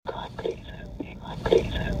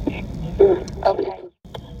Okay.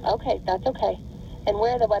 Okay, that's okay. And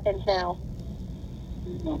where are the weapons now?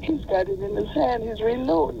 He's got it in his hand. He's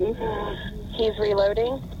reloading. He's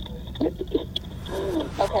reloading?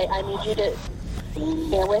 Okay, I need you to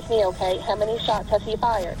bear with me, okay? How many shots has he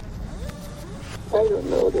fired? I don't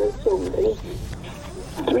know. There's so many.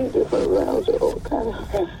 3 different rounds of all kind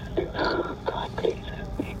of... God, please.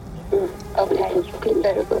 Okay. Please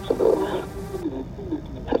help us, Lord.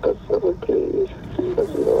 Help us, Lord, please. Help us,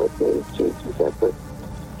 Lord, please. Jesus, help us.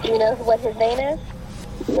 Do you know what his name is?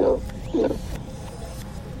 No.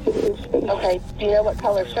 Okay, do you know what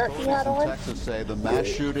color shirt he had on? Texas say the mass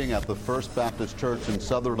shooting at the First Baptist Church in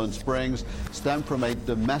Sutherland Springs stemmed from a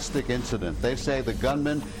domestic incident. They say the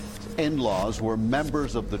gunman's in-laws were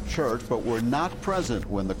members of the church but were not present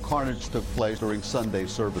when the carnage took place during Sunday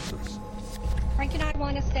services. Frank and I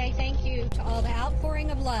want to say thank you to all the outpouring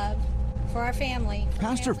of love for our family.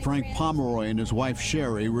 Pastor Frank Pomeroy and his wife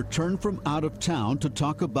Sherry returned from out of town to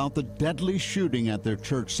talk about the deadly shooting at their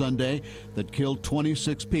church Sunday that killed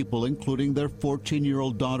 26 people, including their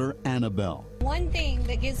 14-year-old daughter Annabelle. One thing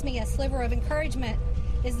that gives me a sliver of encouragement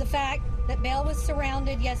is the fact that Belle was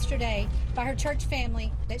surrounded yesterday by her church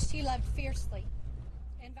family that she loved fiercely.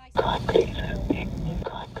 And God, please help me.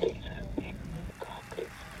 God, please help me.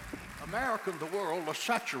 America and the world are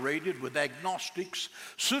saturated with agnostics,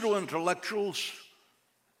 pseudo-intellectuals,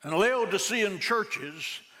 and Laodicean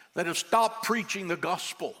churches that have stopped preaching the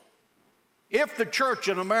gospel. If the church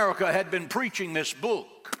in America had been preaching this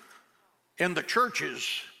book in the churches,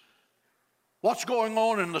 what's going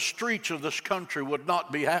on in the streets of this country would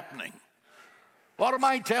not be happening. What am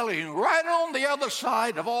I telling you? Right on the other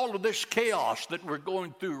side of all of this chaos that we're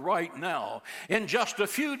going through right now, in just a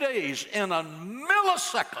few days, in a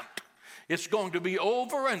millisecond, it's going to be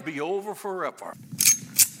over and be over forever.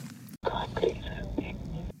 God, please help me.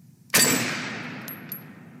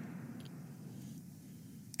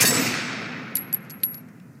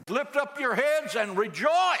 Lift up your heads and rejoice.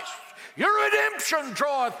 Your redemption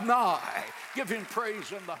draweth nigh. Give him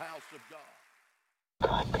praise in the house of God.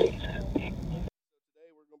 God, please help me.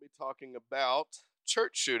 Today we're going to be talking about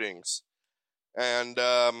church shootings. And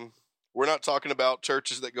we're not talking about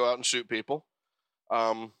churches that go out and shoot people.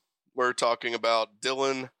 We're talking about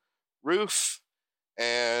Dylan Roof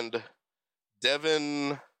and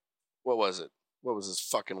Devin, what was it? What was his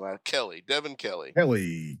fucking last? Kelly. Devin Kelly.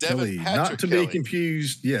 Kelly. Not to be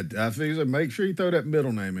confused. Yeah, I think make sure you throw that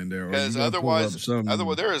middle name in there. Because otherwise,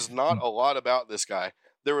 there is not a lot about this guy.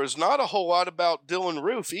 There was not a whole lot about Dylan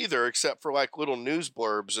Roof either, except for like little news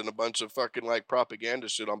blurbs and a bunch of fucking like propaganda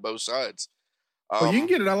shit on both sides. Well, you can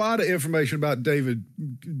get a lot of information about Devin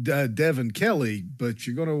Kelly, but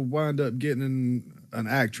you're going to wind up getting an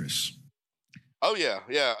actress. Oh, yeah.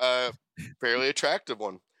 Fairly attractive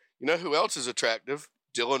one. You know who else is attractive?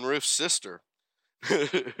 Dylan Roof's sister.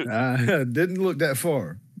 Didn't look that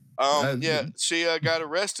far. Yeah, she got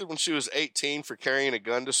arrested when she was 18 for carrying a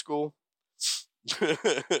gun to school.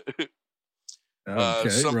 Okay,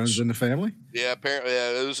 runs in the family? Yeah, apparently.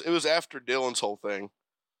 Yeah, it was after Dylan's whole thing.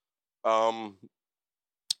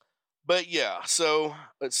 But yeah, so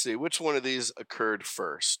let's see, which one of these occurred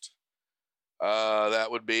first? That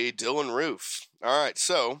would be Dylan Roof. All right,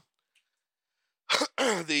 so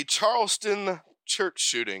the Charleston church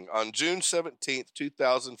shooting on June 17th,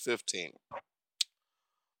 2015.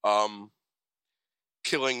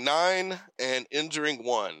 Killing 9 and injuring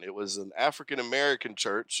 1. It was an African-American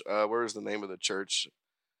church. Where is the name of the church?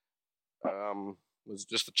 Was it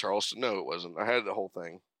just the Charleston? No, it wasn't. I had the whole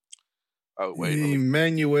thing. Oh, wait.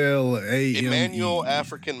 Emmanuel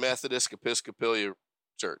African Methodist Episcopal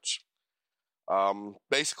Church.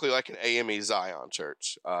 Basically like an AME Zion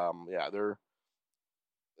church. Yeah, they're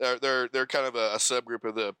kind of a subgroup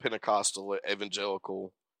of the Pentecostal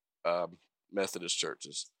evangelical Methodist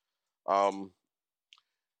churches.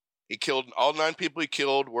 He killed all 9 people he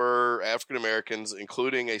killed were African Americans,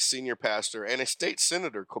 including a senior pastor and a state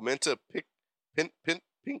senator, Clementa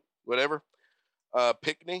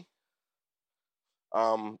Pinckney.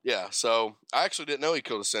 Yeah, so I actually didn't know he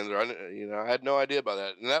killed a senator. I had no idea about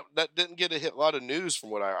that, and that didn't get a lot of news from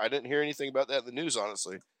what I didn't hear anything about that in the news.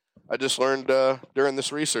 Honestly, I just learned during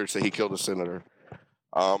this research that he killed a senator,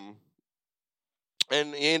 and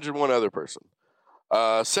he injured 1 other person.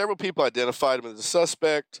 Several people identified him as a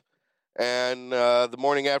suspect, and the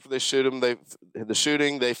morning after they shoot him, they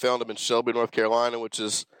found him in Shelby, North Carolina, which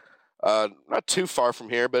is not too far from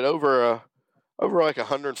here, but over like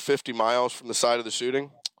 150 miles from the site of the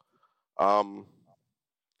shooting.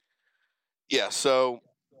 Yeah, so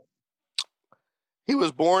he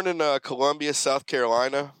was born in Columbia, South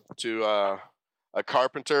Carolina, to a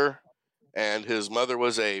carpenter, and his mother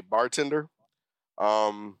was a bartender.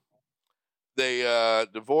 They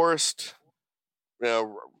divorced,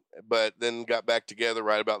 but then got back together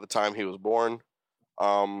right about the time he was born.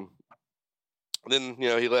 Then,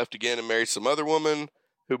 he left again and married some other woman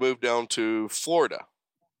who moved down to Florida,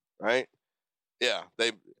 right? Yeah,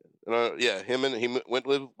 he went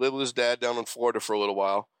live with his dad down in Florida for a little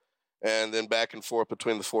while, and then back and forth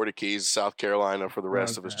between the Florida Keys, South Carolina for the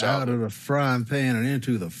rest of his childhood. Out of the frying pan and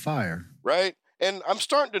into the fire. Right? And I'm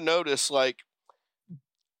starting to notice, like,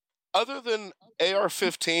 other than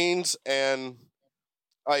AR-15s and,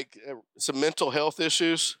 like, some mental health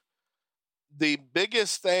issues, the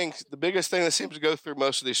biggest thing that seems to go through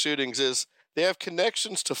most of these shootings is they have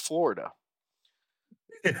connections to Florida.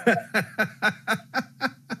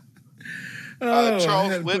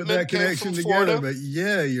 Charles Whitman came from Florida. But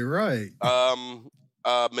yeah, you're right.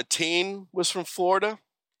 Mateen was from Florida.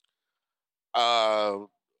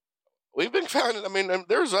 We've been finding,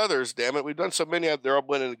 there's others, damn it. We've done so many, they're all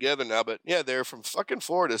blending together now, but yeah, they're from fucking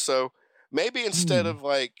Florida. So maybe instead of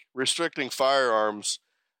like restricting firearms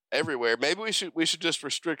everywhere, maybe we should just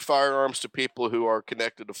restrict firearms to people who are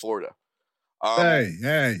connected to Florida.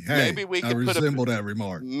 Hey! Maybe we could resemble that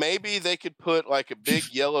remark. Maybe they could put like a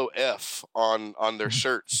big yellow F on their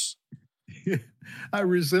shirts. I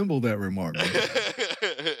resemble that remark.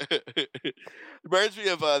 It reminds me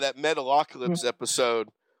of that Metalocalypse episode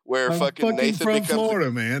where fucking Nathan from becomes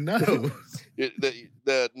Florida, man. No,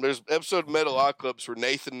 there's an episode of Metalocalypse where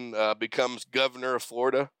Nathan becomes governor of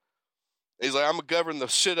Florida. He's like, I'm gonna govern the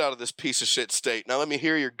shit out of this piece of shit state. Now let me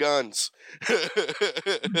hear your guns.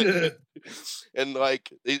 And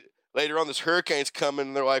like later on, this hurricane's coming,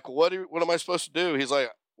 and they're like, what am I supposed to do? He's like,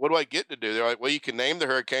 what do I get to do? They're like, well, you can name the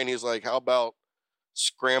hurricane. He's like, how about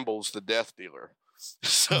Scrambles the Death Dealer?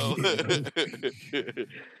 So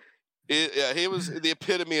he was the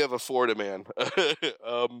epitome of a Florida man.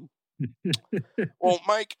 Well,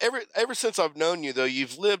 Mike, ever since I've known you, though,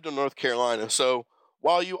 you've lived in North Carolina. So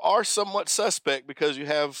while you are somewhat suspect because you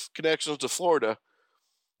have connections to Florida,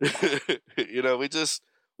 we just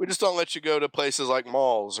don't let you go to places like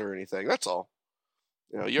malls or anything. That's all.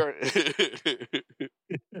 You're. It's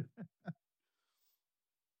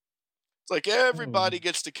like everybody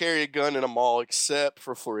gets to carry a gun in a mall except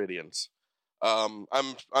for Floridians. I'm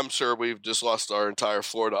sure we've just lost our entire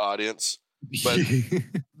Florida audience, but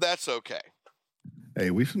that's okay. Hey,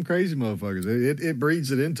 we some crazy motherfuckers. It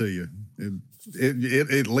breeds it into you.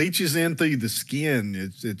 It leaches in through the skin.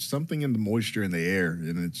 It's something in the moisture in the air,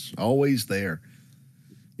 and it's always there.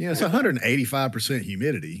 Yeah, it's 185%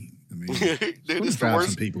 humidity. I mean, dude, it's the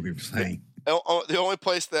worst. People keep saying. The only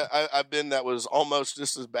place that I've been that was almost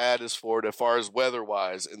just as bad as Florida, as far as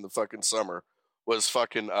weather-wise, in the fucking summer, was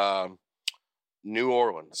fucking New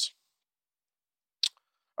Orleans.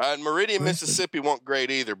 Meridian, Mississippi wasn't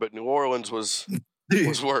great either, but New Orleans was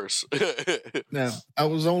worse. Now, I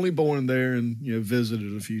was only born there and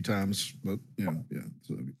visited a few times, but yeah.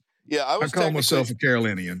 So yeah, I call myself a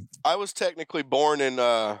Carolinian. I was technically born in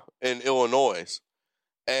Illinois,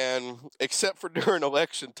 and except for during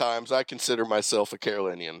election times, I consider myself a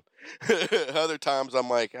Carolinian. Other times, I'm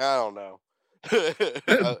like, I don't know.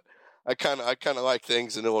 I kind of like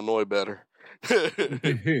things in Illinois better.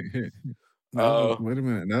 No, wait a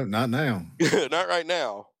minute. No, not now. Not right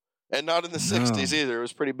now. And not in the 60s either. It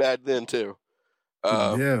was pretty bad then, too.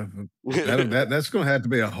 Yeah. That's going to have to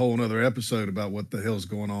be a whole nother episode about what the hell's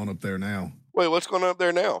going on up there now. Wait, what's going on up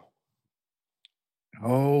there now?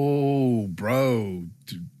 Oh, bro.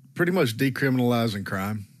 Pretty much decriminalizing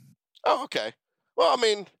crime. Oh, okay. Well,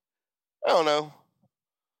 I don't know.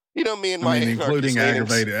 Me and my including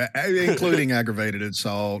aggravated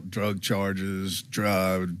assault, drug charges,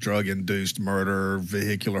 drug-induced murder,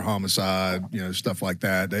 vehicular homicide, stuff like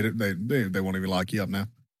that. They won't even lock you up now.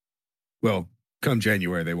 Well, come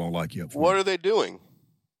January, they won't lock you up. What are they doing?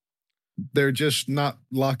 They're just not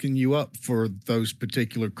locking you up for those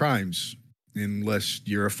particular crimes unless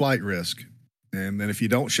you're a flight risk. And then if you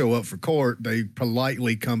don't show up for court, they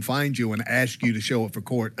politely come find you and ask you to show up for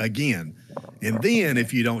court again. And then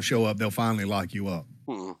if you don't show up, they'll finally lock you up.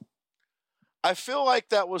 I feel like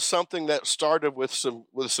that was something that started with some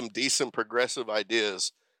decent progressive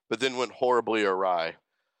ideas, but then went horribly awry.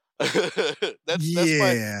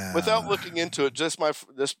 Without looking into it, just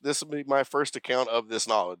this will be my first account of this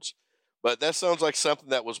knowledge. But that sounds like something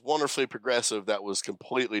that was wonderfully progressive that was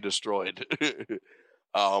completely destroyed.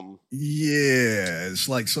 Yeah, it's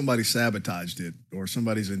like somebody sabotaged it, or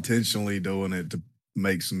somebody's intentionally doing it to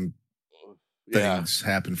make some things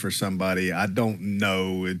happen for somebody. I don't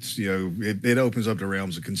know. It's it opens up the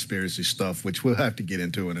realms of conspiracy stuff, which we'll have to get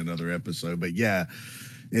into in another episode. But yeah,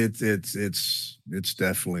 it's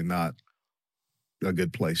definitely not a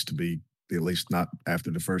good place to be, at least not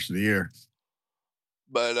after the first of the year.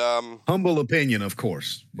 But humble opinion, of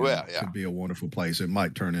course. Yeah. It could be a wonderful place. It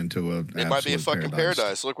might turn into it might be a fucking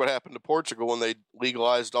paradise. Look what happened to Portugal when they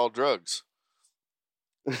legalized all drugs.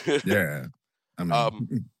 Yeah. I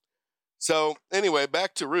mean, so anyway,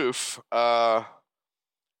 back to Roof. He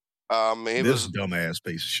this was dumbass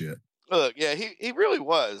piece of shit. Look, yeah, he really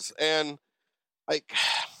was. And like,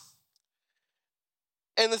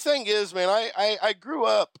 and the thing is, man, I grew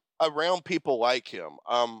up around people like him.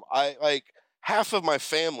 I like half of my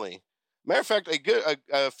family. Matter of fact,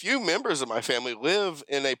 a few members of my family live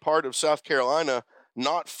in a part of South Carolina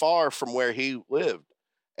not far from where he lived.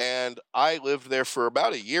 And I lived there for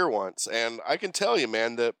about a year once. And I can tell you,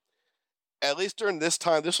 man, that at least during this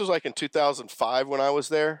time, this was like in 2005 when I was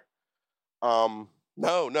there. No,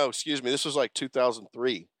 excuse me. This was like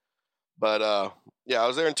 2003. But yeah, I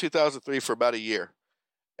was there in 2003 for about a year.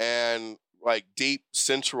 And like deep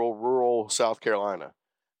central rural South Carolina.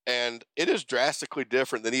 And it is drastically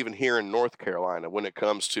different than even here in North Carolina when it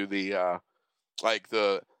comes to the like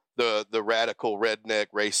the radical redneck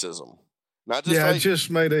racism. Not just I just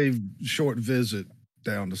made a short visit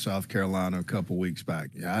down to South Carolina a couple weeks back.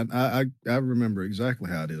 Yeah, I remember exactly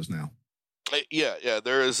how it is now. Yeah.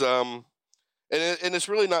 There is and it's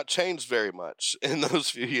really not changed very much in those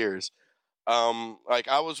few years. Like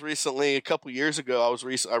I was recently, a couple years ago,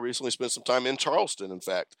 I recently spent some time in Charleston. In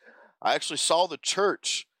fact, I actually saw the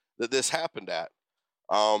church that this happened at.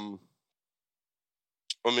 I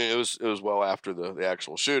mean, it was well after the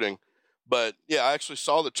actual shooting, but yeah, I actually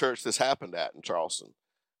saw the church this happened at in Charleston.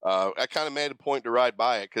 I kind of made a point to ride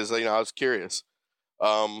by it because I was curious.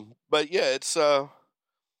 But yeah, it's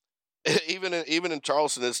even in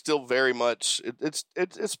Charleston, it's still very much it's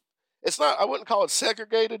not. I wouldn't call it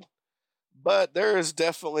segregated, but there is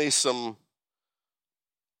definitely some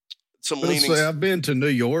leanings. I've been to New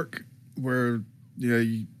York, where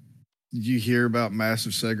you hear about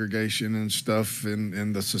massive segregation and stuff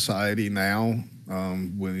in the society now,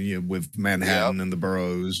 with Manhattan and the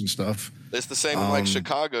boroughs and stuff. It's the same in like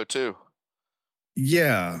Chicago too.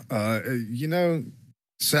 Yeah,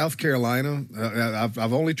 South Carolina.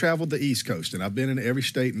 I've only traveled the East Coast, and I've been in every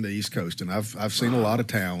state in the East Coast, and I've seen a lot of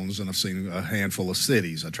towns, and I've seen a handful of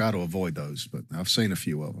cities. I try to avoid those, but I've seen a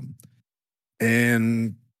few of them.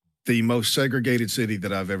 And the most segregated city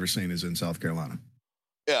that I've ever seen is in South Carolina.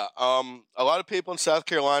 Yeah, a lot of people in South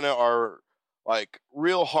Carolina are like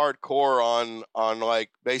real hardcore on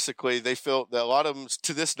like basically they feel that a lot of them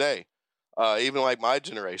to this day, even like my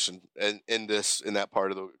generation in that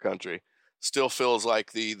part of the country, still feels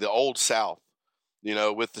like the old South,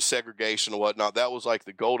 with the segregation and whatnot. That was like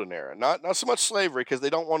the golden era. Not so much slavery, because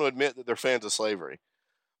they don't want to admit that they're fans of slavery,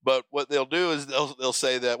 but what they'll do is they'll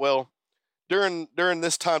say that, well, during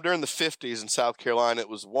this time, during the 50s in South Carolina, it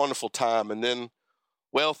was a wonderful time, and then,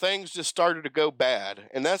 well, things just started to go bad,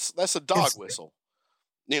 and that's a dog whistle.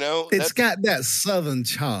 It's got that Southern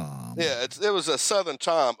charm. Yeah, it was a Southern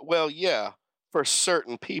charm. Well, yeah, for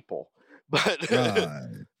certain people, but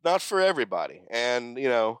right. Not for everybody. And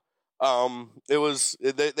it was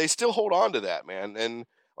they still hold on to that, man, and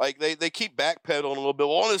like they keep backpedaling a little bit.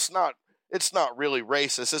 Well, it's not really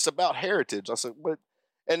racist. It's about heritage. I said, but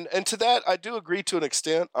and to that I do agree to an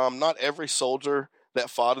extent. Not every soldier that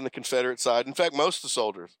fought on the Confederate side. In fact, most of the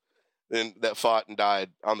soldiers that fought and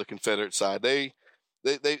died on the Confederate side, they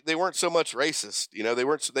weren't so much racist. They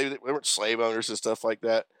weren't slave owners and stuff like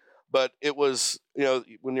that. But it was,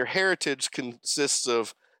 when your heritage consists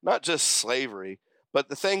of not just slavery, but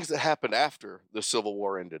the things that happened after the Civil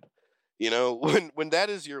War ended. When that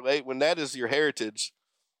is your heritage,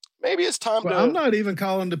 maybe it's time to. I'm not even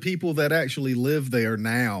calling the people that actually live there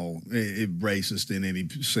now racist in any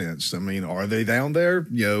sense. I mean, are they down there?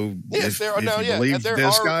 Yes, there are.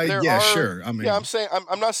 Sure. I mean, I'm saying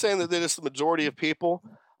I'm not saying that it's the majority of people.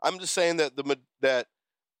 I'm just saying that that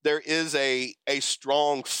there is a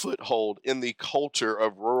strong foothold in the culture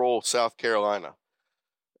of rural South Carolina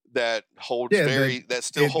that holds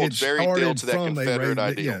still holds very dear to that Confederate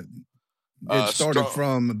ideal. Yeah. It started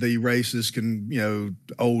from the racist and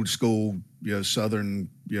old school Southern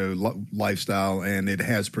lifestyle, and it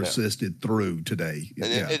has persisted through today.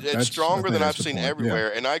 And it's stronger than I've seen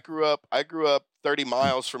everywhere. Yeah. And I grew up 30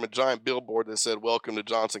 miles from a giant billboard that said "Welcome to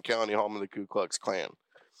Johnson County, home of the Ku Klux Klan."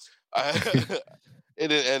 I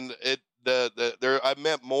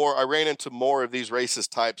ran into more of these racist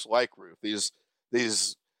types like Ruth.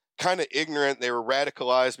 These kind of ignorant. They were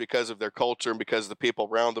radicalized because of their culture and because of the people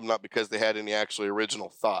around them, not because they had any actually original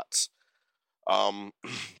thoughts. I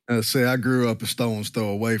grew up a stone's throw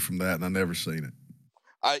away from that, and I never seen it.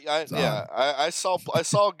 I saw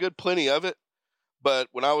a good plenty of it, But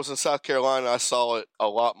when I was in South Carolina, I saw it a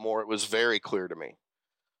lot more. It was very clear to me.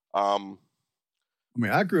 I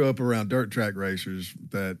mean, I grew up around dirt track racers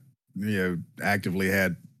that, actively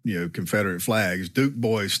had, Confederate flags, Duke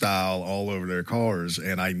Boys style, all over their cars,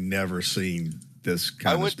 and I never seen this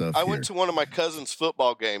kind of stuff. I went to one of my cousin's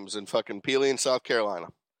football games in fucking Pelee, South Carolina,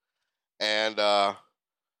 and I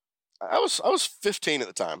was 15 at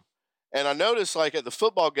the time, and I noticed like at the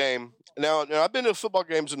football game. Now I've been to football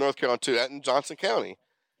games in North Carolina too, in Johnson County,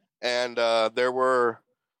 and there were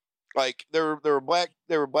black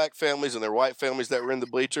families and there were white families that were in the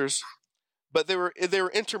bleachers, but they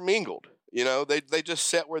were intermingled. They just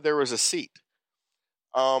sat where there was a seat.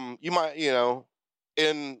 You might,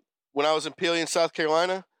 when I was in Pelee, South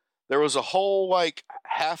Carolina, there was a whole like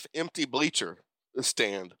half empty bleacher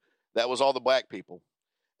stand that was all the black people,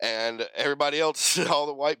 and everybody else, all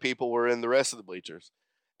the white people, were in the rest of the bleachers.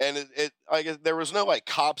 And I guess there was no like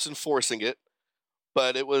cops enforcing it,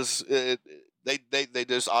 but it was they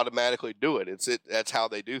just automatically do it. That's how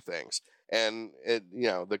they do things. And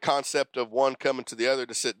the concept of one coming to the other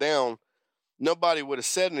to sit down, nobody would have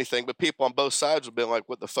said anything, but people on both sides would have been like,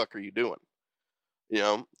 "What the fuck are you doing?"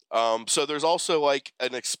 So there's also like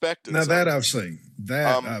an expectancy. Now that I've seen.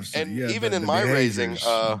 And yeah, even in my raising,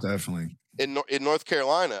 definitely. In North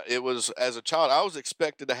Carolina, it was, as a child, I was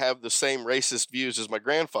expected to have the same racist views as my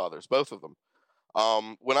grandfathers, both of them.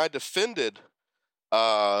 When I defended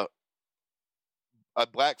a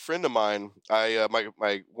black friend of mine,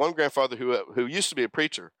 my one grandfather who used to be a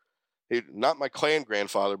preacher, not my clan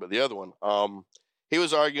grandfather, but the other one, he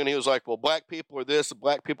was arguing. He was like, "Well, black people are this, and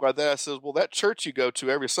black people are that." I says, "Well, that church you go to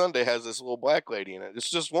every Sunday has this little black lady in it. It's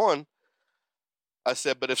just one." I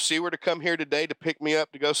said, "But if she were to come here today to pick me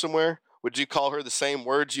up to go somewhere, would you call her the same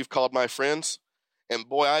words you've called my friends?" And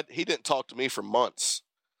boy, he didn't talk to me for months,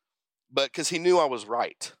 but because he knew I was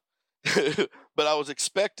right. But I was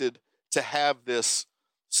expected to have this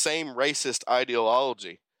same racist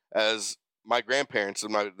ideology as my grandparents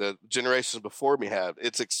and the generations before me had.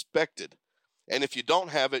 It's expected. And if you don't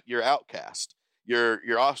have it, you're outcast.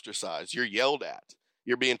 You're ostracized. You're yelled at.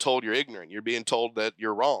 You're being told you're ignorant. You're being told that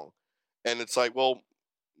you're wrong. And it's like, well,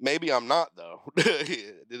 maybe I'm not, though.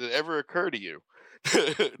 Did it ever occur to you?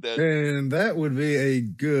 And that would be a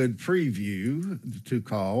good preview to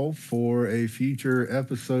call for a future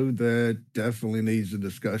episode that definitely needs a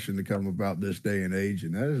discussion to come about this day and age.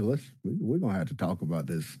 And that is, we're going to have to talk about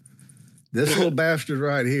this. This little bastard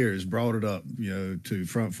right here has brought it up, to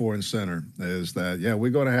front, fore, and center. Is that, we're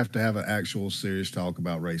going to have an actual serious talk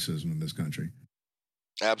about racism in this country.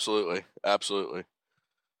 Absolutely. Absolutely.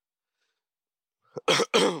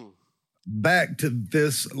 Back to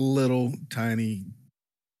this little tiny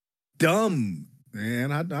dumb,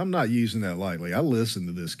 and I'm not using that lightly. I listened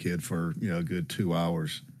to this kid for a good 2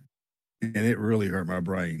 hours, and it really hurt my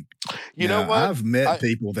brain. You know what? I've met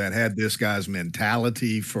people that had this guy's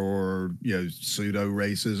mentality for pseudo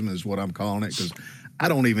racism is what I'm calling it, because I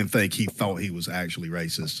don't even think he thought he was actually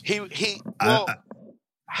racist.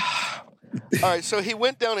 All right, so he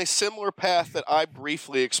went down a similar path that I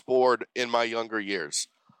briefly explored in my younger years.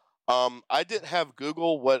 I didn't have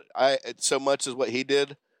Google so much as what he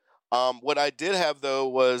did. What I did have, though,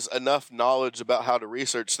 was enough knowledge about how to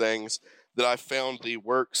research things that I found the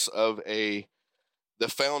works of the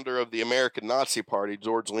founder of the American Nazi Party,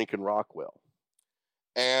 George Lincoln Rockwell.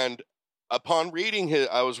 And upon reading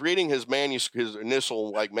his manuscript, his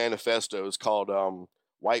initial manifestos called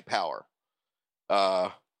White Power.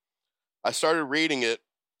 I started reading it,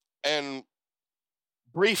 and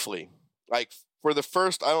briefly, for the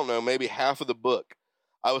first, I don't know, maybe half of the book,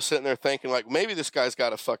 I was sitting there thinking, maybe this guy's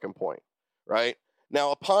got a fucking point, right?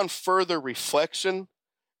 Now, upon further reflection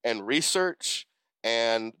and research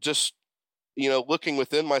and just, looking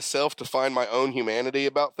within myself to find my own humanity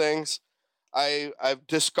about things, I've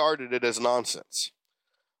discarded it as nonsense.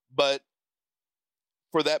 But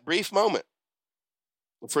for that brief moment,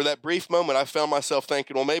 I found myself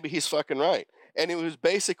thinking, well, maybe he's fucking right. And it was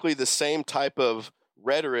basically the same type of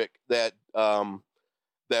rhetoric that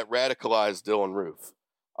radicalized Dylan Roof.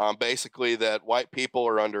 Basically, that white people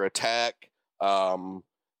are under attack. They're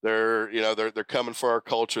coming for our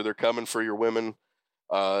culture. They're coming for your women.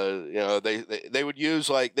 They would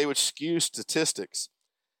use they would skew statistics,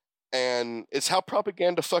 and it's how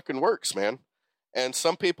propaganda fucking works, man. And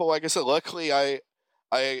some people, like I said, luckily I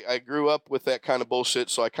grew up with that kind of bullshit,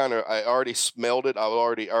 so I already smelled it. I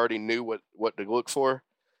already knew what to look for,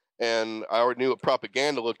 and I already knew what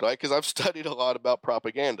propaganda looked like because I've studied a lot about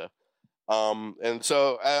propaganda. And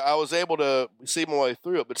so I was able to see my way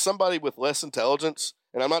through it. But somebody with less intelligence,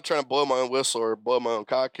 and I'm not trying to blow my own whistle or blow my own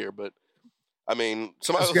cock here, but I mean,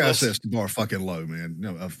 somebody This guy sets the bar fucking low, man.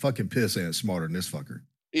 No, a fucking piss ant smarter than this fucker.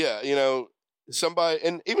 Yeah, you know,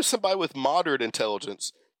 even somebody with moderate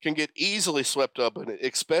intelligence can get easily swept up in it,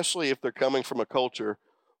 especially if they're coming from a culture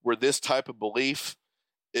where this type of belief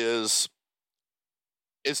is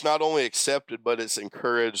it's not only accepted, but it's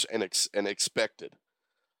encouraged and expected.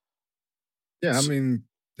 Yeah, I mean,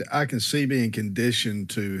 I can see being conditioned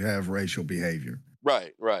to have racial behavior.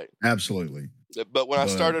 Right. Absolutely. But when I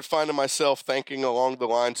started finding myself thinking along the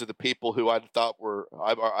lines of the people who I thought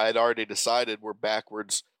I had already decided were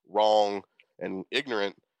backwards, wrong, and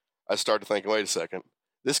ignorant, I started thinking, wait a second,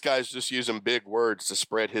 this guy's just using big words to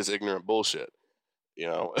spread his ignorant bullshit, you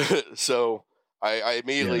know? So I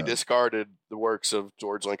immediately discarded the works of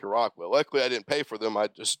George Lincoln Rockwell. Luckily, I didn't pay for them. I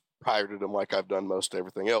just pirated them like I've done most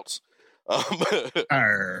everything else.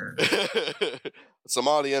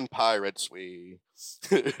 Somalian pirates, we.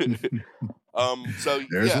 So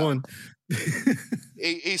there's one.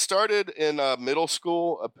 he started in middle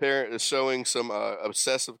school, apparently showing some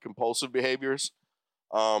obsessive compulsive behaviors.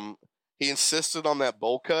 He insisted on that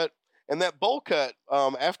bowl cut, and that bowl cut.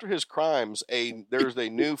 After his crimes, there's a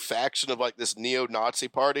new faction of like this neo-Nazi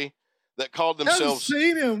party that called themselves. I've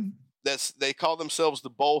seen him. They call themselves the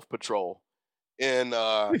Bowl Patrol in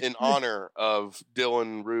honor of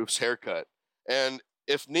Dylan Roof's haircut. And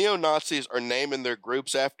if neo-Nazis are naming their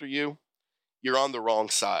groups after you, you're on the wrong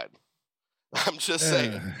side. I'm just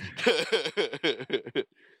saying.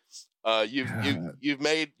 You've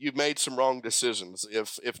made some wrong decisions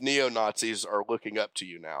if neo-Nazis are looking up to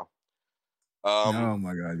you now. Oh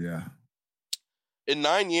my God, yeah. In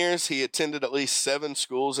 9 years, he attended at least 7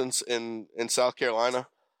 schools in South Carolina,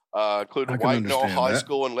 including White Knoll High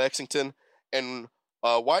School in Lexington. And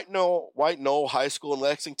White Knoll High School in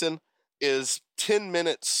Lexington is 10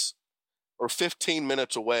 minutes or 15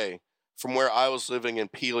 minutes away from where I was living in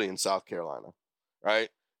Peoria, South Carolina. Right?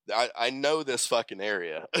 I know this fucking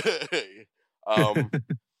area. Matter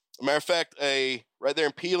of fact, right there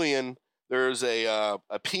in Peoria, there's a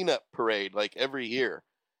peanut parade like every year,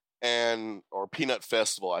 or peanut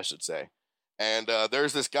festival, I should say. And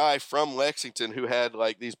there's this guy from Lexington who had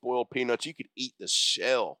like these boiled peanuts. You could eat the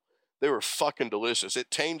shell. They were fucking delicious. It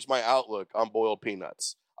changed my outlook on boiled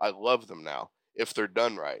peanuts. I love them now if they're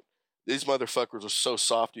done right. These motherfuckers are so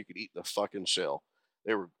soft you could eat the fucking shell.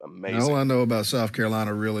 They were amazing. All I know about South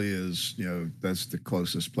Carolina really is, that's the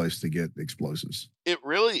closest place to get explosives. It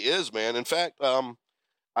really is, man. In fact,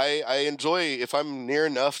 I enjoy, if I'm near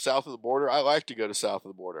enough south of the border, I like to go to south of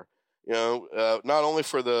the border. Not only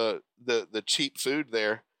for the cheap food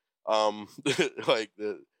there, and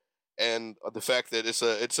the fact that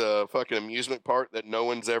it's a fucking amusement park that no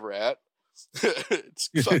one's ever at. It's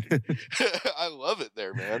fucking, I love it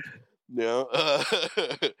there, man.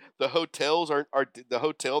 The hotels are the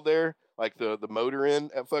hotel there, like the Motor Inn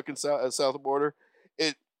at fucking south of the border.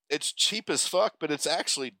 It's cheap as fuck, but it's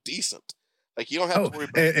actually decent. Like you don't have to worry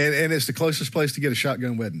about and it's the closest place to get a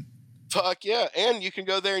shotgun wedding. Fuck yeah. And you can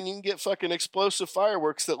go there and you can get fucking explosive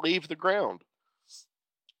fireworks that leave the ground.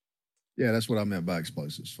 Yeah, that's what I meant by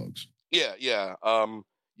explosives, folks. Yeah.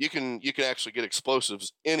 You can actually get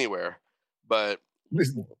explosives anywhere, but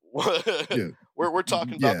we're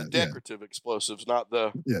talking about the decorative explosives, not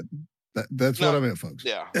the that's what I meant, folks.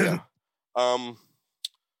 Yeah.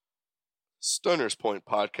 Stoner's Point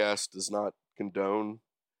podcast does not condone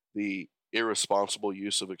the irresponsible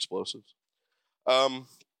use of explosives.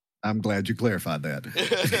 I'm glad you clarified that.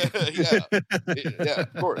 yeah,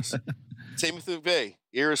 of course. Timothy McVeigh,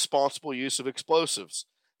 irresponsible use of explosives.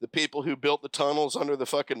 The people who built the tunnels under the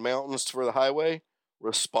fucking mountains for the highway,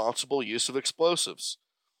 responsible use of explosives.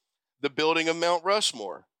 The building of Mount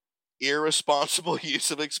Rushmore, irresponsible use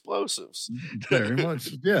of explosives. Very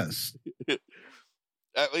much, yes.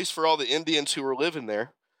 At least for all the Indians who were living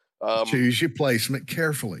there. Choose your placement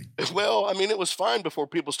carefully. Well, I mean, it was fine before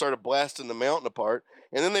people started blasting the mountain apart.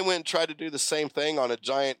 And then they went and tried to do the same thing on a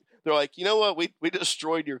giant. They're like, you know what? We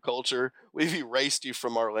destroyed your culture. We've erased you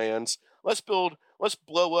from our lands. Let's blow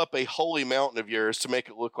up a holy mountain of yours to make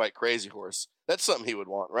it look like Crazy Horse. That's something he would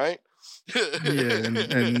want, right?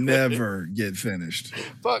 and never get finished.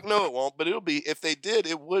 Fuck no, it won't. But it'll be, if they did,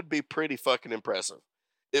 it would be pretty fucking impressive.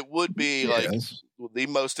 It would be like the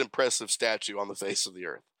most impressive statue on the face of the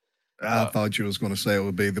earth. I thought you was going to say it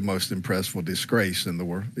would be the most impressive disgrace in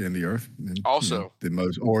the earth. And, also, the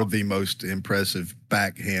most impressive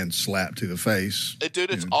backhand slap to the face. Dude,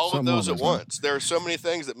 it's all of those at once. There are so many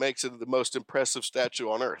things that makes it the most impressive statue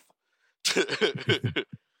on earth. It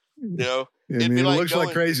looks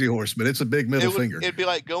like Crazy Horse, but it's a big middle finger. It'd be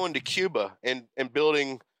like going to Cuba and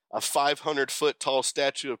building a 500-foot tall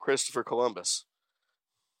statue of Christopher Columbus.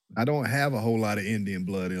 I don't have a whole lot of Indian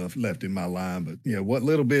blood left in my line, but what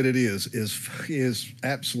little bit it is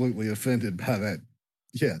absolutely offended by that.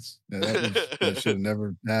 Yes, that should have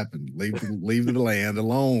never happened. Leave the land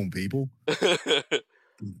alone, people.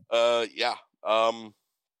 Yeah.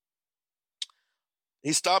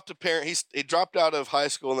 He stopped he dropped out of high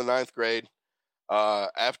school in the 9th grade.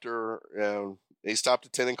 After he stopped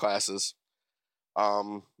attending classes.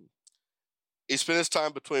 He spent his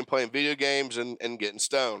time between playing video games and getting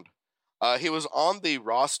stoned. He was on the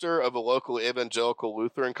roster of a local evangelical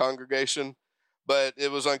Lutheran congregation, but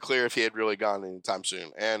it was unclear if he had really gone anytime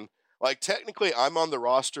soon. And technically, I'm on the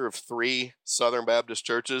roster of 3 Southern Baptist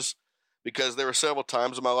churches because there were several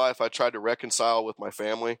times in my life I tried to reconcile with my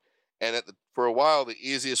family, and for a while, the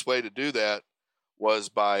easiest way to do that was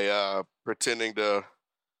by pretending to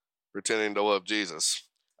love Jesus.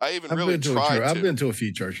 I've been to a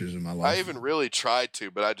few churches in my life. I even really tried to,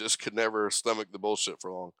 but I just could never stomach the bullshit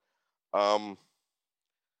for long.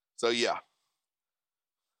 So yeah.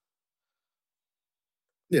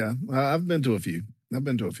 Yeah, I've been to a few. I've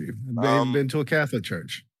been to a Catholic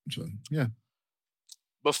church. So yeah.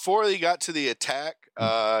 Before he got to the attack,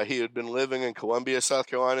 he had been living in Columbia, South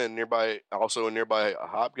Carolina, and nearby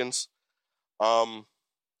Hopkins.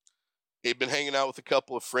 He'd been hanging out with a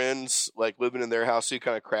couple of friends, living in their house. He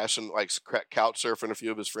kind of crashing, couch surfing a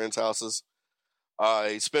few of his friends' houses.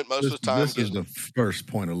 He spent most of his time. This is the first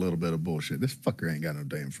point. A little bit of bullshit. This fucker ain't got no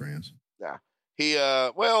damn friends. Yeah, he's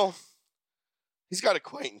got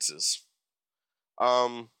acquaintances.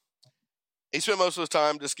 He spent most of his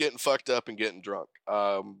time just getting fucked up and getting drunk.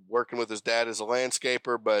 Working with his dad as a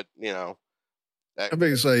landscaper, but I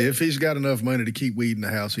mean, say if he's got enough money to keep weed in the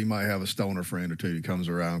house, he might have a stoner friend or two that comes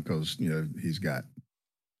around because he's got.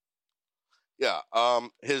 Yeah,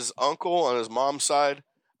 his uncle on his mom's side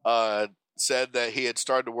said that he had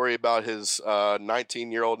started to worry about his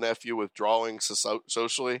 19-year-old nephew withdrawing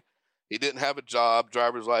socially. He didn't have a job,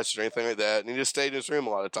 driver's license, or anything like that, and he just stayed in his room a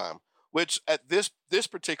lot of time. Which at this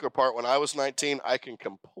particular part, when I was 19, I can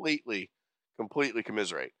completely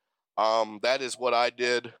commiserate. That is what I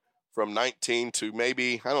did from 19 to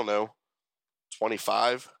maybe, I don't know,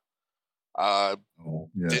 25.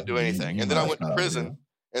 Didn't do anything. And then I went to prison,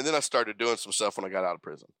 and then I started doing some stuff when I got out of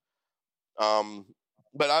prison.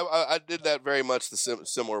 But I did that very much the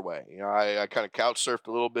similar way. I kind of couch surfed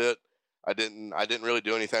a little bit. I didn't really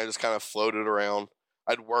do anything. I just kind of floated around.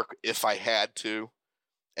 I'd work if I had to,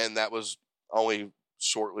 and that was only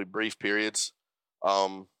shortly brief periods.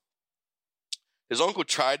 His uncle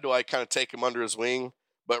tried to kind of take him under his wing,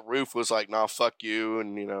 but Roof was like, "Nah, fuck you,"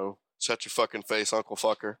 and shut your fucking face, Uncle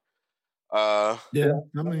Fucker. Yeah,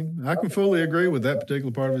 I mean, I can fully agree with that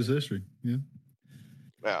particular part of his history. Yeah.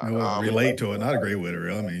 Relate to it, not agree with it.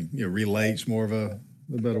 Really. I mean, relate's more of a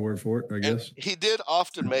better word for it, I guess. He did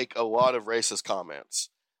often make a lot of racist comments,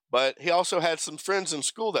 but he also had some friends in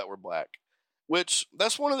school that were black, which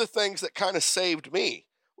that's one of the things that kind of saved me.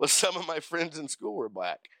 Was some of my friends in school were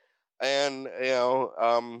black, and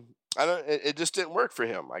it just didn't work for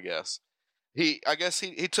him. I guess he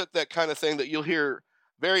took that kind of thing that you'll hear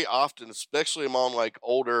very often, especially among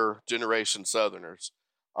older generation Southerners,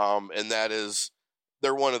 and that is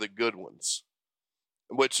they're one of the good ones,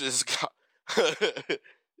 which is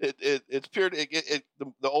it's pure. The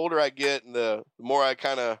older I get, and the more I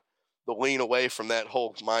kind of lean away from that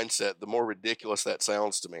whole mindset, the more ridiculous that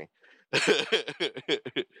sounds to me.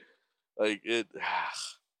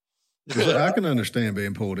 I can understand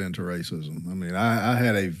being pulled into racism. I mean, I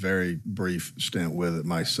had a very brief stint with it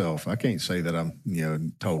myself. I can't say that I'm,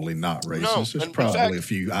 totally not racist. No, There's probably a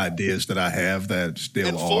few ideas that I have that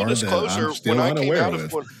still full are disclosure, that I'm still unaware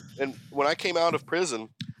of. When I came out of prison,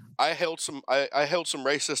 I held some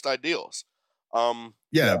racist ideals.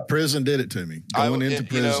 Prison did it to me. Going into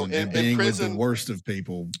prison and being with the worst of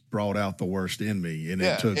people brought out the worst in me, and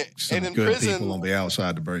it took some good prison, people on the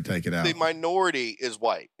outside to take it out. The minority is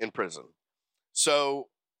white in prison, so,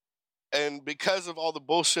 and because of all the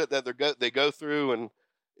bullshit that they go through, and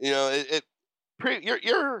you're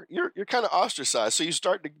kind of ostracized. So you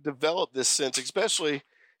start to develop this sense, especially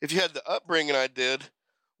if you had the upbringing I did,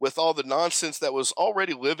 with all the nonsense that was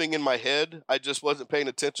already living in my head. I just wasn't paying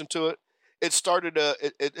attention to it. It started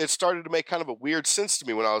to make kind of a weird sense to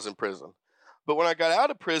me when I was in prison. But when I got out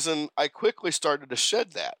of prison, I quickly started to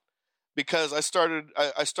shed that, because I started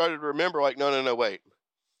to remember, no, wait.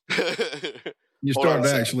 You started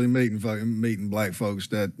actually meeting black folks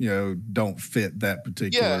that don't fit that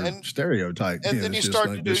particular stereotype. And then you start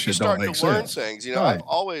to learn things. Right.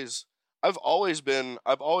 I've always been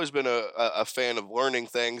a fan of learning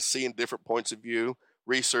things, seeing different points of view,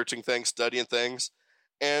 researching things, studying things,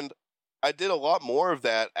 and I did a lot more of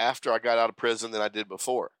that after I got out of prison than I did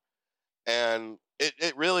before. And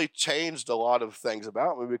it really changed a lot of things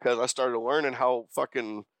about me because I started learning how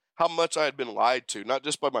much I had been lied to, not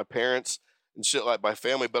just by my parents and shit like my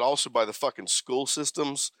family, but also by the fucking school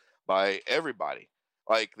systems, by everybody.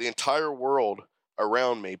 Like the entire world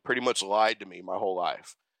around me pretty much lied to me my whole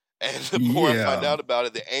life. And the more I find out about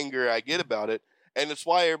it, the angrier I get about it. And it's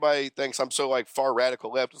why everybody thinks I'm so like far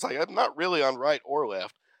radical left. It's like I'm not really on right or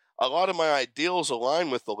left. A lot of my ideals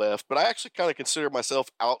align with the left, but I actually kind of consider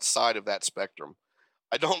myself outside of that spectrum.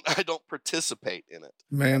 I don't participate in it.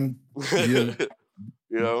 Man, you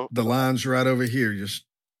know, the line's right over here, just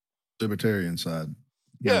libertarian side.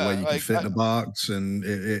 That way you can fit in a box, and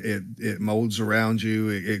it molds around you.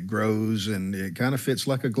 It grows, and it kind of fits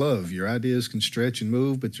like a glove. Your ideas can stretch and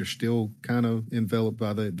move, but you're still kind of enveloped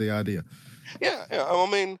by the idea. Yeah.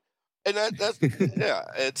 I mean, and that's yeah.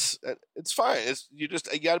 It's fine. You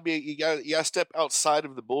gotta step outside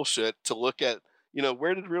of the bullshit to look at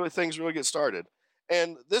where did things really get started.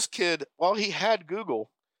 And this kid, while he had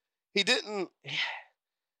Google, he had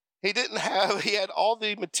all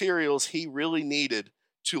the materials he really needed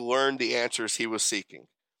to learn the answers he was seeking.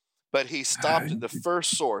 But he stopped at the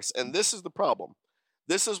first source. And this is the problem.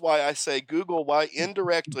 This is why I say Google, why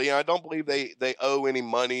indirectly, and I don't believe they owe any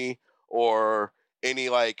money or any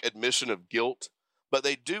like admission of guilt, but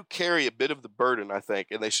they do carry a bit of the burden, I think,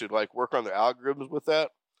 and they should like work on their algorithms with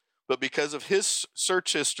that. But because of his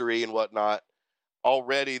search history and whatnot,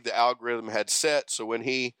 already the algorithm had set. So when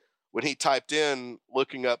he typed in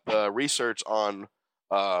looking up research on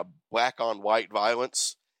black on white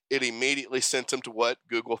violence, it immediately sent him to what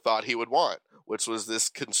Google thought he would want, which was this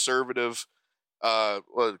conservative,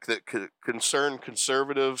 Concerned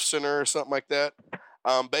Conservative Center or something like that.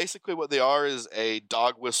 Basically what they are is a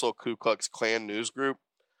dog whistle Ku Klux Klan news group.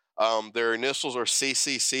 Their initials are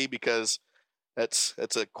CCC because that's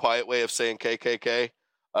a quiet way of saying KKK.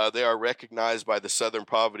 They are recognized by the Southern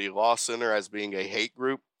Poverty Law Center as being a hate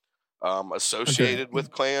group associated with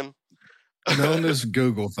Klan. On this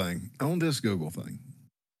Google thing,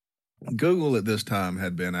 Google at this time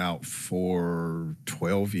had been out for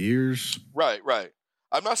 12 years. Right.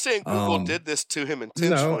 I'm not saying Google did this to him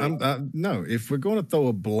intentionally. No, if we're going to throw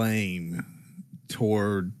a blame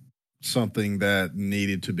toward something that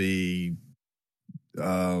needed to be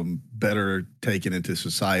better taken into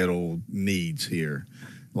societal needs here,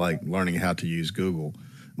 like learning how to use Google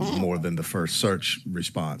more than the first search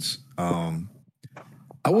response.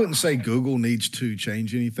 I wouldn't say Google needs to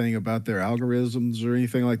change anything about their algorithms or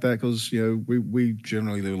anything like that because, we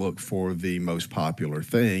generally look for the most popular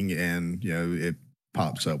thing and, it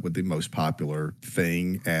pops up with the most popular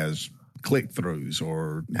thing as click-throughs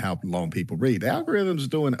or how long people read. The algorithm's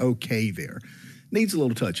doing okay there. Needs a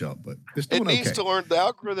little touch-up, but it's doing okay. The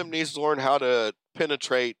algorithm needs to learn how to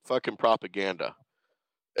penetrate fucking propaganda.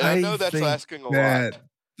 And I know that's asking a lot.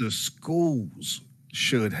 The schools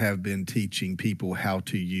should have been teaching people how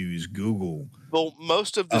to use Google. Well,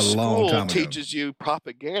 most of the school teaches you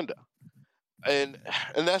propaganda, and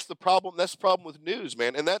that's the problem. That's the problem with news,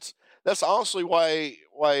 man. And that's honestly why.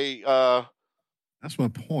 That's my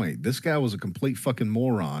point. This guy was a complete fucking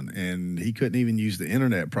moron, and he couldn't even use the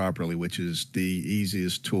internet properly, which is the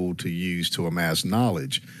easiest tool to use to amass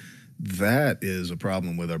knowledge. That is a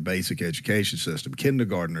problem with our basic education system.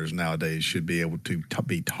 Kindergartners nowadays should be able to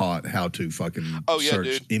be taught how to fucking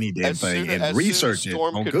search any damn thing and research it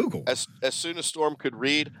on Google. As soon as Storm could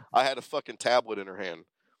read, I had a fucking tablet in her hand.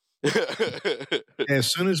 As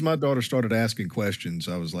soon as my daughter started asking questions,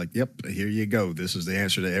 I was like, yep, here you go. This is the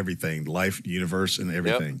answer to everything, life, universe, and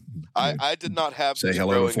everything. Yep. I did not have Say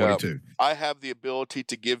hello to 42. I have the ability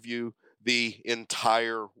to give you the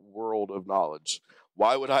entire world of knowledge.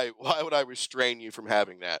 Why would I restrain you from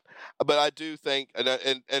having that? But I do think,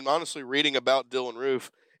 and honestly, reading about Dylan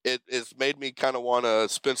Roof, it's made me kind of want to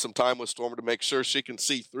spend some time with Storm to make sure she can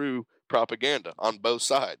see through propaganda on both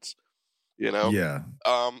sides. Yeah,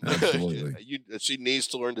 absolutely. She needs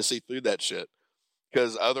to learn to see through that shit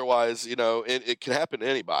because otherwise, it can happen to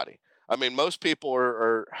anybody. I mean, most people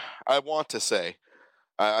are I want to say,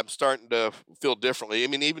 I'm starting to feel differently. I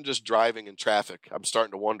mean, even just driving in traffic, I'm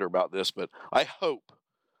starting to wonder about this, but I hope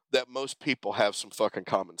that most people have some fucking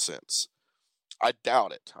common sense. I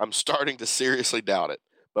doubt it. I'm starting to seriously doubt it,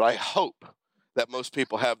 but I hope that most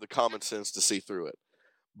people have the common sense to see through it.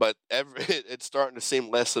 But it's starting to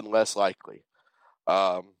seem less and less likely.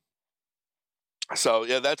 So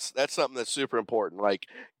yeah, that's something that's super important. Like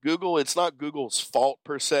Google, it's not Google's fault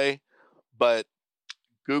per se, but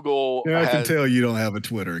Google. I can tell you don't have a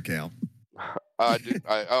Twitter account. I do.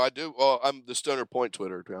 I do. Well, I'm the Stoner Point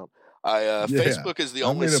Twitter account. Facebook is the I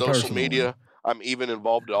only made a social personal media one. I'm even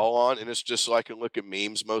involved at all on, and it's just so I can look at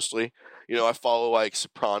memes mostly. You know, I follow like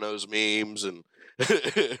Sopranos memes and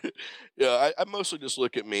I mostly just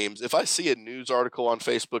look at memes. If I see a news article on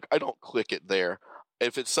Facebook, I don't click it there.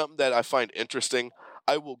 If it's something that I find interesting,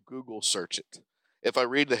 I will Google search it. If I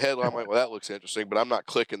read the headline, I'm like, well, that looks interesting, but I'm not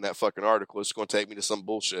clicking that fucking article. It's going to take me to some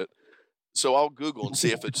bullshit. So I'll Google and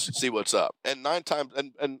see what's up. And not 9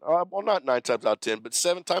 times out of 10, but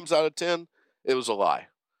 7 times out of 10, it was a lie.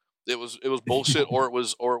 It was bullshit, or it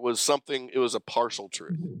was something. It was a partial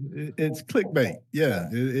truth. It's clickbait. Yeah,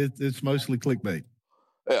 it's mostly clickbait.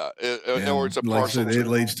 Yeah, or it's a like partial. I said, it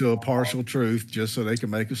leads to a partial truth just so they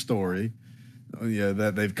can make a story. Yeah,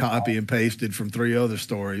 that they've copy and pasted from 3 other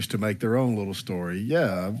stories to make their own little story.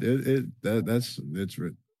 Yeah, that's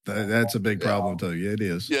a big problem too. Yeah, it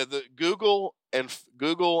is. Yeah, the Google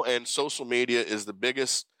and social media is the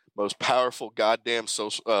biggest, most powerful goddamn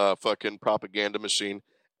social fucking propaganda machine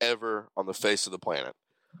ever on the face of the planet.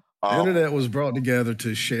 The internet was brought together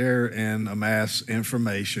to share and amass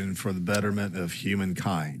information for the betterment of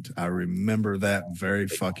humankind. I remember that very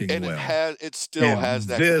fucking well. It still has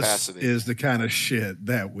that capacity. This is the kind of shit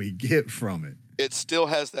that we get from it. It still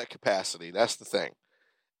has that capacity. That's the thing.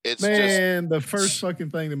 The first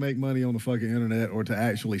fucking thing to make money on the fucking internet or to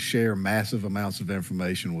actually share massive amounts of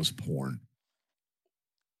information was porn.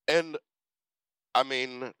 And I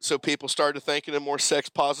mean, so people started thinking in more sex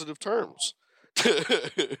positive terms.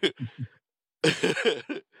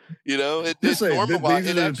 You know, these are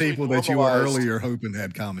the people that you were earlier hoping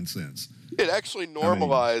had common sense. It actually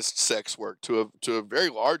normalized sex work to a very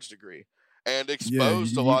large degree, and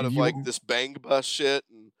exposed a lot of like this bang bus shit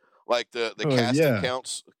and like the casting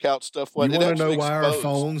count stuff. You want to know why our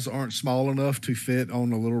phones aren't small enough to fit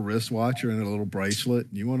on a little wristwatch or in a little bracelet?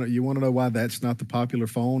 You want to know why that's not the popular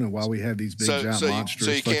phone and why we have these big giant monsters?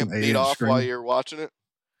 So you can't beat off screen? While you're watching it.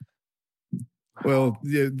 Well,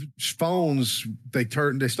 phones they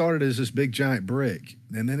started as this big giant brick,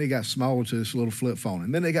 and then they got smaller to this little flip phone,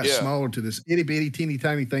 and then they got smaller to this itty bitty teeny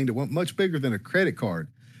tiny thing that went much bigger than a credit card.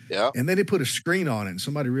 Yeah. And then they put a screen on it, and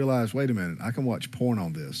somebody realized, wait a minute, I can watch porn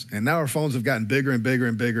on this. And now our phones have gotten bigger and bigger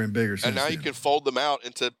and bigger and bigger. And now you can fold them out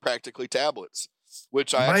into practically tablets,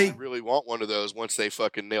 which I actually really want one of those once they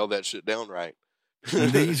fucking nail that shit down right.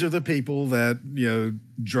 These are the people that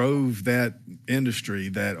drove that industry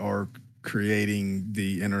that are creating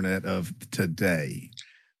the internet of today.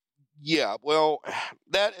 Yeah, well,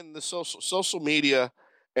 that and the social media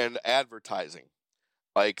and advertising.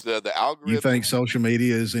 Like the algorithm. You think social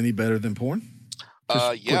media is any better than porn?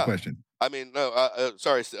 Yeah. Quick question. I mean, no.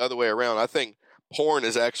 Sorry, it's the other way around. I think porn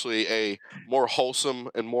is actually a more wholesome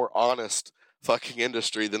and more honest fucking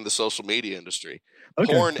industry than the social media industry.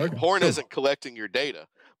 Porn isn't collecting your data.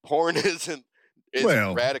 Porn isn't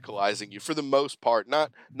radicalizing you for the most part.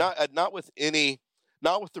 Not with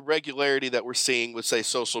the regularity that we're seeing with, say,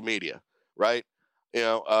 social media, right? You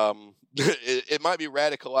know, it might be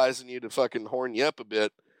radicalizing you to fucking horn you up a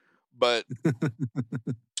bit, but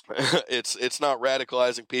it's not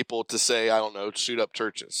radicalizing people to say, I don't know, shoot up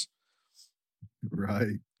churches.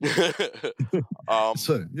 Right.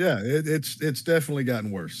 So yeah, it's definitely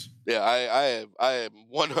gotten worse. Yeah, I am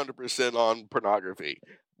 100% on pornography.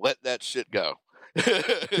 Let that shit go.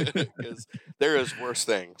 Because there is worse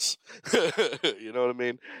things. You know what I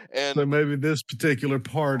mean? And so maybe this particular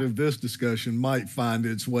part of this discussion might find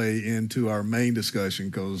its way into our main discussion,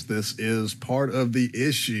 because this is part of the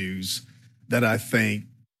issues that I think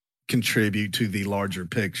contribute to the larger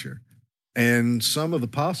picture and some of the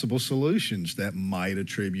possible solutions that might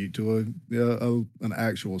attribute to an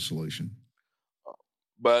actual solution.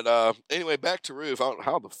 But anyway, back to Roof.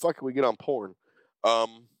 How the fuck can we get on porn?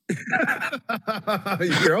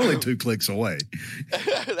 You're only 2 clicks away.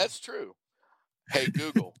 That's true. Hey,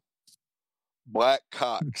 Google. Black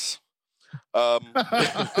cocks.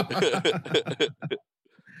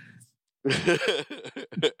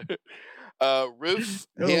 Roof.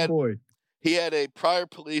 He had a prior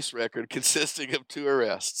police record consisting of 2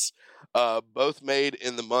 arrests, both made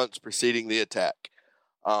in the months preceding the attack.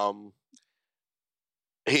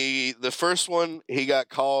 The first one, he got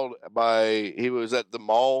called he was at the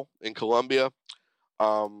mall in Columbia,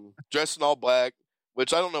 dressed in all black,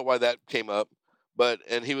 which I don't know why that came up,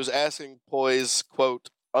 and he was asking employees, quote,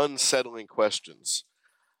 unsettling questions.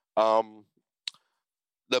 The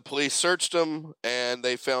police searched him, and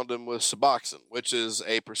they found him with Suboxone, which is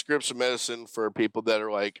a prescription medicine for people that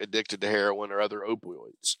are like addicted to heroin or other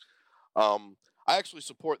opioids. I actually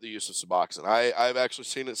support the use of Suboxone. I've actually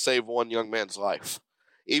seen it save one young man's life.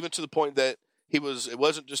 Even to the point that it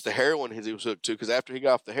wasn't just the heroin he was hooked to, because after he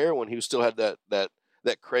got off the heroin, he still had that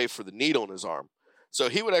that crave for the needle in his arm. So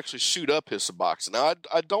he would actually shoot up his Suboxone. Now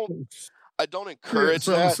I don't encourage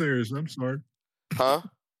something that. serious. I'm sorry. Huh?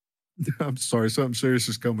 I'm sorry. Something serious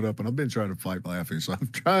is coming up, and I've been trying to fight laughing. So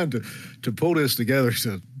I'm trying to pull this together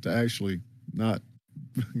to actually not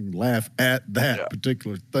laugh at that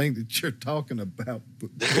particular thing that you're talking about. But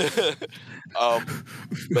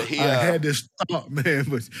he, I had this thought, man,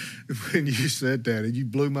 but when you said that, and you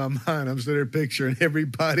blew my mind, I'm sitting there picturing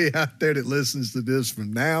everybody out there that listens to this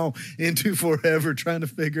from now into forever trying to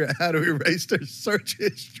figure out how to erase their search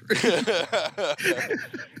history.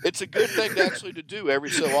 It's a good thing actually to do every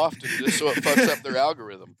so often, just so it fucks up their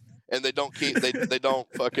algorithm. And they don't they don't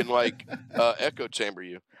fucking like echo chamber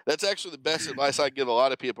you. That's actually the best advice I give a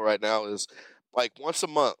lot of people right now is like once a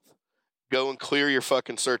month, go and clear your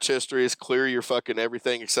fucking search histories, clear your fucking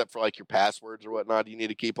everything except for like your passwords or whatnot you need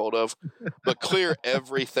to keep hold of, but clear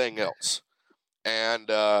everything else, and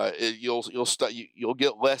you'll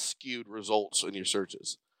get less skewed results in your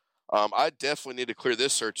searches. I definitely need to clear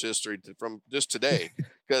this search history from just today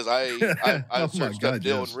because I searched up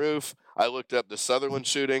Dylan Roof. I looked up the Sutherland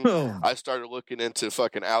shooting. I started looking into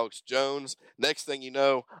fucking Alex Jones. Next thing you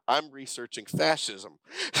know, I'm researching fascism.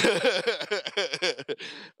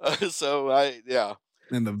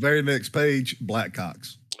 And the very next page,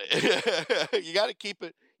 Blackhawks. You got to keep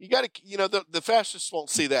it. You got to, the fascists won't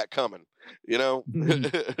see that coming,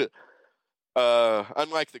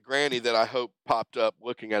 unlike the granny that I hope popped up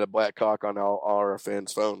looking at a Blackhawk on all our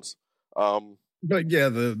fans' phones. But yeah,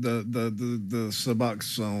 the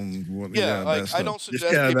Suboxone. I don't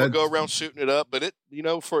suggest people go around shooting it up, but it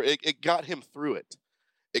got him through it.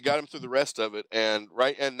 It got him through the rest of it, and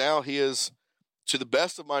now he is, to the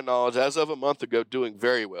best of my knowledge, as of a month ago, doing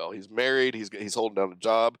very well. He's married. He's holding down a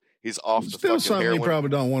job. He's off the fucking heroin. Still something you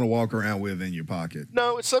probably don't want to walk around with in your pocket.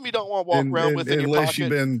 No, it's something you don't want to walk around with in your pocket. Unless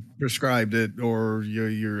you've been prescribed it or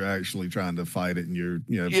you're actually trying to fight it and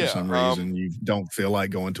for some reason you don't feel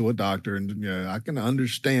like going to a doctor. And I can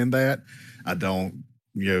understand that. I don't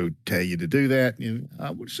tell you to do that.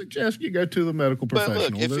 I would suggest you go to the medical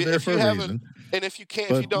professional. They're there for a reason. And if you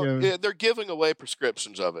can't, if you don't, they're giving away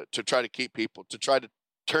prescriptions of it to try to keep people, to try to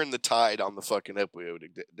turn the tide on the fucking opioid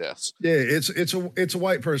deaths. Yeah, it's a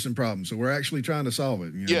white person problem, so we're actually trying to solve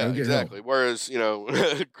it. Yeah, exactly. Help. Whereas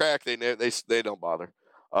crack, they don't bother.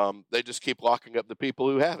 They just keep locking up the people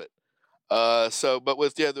who have it. But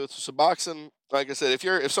with Suboxone, like I said,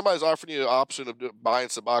 if somebody's offering you the option of buying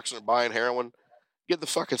Suboxone or buying heroin, get the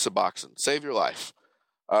fucking Suboxone. Save your life.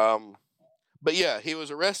 But yeah, he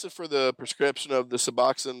was arrested for the prescription of the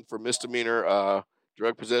Suboxone for misdemeanor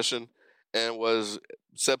drug possession, and was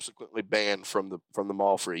subsequently banned from the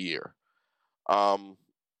mall for a year. He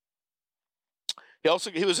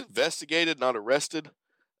was investigated, not arrested,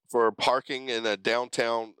 for parking in a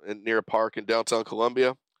downtown near a park in downtown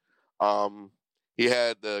Columbia. He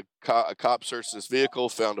had a cop searched his vehicle,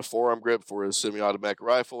 found a forearm grip for his semi-automatic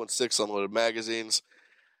rifle and 6 unloaded magazines.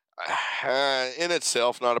 In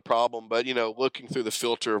itself, not a problem, but looking through the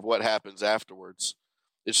filter of what happens afterwards,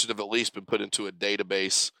 it should have at least been put into a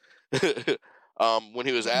database. When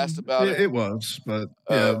he was asked about it, it was, but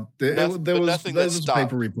there was a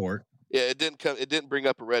paper report. Yeah, it didn't bring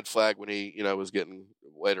up a red flag when he was getting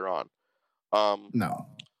later on. No,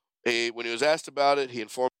 when he was asked about it, he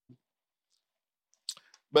informed.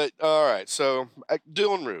 But all right, so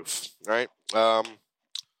Dylan Roof, right? God,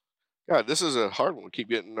 this is a hard one. We keep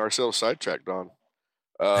getting ourselves sidetracked on.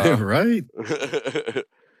 Right.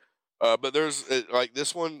 But there's like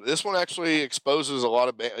this one. This one actually exposes a lot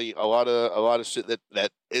of shit that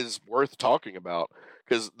is worth talking about,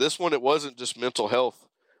 because this one, it wasn't just mental health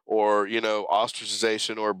or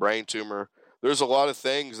ostracization or a brain tumor. There's a lot of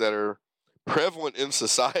things that are prevalent in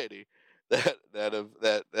society that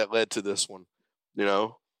led to this one.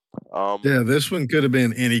 This one could have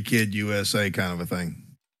been Any Kid USA kind of a thing.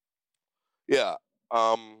 Yeah.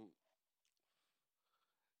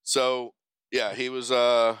 So yeah, he was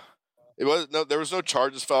there was no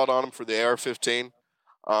charges filed on him for the AR-15,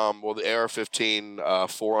 the AR-15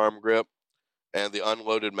 forearm grip and the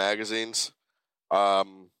unloaded magazines. Like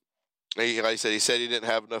I said, he said he didn't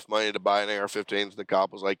have enough money to buy an AR-15. And the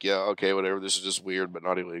cop was like, "Yeah, okay, whatever. This is just weird, but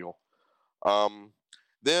not illegal."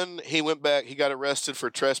 Then he went back. He got arrested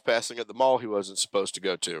for trespassing at the mall he wasn't supposed to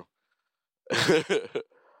go to.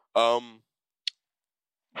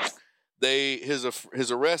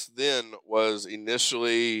 His arrest then was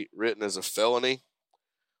initially written as a felony,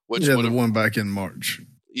 which the one back in March.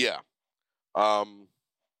 Yeah,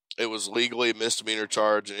 it was legally a misdemeanor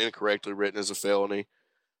charge and incorrectly written as a felony.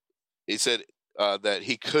 He said that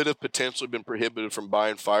he could have potentially been prohibited from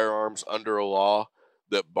buying firearms under a law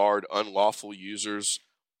that barred unlawful users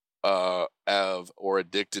of or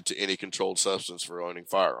addicted to any controlled substance for owning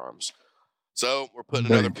firearms. So we're putting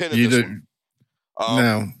another pin in this one.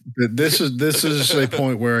 Now, this is a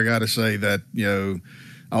point where I got to say that,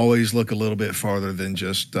 always look a little bit farther than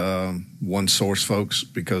just one source, folks,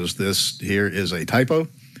 because this here is a typo.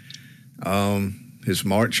 His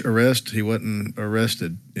March arrest, he wasn't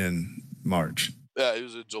arrested in March. Yeah, it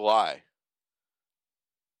was in July.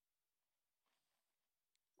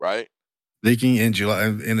 Right? Speaking in July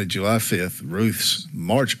 5th, Ruth's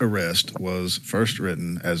March arrest was first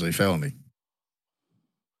written as a felony.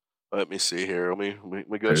 Let me see here. Let me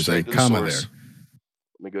go There's straight to the comma source. there.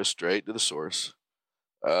 Let me go straight to the source.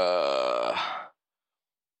 Oh,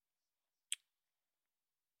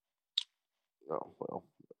 well.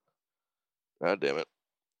 God damn it.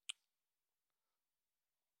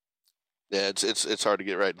 Yeah, it's hard to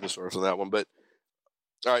get right to the source on that one, but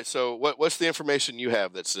all right. So what's the information you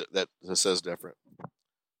have that says different?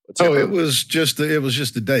 It was just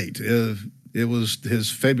the date. It was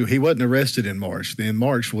his February. He wasn't arrested in March. In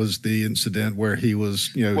March was the incident where he was,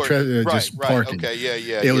 just parking. Okay,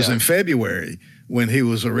 yeah. It was in February when he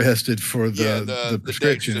was arrested for the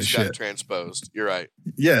prescription just and shit. Got transposed. You're right.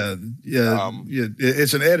 Yeah.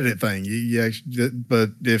 It's an edited thing. But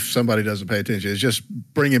if somebody doesn't pay attention, it's just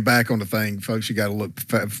bringing back on the thing, folks. You got to look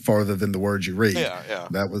farther than the words you read. Yeah.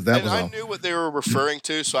 That was I all. knew what they were referring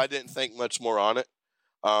to, so I didn't think much more on it.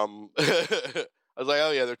 I was like,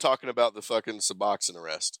 oh yeah, they're talking about the fucking Suboxone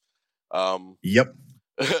arrest. Yep.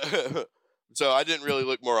 So I didn't really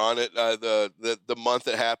look more on it. The month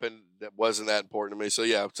it happened, that wasn't that important to me. So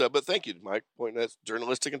yeah. But thank you, Mike, pointing at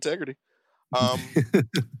journalistic integrity.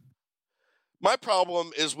 My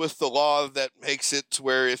problem is with the law that makes it to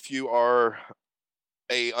where if you are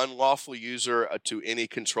a unlawful user to any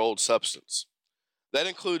controlled substance, that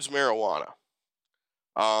includes marijuana.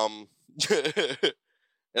 And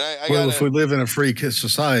if we live in a free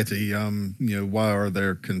society, why are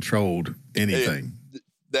there controlled anything?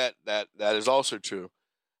 That is also true,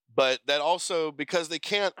 but that also because they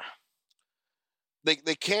can't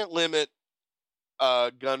limit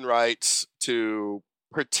gun rights to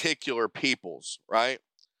particular peoples, right?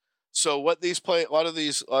 So what a lot of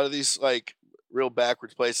these like real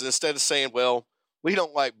backwards places, instead of saying, well, we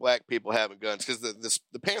don't like black people having guns because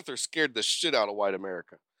the Panthers scared the shit out of white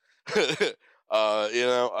America. It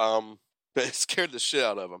scared the shit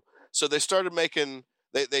out of them. So they started making,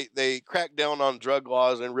 they cracked down on drug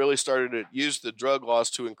laws and really started to use the drug laws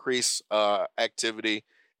to increase activity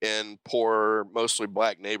in poor, mostly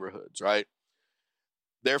black neighborhoods, right?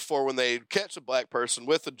 Therefore, when they catch a black person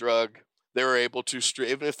with a drug, they were able to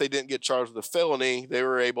even if they didn't get charged with a felony, they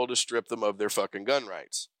were able to strip them of their fucking gun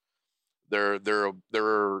rights, their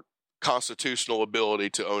constitutional ability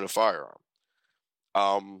to own a firearm.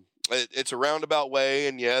 It's a roundabout way,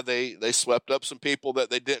 and yeah, they swept up some people that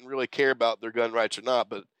they didn't really care about their gun rights or not,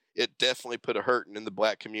 but it definitely put a hurting in the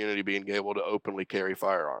black community being able to openly carry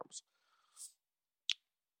firearms.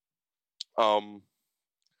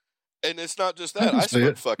 And it's not just that. I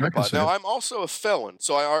smoke fucking pot. Now, I'm also a felon,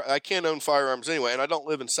 so I can't own firearms anyway, and I don't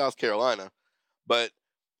live in South Carolina. But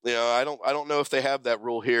I don't know if they have that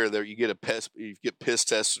rule here that you get piss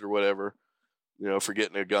tested or whatever, for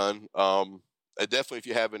getting a gun. Definitely if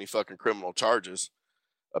you have any fucking criminal charges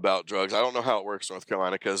about drugs. I don't know how it works in North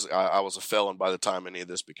Carolina because I was a felon by the time any of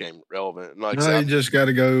this became relevant. And you just got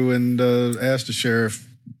to go and ask the sheriff,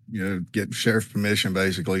 get sheriff permission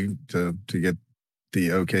basically to get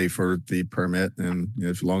the okay for the permit. And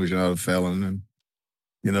as long as you're not a felon and,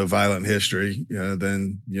 violent history,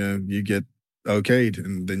 then, you get okayed,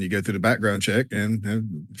 and then you go through the background check. And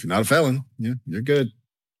if you're not a felon, you're good.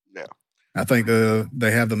 Yeah. I think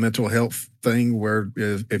they have the mental health thing where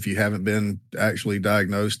if you haven't been actually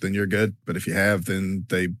diagnosed, then you're good. But if you have, then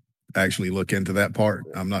they actually look into that part.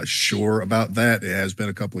 I'm not sure about that. It has been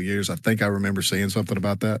a couple of years. I think I remember seeing something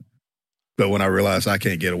about that. But when I realized I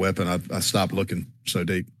can't get a weapon, I stopped looking so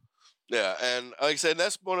deep. Yeah, and like I said,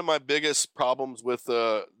 that's one of my biggest problems with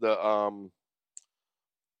the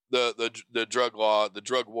drug law, the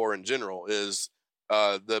drug war in general, is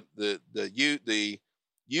the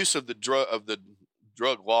use of the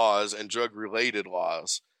drug laws and drug related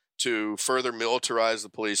laws to further militarize the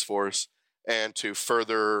police force and to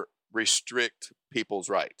further restrict people's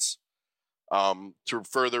rights, to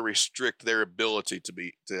further restrict their ability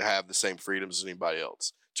to have the same freedoms as anybody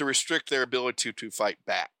else, to restrict their ability to fight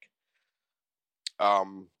back.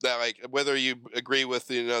 That, like, whether you agree with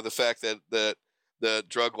the fact that the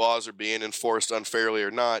drug laws are being enforced unfairly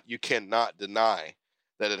or not, you cannot deny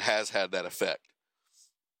that it has had that effect.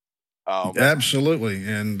 Absolutely.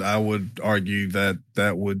 And I would argue that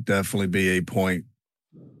that would definitely be a point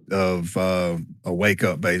of a wake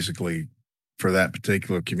up, basically, for that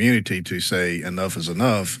particular community to say enough is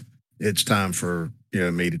enough. It's time for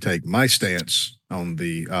me to take my stance on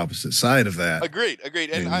the opposite side of that. Agreed.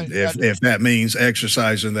 And if that means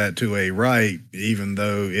exercising that to a right, even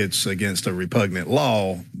though it's against a repugnant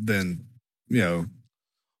law, then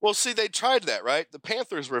Well, see, they tried that, right? The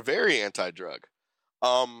Panthers were very anti-drug.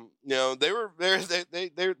 They were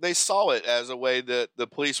they saw it as a way that the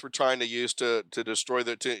police were trying to use to destroy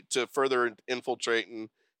to further infiltrate and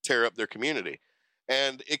tear up their community.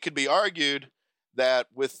 And it could be argued that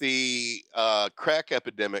with the crack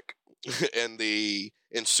epidemic and the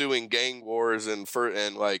ensuing gang wars and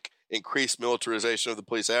like increased militarization of the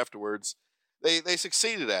police afterwards, they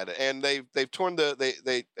succeeded at it, and they've torn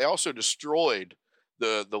they also destroyed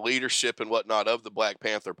the leadership and whatnot of the Black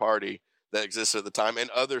Panther Party that existed at the time, and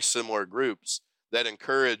other similar groups that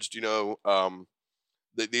encouraged,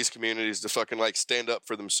 these communities to fucking like stand up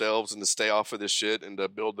for themselves and to stay off of this shit and to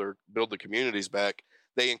build the communities back.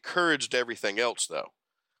 They encouraged everything else, though.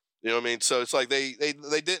 You know what I mean? So it's like they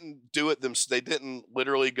didn't do it they didn't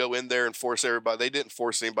literally go in there and force everybody. They didn't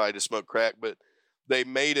force anybody to smoke crack, but they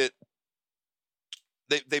made it.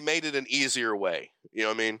 They made it an easier way. You know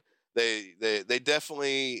what I mean? They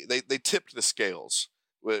definitely they tipped the scales.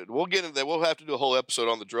 We'll get into that. We'll have to do a whole episode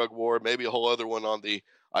on the drug war, maybe a whole other one on the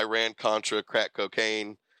Iran-Contra crack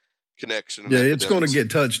cocaine connection. Yeah, it's going to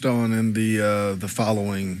get touched on in the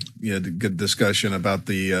following the good discussion about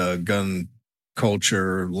the gun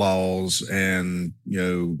culture laws and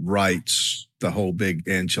rights, the whole big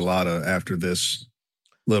enchilada after this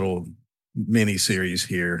little mini series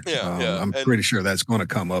here. I'm pretty sure that's going to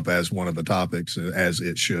come up as one of the topics, as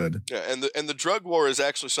it should. Yeah, and the drug war is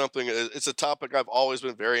actually something. It's a topic I've always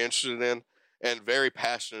been very interested in and very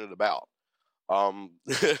passionate about.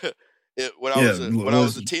 When I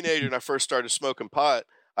was a teenager and I first started smoking pot,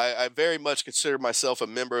 I very much considered myself a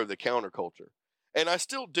member of the counterculture, and I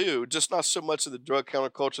still do, just not so much of the drug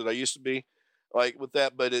counterculture that I used to be like with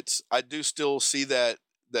that. But I do still see that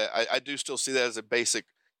I do still see that as a basic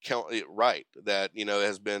right that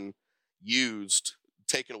has been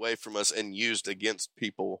taken away from us and used against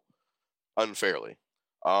people unfairly.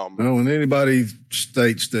 When anybody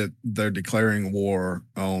states that they're declaring war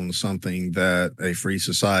on something that a free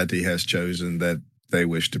society has chosen that they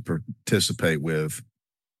wish to participate with,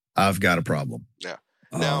 I've got a problem. Yeah.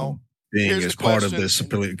 Now, being as part of this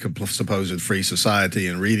supposed free society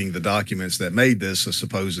and reading the documents that made this a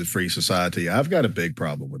supposed free society, I've got a big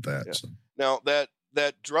problem with that. Yeah. So. Now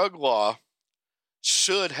that drug law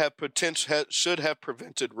should have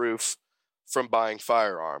prevented Roof from buying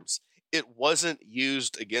firearms. It wasn't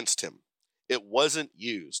used against him. It wasn't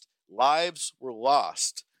used. Lives were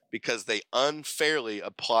lost because they unfairly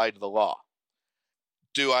applied the law.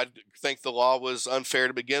 Do I think the law was unfair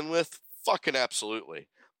to begin with? Fucking absolutely.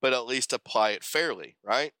 But at least apply it fairly,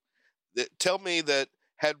 right? Tell me that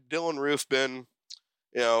had Dylan Roof been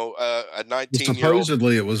a 19-year-old.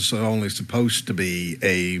 Supposedly, it was only supposed to be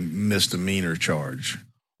a misdemeanor charge.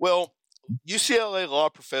 Well, UCLA law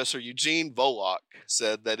professor Eugene Volokh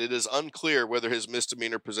said that it is unclear whether his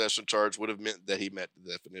misdemeanor possession charge would have meant that he met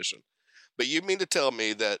the definition. But you mean to tell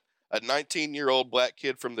me that a 19-year-old black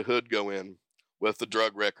kid from the hood go in with a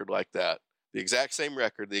drug record like that, the exact same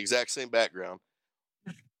record, the exact same background?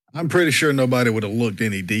 I'm pretty sure nobody would have looked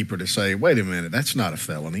any deeper to say, wait a minute, that's not a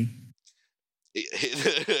felony.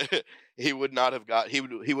 He would not have he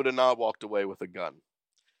would have not walked away with a gun.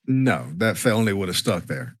 No, that felony would have stuck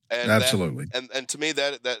there. And absolutely. And to me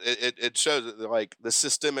that it shows that like the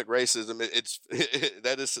systemic racism.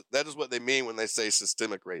 That is what they mean when they say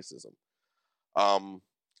systemic racism.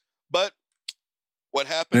 But what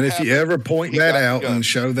happened? And if you ever point that out and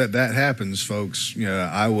show that happens, folks,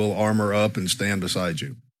 I will armor up and stand beside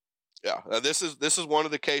you. Yeah, now this is one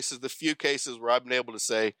of the cases, the few cases where I've been able to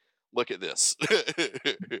say, look at this.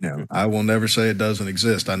 No, I will never say it doesn't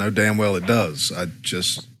exist. I know damn well it does. I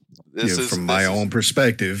just, from my own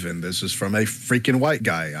perspective, and this is from a freaking white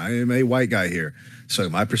guy. I am a white guy here. So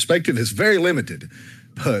my perspective is very limited.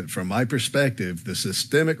 But from my perspective, the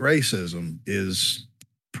systemic racism is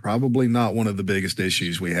probably not one of the biggest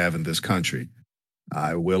issues we have in this country.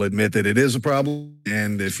 I will admit that it is a problem.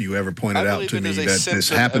 And if you ever point it out to me that it's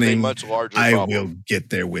happening, I will get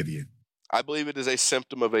there with you. I believe it is a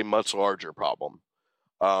symptom of a much larger problem.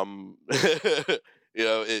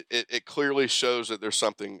 It clearly shows that there's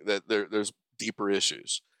something that there's deeper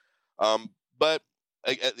issues. But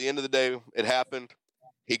at the end of the day, it happened.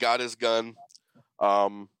 He got his gun.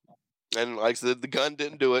 And like I said, the gun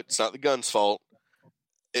didn't do it. It's not the gun's fault.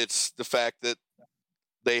 It's the fact that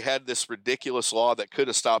they had this ridiculous law that could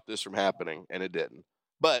have stopped this from happening, and it didn't.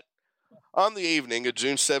 But on the evening of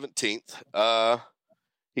June 17th,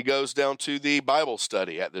 he goes down to the Bible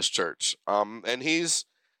study at this church. And he's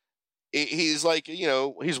like,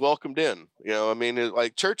 he's welcomed in. I mean,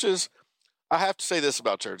 like churches, I have to say this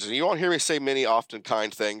about churches. And you won't hear me say many often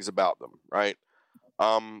kind things about them, right?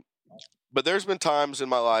 But there's been times in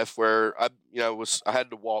my life where I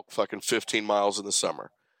had to walk fucking 15 miles in the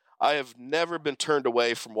summer. I have never been turned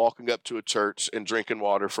away from walking up to a church and drinking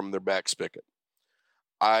water from their back spigot.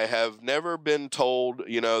 I have never been told,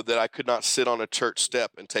 that I could not sit on a church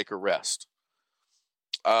step and take a rest.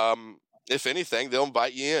 If anything, they'll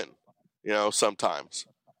invite you in, sometimes.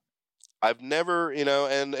 I've never,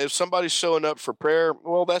 and if somebody's showing up for prayer,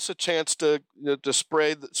 well, that's a chance to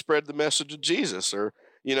spread the message of Jesus, or,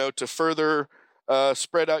 to further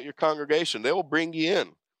spread out your congregation. They will bring you in.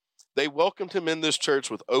 They welcomed him in this church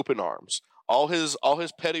with open arms. All his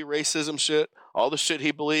petty racism shit, all the shit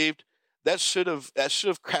he believed, that should have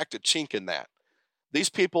cracked a chink in that. These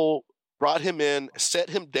people brought him in,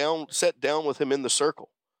 sat down with him in the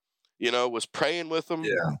circle, was praying with him,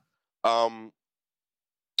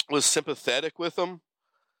 was sympathetic with him.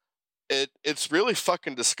 It's really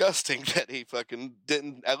fucking disgusting that he fucking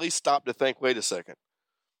didn't at least stop to think, wait a second.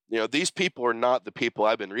 These people are not the people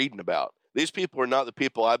I've been reading about. These people are not the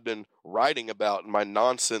people I've been writing about in my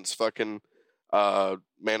nonsense fucking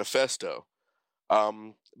manifesto.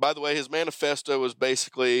 By the way, his manifesto was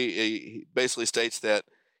he basically states that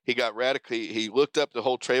he looked up the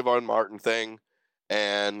whole Trayvon Martin thing,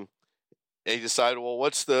 and he decided, well,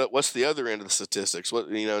 what's the other end of the statistics? What,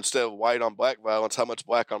 instead of white on black violence, how much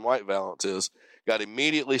black on white violence is? Got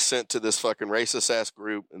immediately sent to this fucking racist ass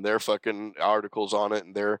group and their fucking articles on it,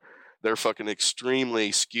 and they're fucking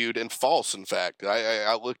extremely skewed and false. In fact,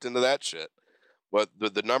 I looked into that shit, but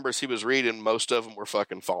the numbers he was reading, most of them were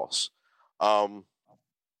fucking false.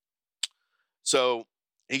 So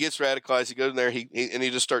he gets radicalized. He goes in there, he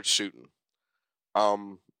just starts shooting.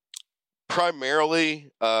 Primarily,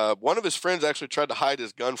 one of his friends actually tried to hide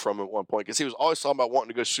his gun from him at one point because he was always talking about wanting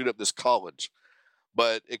to go shoot up this college.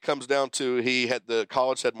 But it comes down to the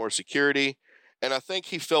college had more security, and I think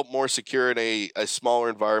he felt more secure in a smaller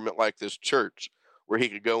environment like this church, where he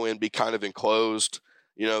could go in, be kind of enclosed.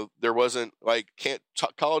 There wasn't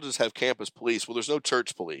colleges have campus police. Well, there's no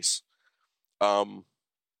church police.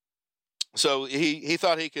 So he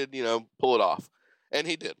thought he could, pull it off, and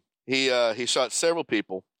he did. He shot several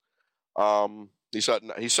people. He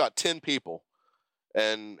shot 10 people,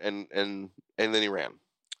 and then he ran.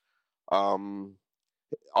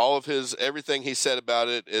 All of everything he said about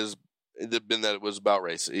it been that it was about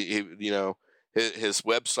race. His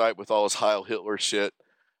website with all his Heil Hitler shit.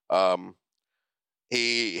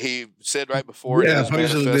 He said right before. Yeah,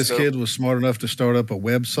 supposedly this kid was smart enough to start up a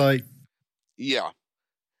website. Yeah.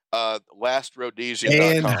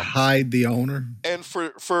 LastRhodesia.com. And hide the owner. And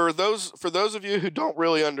for those of you who don't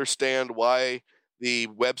really understand why the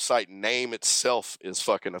website name itself is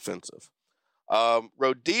fucking offensive.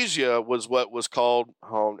 Rhodesia was what was called,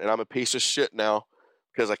 and I'm a piece of shit now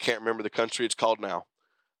because I can't remember the country it's called now.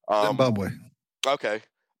 Zimbabwe. Okay.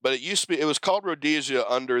 But it was called Rhodesia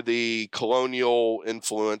under the colonial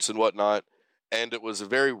influence and whatnot, and it was a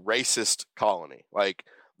very racist colony. Like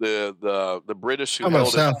the British who held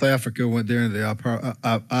South Africa went during the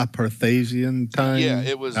apartheisian time. Yeah,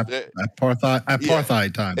 it was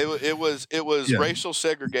apartheid time. It was racial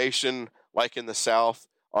segregation, like in the South,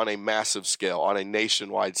 on a massive scale, on a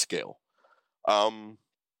nationwide scale.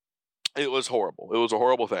 It was horrible. It was a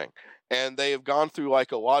horrible thing. And they have gone through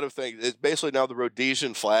like a lot of things. It's basically now the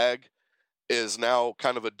Rhodesian flag is now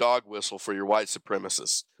kind of a dog whistle for your white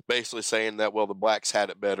supremacists, basically saying that, well, the blacks had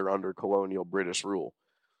it better under colonial British rule.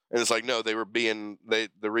 And it's like, no, the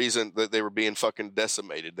reason that they were being fucking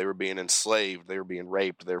decimated, they were being enslaved, they were being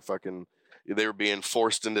raped, they were being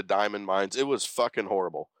forced into diamond mines. It was fucking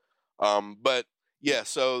horrible. But yeah,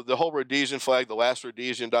 so the whole Rhodesian flag, the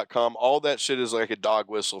LastRhodesian.com, all that shit is like a dog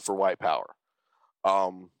whistle for white power.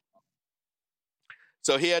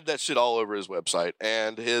 So he had that shit all over his website,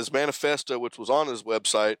 and his manifesto, which was on his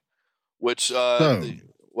website, which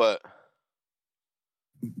what?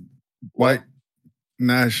 White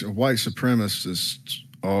supremacists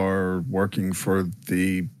are working for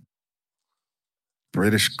the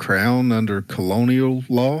British Crown under colonial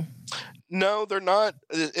law? No, they're not.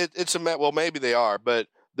 Well, maybe they are, but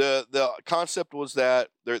the concept was that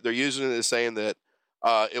they're using it as saying that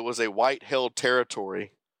it was a white-held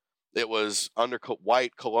territory. It was under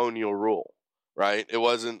white colonial rule, right? It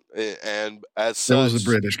wasn't, and as such, it was a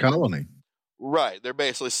British colony. Right. They're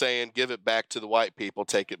basically saying, give it back to the white people,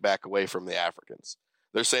 take it back away from the Africans.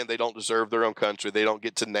 They're saying they don't deserve their own country. They don't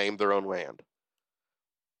get to name their own land.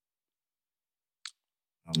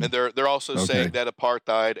 And they're also saying that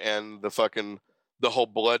apartheid and the whole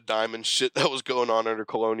blood diamond shit that was going on under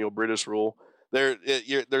colonial British rule,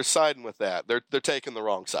 they're siding with that. They're taking the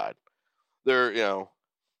wrong side. They're,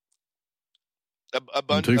 a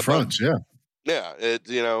bunch on two fronts, yeah. Yeah,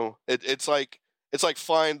 it's like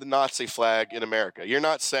flying the Nazi flag in America. You're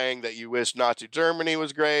not saying that you wish Nazi Germany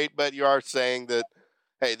was great, but you are saying that,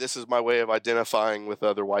 hey, this is my way of identifying with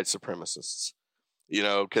other white supremacists.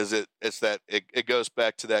 Because it goes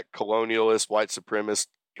back to that colonialist white supremacist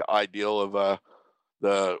ideal of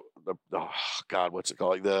what's it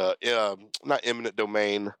called? Not eminent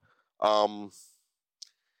domain.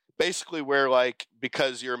 Basically where, like,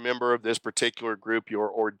 because you're a member of this particular group,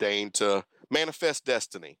 you're ordained to manifest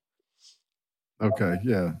destiny. Okay,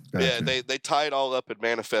 yeah. Gotcha. Yeah, they tie it all up in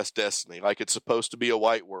manifest destiny, like it's supposed to be a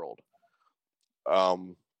white world.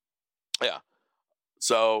 Yeah.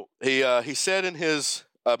 So he said in his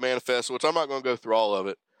manifesto, which I'm not going to go through all of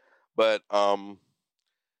it, but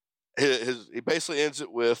he basically ends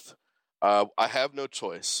it with, I have no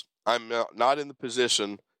choice. I'm not in the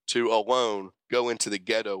position to alone go into the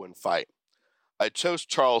ghetto and fight. I chose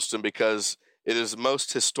Charleston because it is the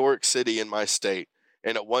most historic city in my state,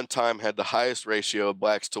 and at one time had the highest ratio of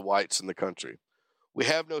blacks to whites in the country. We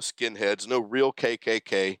have no skinheads, no real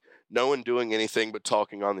KKK, no one doing anything but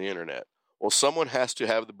talking on the internet. Well, someone has to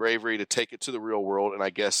have the bravery to take it to the real world, and I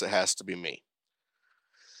guess it has to be me.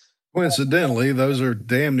 Coincidentally, those are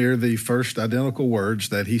damn near the first identical words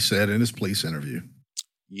that he said in his police interview.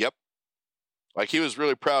 Yep. Like, he was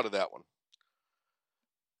really proud of that one.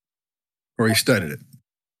 Or he studied it.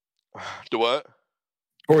 Do what?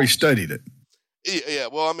 Or he studied it. Yeah,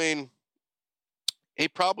 well, I mean, he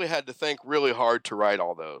probably had to think really hard to write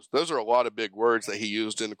all those. Those are a lot of big words that he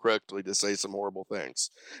used incorrectly to say some horrible things.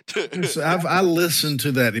 I listened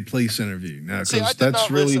to that police interview now, because that's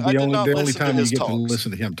really the only time you get to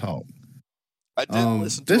listen to him talk. I didn't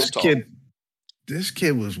listen to him talk. This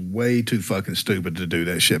kid was way too fucking stupid to do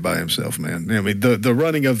that shit by himself, man. I mean, the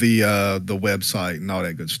running of the website and all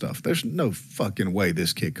that good stuff. There's no fucking way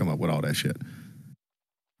this kid come up with all that shit.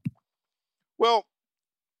 Well,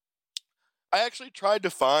 I actually tried to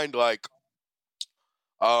find, like,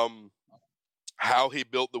 how he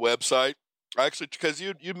built the website. Because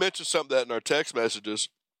you mentioned something that in our text messages,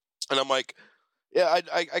 and I'm like, yeah,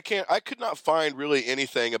 I could not find really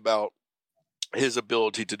anything about his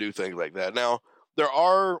ability to do things like that. Now, there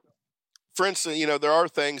are, for instance, there are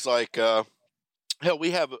things like, hell,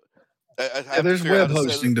 we have. There's web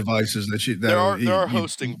hosting devices there are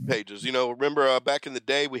hosting pages. Remember back in the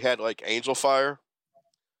day we had like Angel Fire.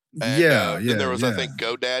 And, then there was I think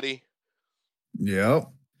GoDaddy. Yeah.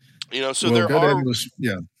 So there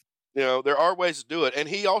are ways to do it, and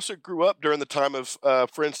he also grew up during the time of,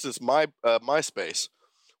 for instance, MySpace,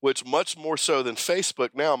 which much more so than Facebook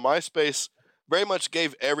now. MySpace very much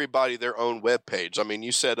gave everybody their own web page. I mean,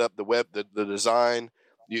 you set up the design,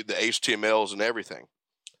 the HTMLs and everything.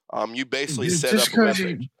 You basically set up a web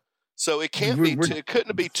page. So it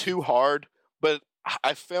couldn't be too hard, but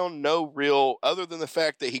I found no real, other than the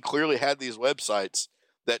fact that he clearly had these websites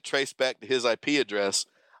that trace back to his IP address.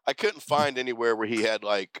 I couldn't find anywhere where he had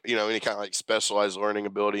like, any kind of like specialized learning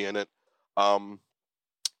ability in it.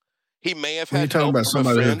 He may have had. You're talking about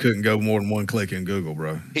somebody who couldn't go more than one click in Google,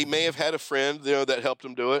 bro. He may have had a friend, that helped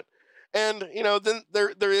him do it. And, then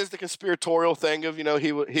there is the conspiratorial thing of,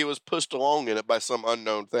 he was pushed along in it by some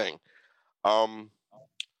unknown thing.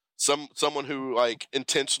 Someone who like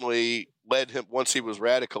intentionally led him once he was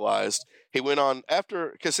radicalized. He went on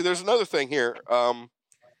after, because see, there's another thing here.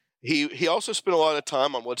 He also spent a lot of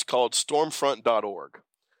time on what's called stormfront.org.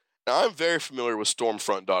 Now, I'm very familiar with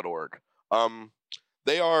stormfront.org.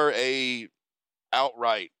 They are a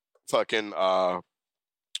outright fucking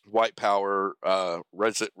white power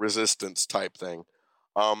resistance type thing.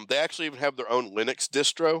 They actually even have their own Linux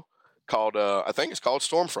distro called I think it's called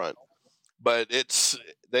Stormfront. But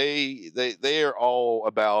they are all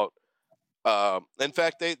about. In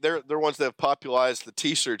fact, they're ones that have popularized the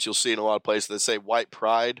T-shirts you'll see in a lot of places that say "White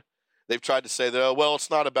Pride." They've tried to say that, well, it's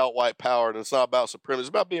not about white power and it's not about supremacy. It's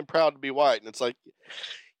about being proud to be white. And it's like,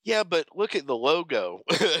 yeah, but look at the logo.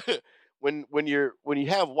 when you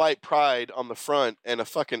have white pride on the front and a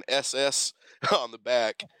fucking SS on the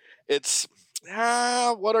back, it's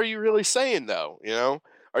what are you really saying though?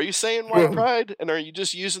 Are you saying white pride, and are you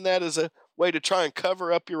just using that as a way to try and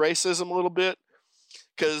cover up your racism a little bit?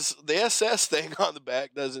 because the SS thing on the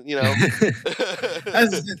back doesn't, Man,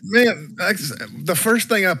 the first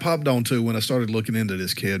thing I popped onto when I started looking into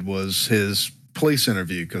this kid was his police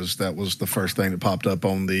interview, because that was the first thing that popped up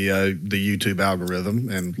on the YouTube algorithm.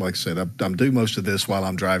 And like I said, I'm doing most of this while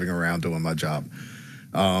I'm driving around doing my job.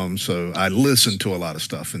 So I listen to a lot of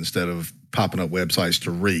stuff instead of popping up websites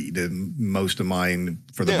to read. And most of mine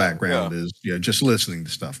for the background is just listening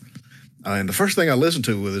to stuff. And the first thing I listened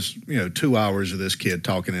to was 2 hours of this kid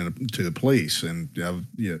talking to the police, and I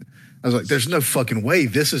was like, "There's no fucking way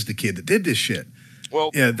this is the kid that did this shit."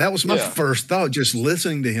 Well, that was my first thought, just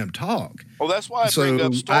listening to him talk. Well, that's why I bring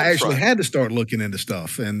up Stormfront. I actually had to start looking into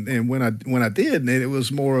stuff, and when I did, and it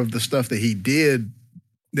was more of the stuff that he did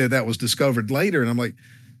that was discovered later, and I'm like,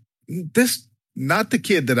 this not the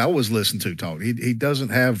kid that I was listening to talk. He doesn't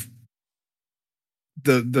have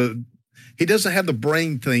he doesn't have the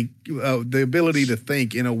brain the ability to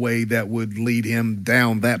think in a way that would lead him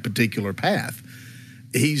down that particular path.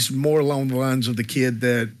 He's more along the lines of the kid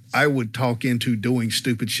that I would talk into doing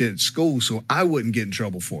stupid shit at school, so I wouldn't get in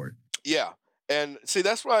trouble for it. Yeah, and see,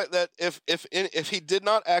 that's why that if he did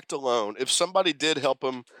not act alone, if somebody did help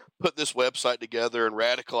him put this website together and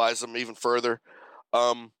radicalize him even further,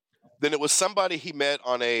 then it was somebody he met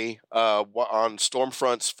on on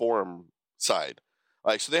Stormfront's forum side.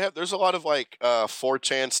 Like, so there's a lot of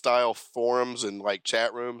 4chan style forums and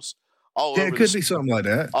chat rooms all over. It could be something like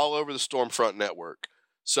that all over the Stormfront network.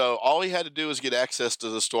 So all he had to do was get access to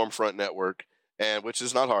the Stormfront network, and which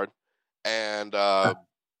is not hard, and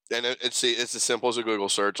it's as simple as a Google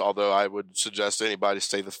search. Although I would suggest anybody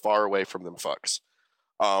stay far away from them fucks.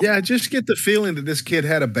 I just get the feeling that this kid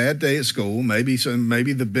had a bad day at school. Maybe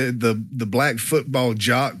the black football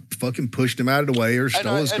jock fucking pushed him out of the way, or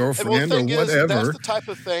stole his girlfriend, or whatever. That's the type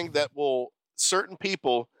of thing that will certain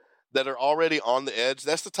people that are already on the edge.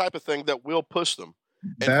 That's the type of thing that will push them.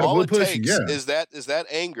 And all it takes is that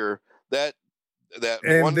anger that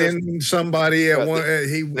and then somebody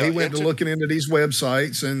he went to looking into these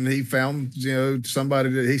websites, and he found somebody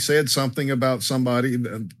that he said something about somebody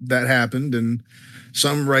that happened, and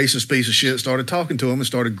some racist piece of shit started talking to him and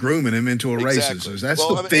started grooming him into a racist. That's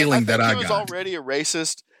the feeling that I got. He was already a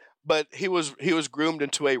racist, but he was groomed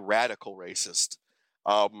into a radical racist.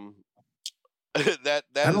 I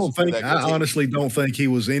honestly don't think he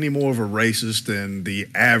was any more of a racist than the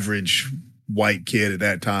average white kid at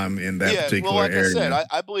that time in that particular area. I said,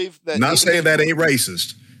 I believe that. Not saying that ain't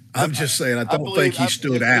racist. I'm just saying I don't think he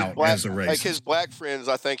stood out as a racist. Like his black friends,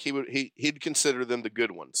 I think he'd consider them the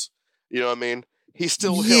good ones. You know what I mean? He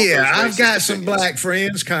still I've got some black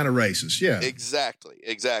friends, kind of racist. Yeah, exactly.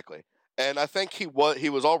 And I think he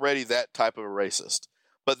was already that type of a racist.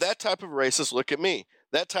 But that type of a racist, look at me.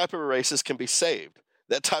 That type of a racist can be saved.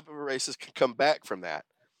 That type of a racist can come back from that.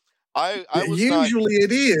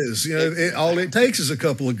 It is. All it takes is a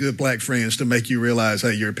couple of good black friends to make you realize,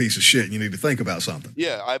 hey, you're a piece of shit and you need to think about something.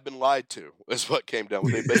 Yeah, I've been lied to, is what came down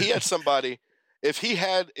with me. But he had somebody, if he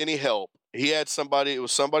had any help, it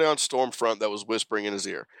was somebody on Stormfront that was whispering in his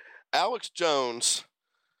ear. Alex Jones.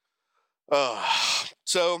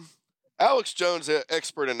 So Alex Jones'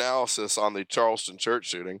 expert analysis on the Charleston church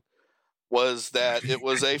shooting was that it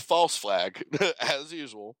was a false flag, as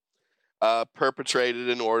usual, perpetrated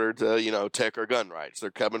in order to, take our gun rights.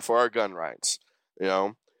 They're coming for our gun rights,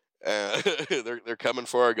 they're coming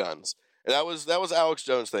for our guns. And that was Alex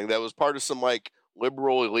Jones' thing. That was part of some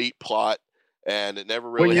liberal elite plot. And it never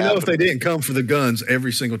really happened. If they didn't come for the guns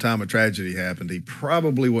every single time a tragedy happened, he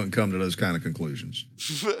probably wouldn't come to those kind of conclusions.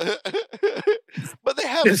 But they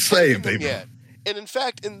haven't taken them yet. And in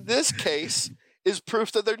fact, in this case, is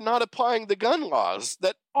proof that they're not applying the gun laws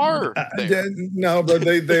that are there. No, but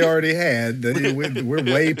they already had. We're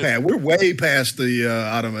way past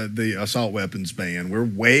the assault weapons ban. We're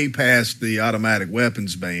way past the automatic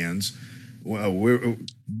weapons bans. Well,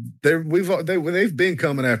 they've been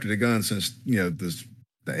coming after the gun since the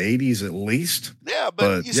 80s at least. Yeah,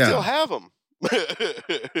 but you still have them.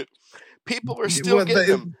 People are still getting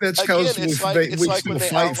them. That's because we still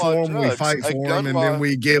fight for them. We fight for them, and then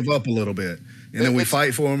we give up a little bit, and then we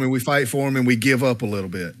fight for them, and we fight for them, and we give up a little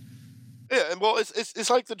bit. Yeah, and it's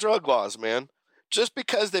like the drug laws, man. Just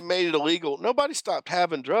because they made it illegal, nobody stopped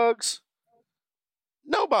having drugs.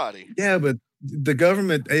 Nobody. Yeah, but the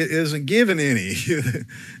government isn't giving any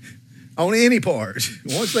on any part.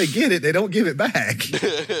 Once they get it, they don't give it back.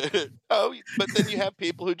 But then you have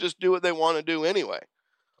people who just do what they want to do anyway.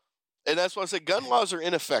 And that's why I say gun laws are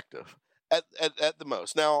ineffective at the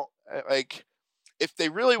most. Now, if they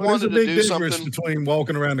really wanted to do something. There's a big difference between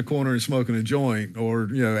walking around the corner and smoking a joint, or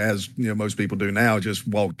as most people do now, just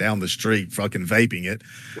walk down the street fucking vaping it,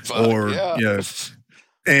 or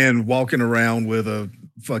And walking around with a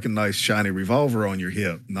fucking nice shiny revolver on your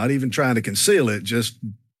hip, not even trying to conceal it, just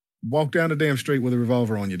walk down the damn street with a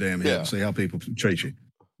revolver on your damn hip and see how people treat you.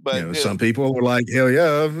 But some people are like, hell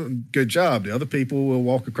yeah, good job. The other people will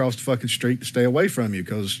walk across the fucking street to stay away from you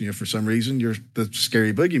because, for some reason you're the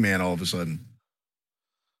scary boogeyman all of a sudden.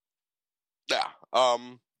 Yeah.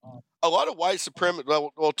 A lot of white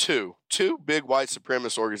supremacist, two big white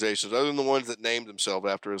supremacist organizations, other than the ones that named themselves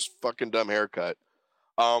after his fucking dumb haircut,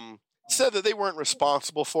 said that they weren't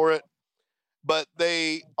responsible for it, but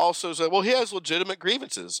they also said, well, he has legitimate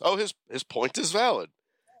grievances. Oh, his point is valid.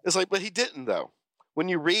 It's like, but he didn't, though. When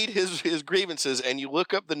you read his grievances and you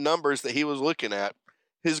look up the numbers that he was looking at,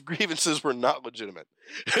 his grievances were not legitimate.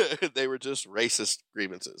 They were just racist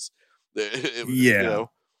grievances.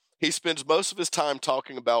 He spends most of his time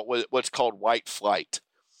talking about what's called white flight,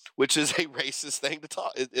 which is a racist thing to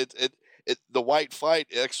talk. The white flight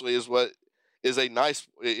actually is what is a nice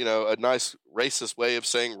racist way of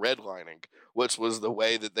saying redlining, which was the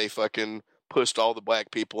way that they fucking pushed all the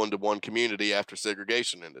black people into one community after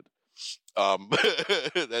segregation ended.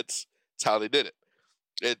 That's how they did it.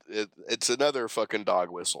 It's another fucking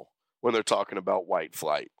dog whistle when they're talking about white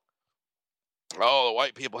flight. Oh, the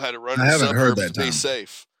white people had to run to the suburbs to be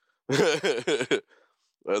safe.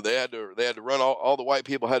 They had to run. All the white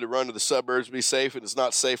people had to run to the suburbs to be safe, and it's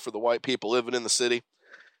not safe for the white people living in the city.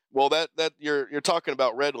 Well, that you're talking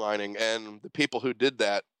about redlining, and the people who did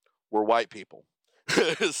that were white people.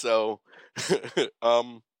 So,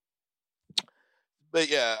 but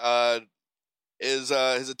yeah, his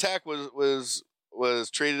attack was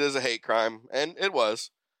treated as a hate crime, and it was.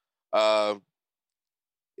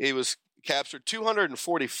 He was captured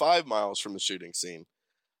 245 miles from the shooting scene,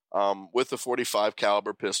 with a .45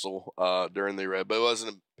 caliber pistol during the raid, but it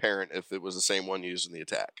wasn't apparent if it was the same one used in the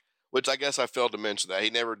attack. Which I guess I failed to mention that he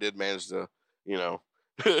never did manage to,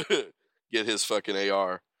 get his fucking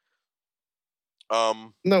AR.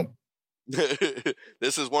 No.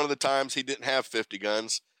 This is one of the times he didn't have 50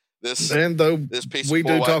 guns. We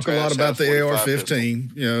do talk a lot about the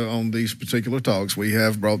AR-15, on these particular talks. We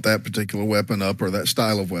have brought that particular weapon up, or that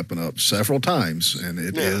style of weapon up, several times, and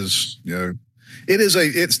it's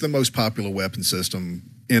the most popular weapon system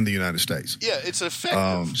in the United States. Yeah, it's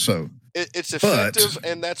effective. It's effective,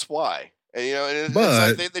 and that's why. And it's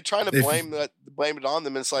like they trying to blame it on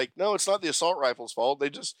them. And it's like, no, it's not the assault rifle's fault.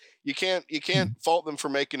 You can't fault them for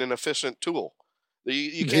making an efficient tool.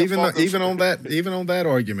 You can't even on that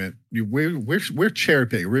argument, we're cherry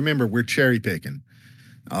picking. Remember, we're cherry picking.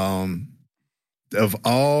 Of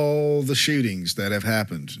all the shootings that have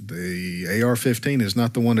happened, the AR-15 is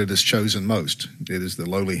not the one that is chosen most. It is the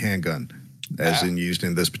lowly handgun, as in used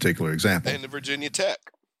in this particular example. And the Virginia Tech.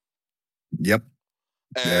 Yep.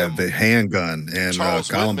 The handgun and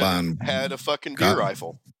Columbine had a fucking deer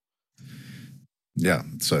rifle. Yeah.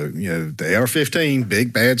 So, the AR-15,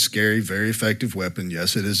 big, bad, scary, very effective weapon.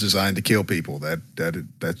 Yes, it is designed to kill people. That's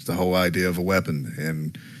the whole idea of a weapon.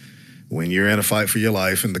 And when you're in a fight for your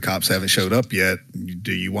life and the cops haven't showed up yet,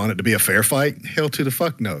 do you want it to be a fair fight? Hell to the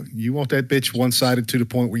fuck no. You want that bitch one-sided to the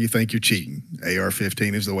point where you think you're cheating.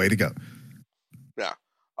 AR-15 is the way to go. Yeah.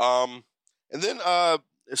 And then,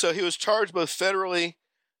 so he was charged both federally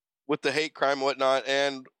with the hate crime and whatnot,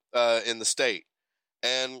 and in the state.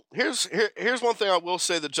 And here's one thing I will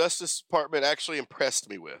say the Justice Department actually impressed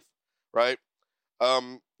me with, right?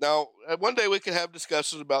 Now, one day we could have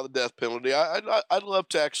discussions about the death penalty. I'd love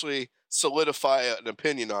to actually solidify an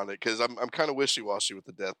opinion on it, because I'm kind of wishy-washy with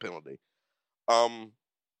the death penalty. I'm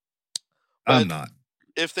not.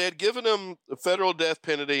 If they had given him the federal death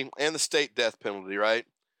penalty and the state death penalty, right?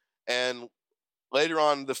 And later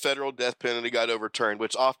on, the federal death penalty got overturned,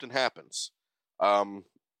 which often happens. And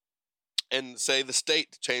say the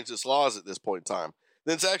state changed its laws at this point in time,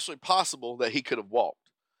 then it's actually possible that he could have walked.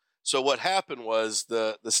 So what happened was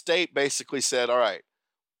the state basically said, all right,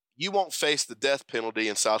 you won't face the death penalty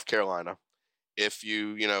in South Carolina. If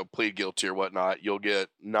you, plead guilty or whatnot, you'll get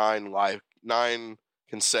 9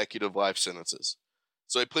 consecutive life sentences.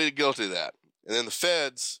 So he pleaded guilty to that. And then the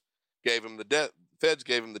feds gave him the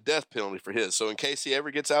death penalty for his. So in case he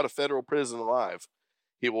ever gets out of federal prison alive,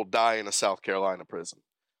 he will die in a South Carolina prison.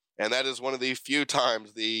 And that is one of the few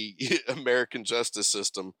times the American justice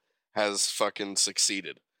system has fucking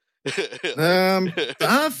succeeded.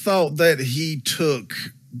 I thought that he took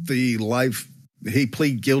he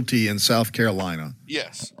pleaded guilty in South Carolina.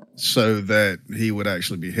 Yes. So that he would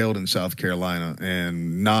actually be held in South Carolina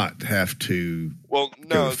and not have to go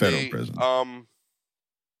to federal prison.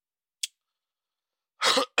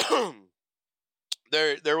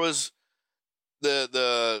 There was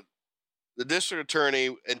the the district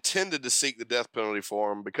attorney intended to seek the death penalty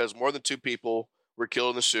for him because more than 2 people were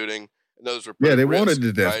killed in the shooting, and those were put they at risk, wanted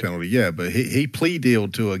the death right? penalty. Yeah, but he plea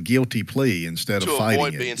dealed to a guilty plea instead of To fighting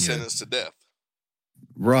avoid it, being sentenced to death.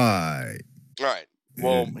 Right. Right.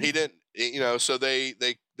 Well, he didn't. So they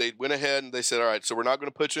went ahead and they said, all right, so we're not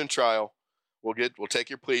going to put you in trial. We'll take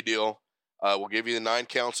your plea deal. We'll give you the 9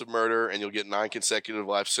 counts of murder, and you'll get 9 consecutive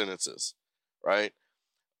life sentences. Right.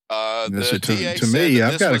 To me,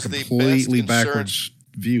 I've got a completely backwards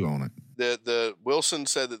view on it. The Wilson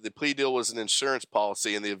said that the plea deal was an insurance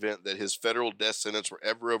policy in the event that his federal death sentence were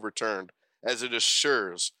ever overturned, as it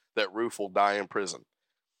assures that Roof will die in prison.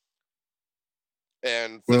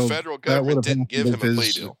 And the federal government didn't give him a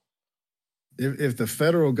plea deal. If the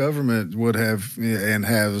federal government would have and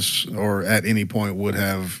has, or at any point would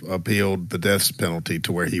have appealed the death penalty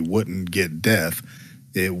to where he wouldn't get death,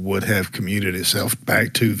 it would have commuted itself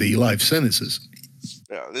back to the life sentences.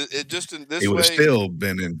 Yeah, it just in this he way, would have still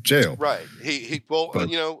been in jail. Right. He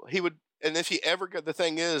would. And if he ever got, the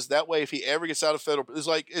thing is, that way, if he ever gets out of federal, it's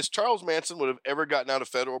like, if Charles Manson would have ever gotten out of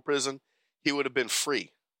federal prison, he would have been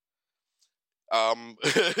free. Because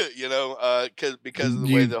of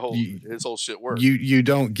the way his whole shit works. You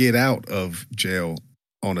don't get out of jail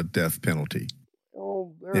on a death penalty.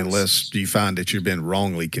 Unless you find that you've been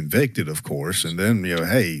wrongly convicted, of course, and then,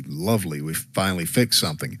 hey, lovely, we finally fixed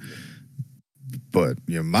something. But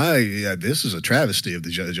this is a travesty of the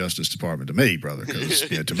Justice Department to me, brother. Because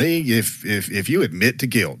to me, if you admit to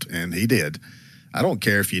guilt, and he did, I don't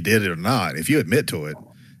care if you did it or not. If you admit to it,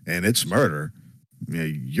 and it's murder,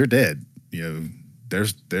 you're dead.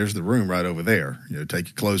 There's the room right over there. Take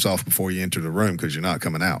your clothes off before you enter the room because you're not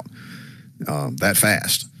coming out that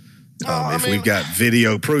fast. We've got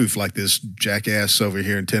video proof like this jackass over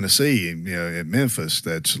here in Tennessee, at Memphis,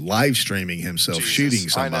 that's live streaming himself shooting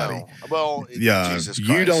somebody. I know. Well, Jesus Christ.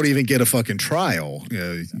 You don't even get a fucking trial.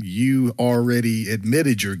 You already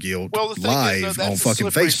admitted your guilt live on fucking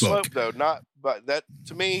Facebook. Slope, though, but that,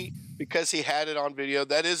 to me, because he had it on video,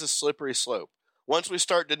 that is a slippery slope. Once we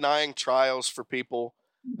start denying trials for people.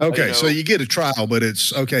 Okay, so you get a trial, but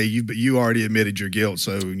it's okay. You already admitted your guilt,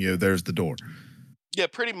 so there's the door. Yeah,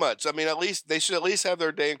 pretty much. I mean, they should at least have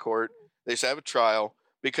their day in court. They should have a trial,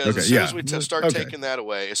 because as soon as we start taking that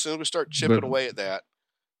away, as soon as we start chipping away at that,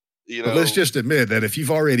 But let's just admit that if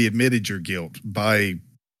you've already admitted your guilt by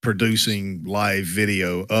producing live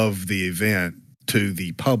video of the event to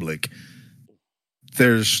the public,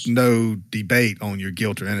 there's no debate on your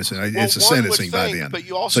guilt or innocence. It's a sentencing by then. But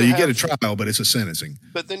you also you get a trial, but it's a sentencing.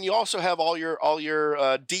 But then you also have all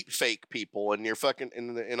your deep fake people and your fucking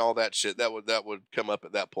and all that shit that would come up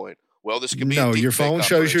at that point. Well, this could be a deep your phone fake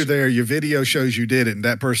shows operation. you're there. Your video shows you did it, and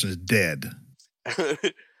that person is dead.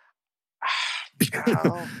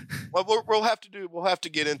 Well, we'll have to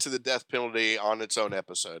get into the death penalty on its own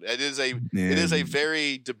episode. It is a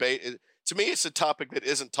very debate. To me, it's a topic that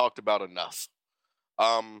isn't talked about enough.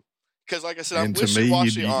 Because like I said, I'm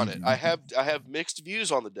wishy-washy on it. I have mixed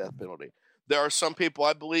views on the death penalty. There are some people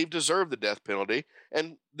I believe deserve the death penalty,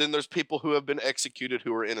 and then there's people who have been executed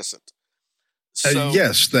who are innocent. So,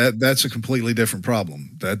 yes, that's a completely different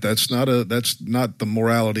problem. That's not the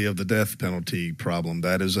morality of the death penalty problem.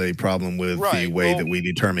 That is a problem with the way that we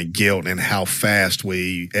determine guilt and how fast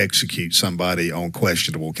we execute somebody on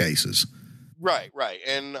questionable cases. Right.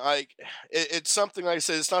 And it's something, like I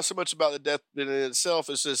said, it's not so much about the death in itself.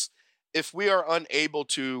 It's just, if we are unable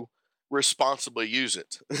to responsibly use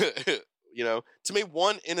it, to me,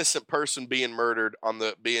 one innocent person being murdered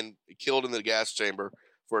being killed in the gas chamber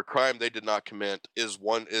for a crime they did not commit is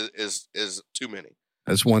too many.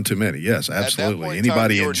 That's one too many. Yes, absolutely.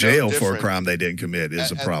 Anybody in jail for a crime they didn't commit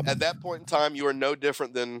is a problem. At that point in time, you are no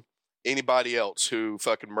different than anybody else who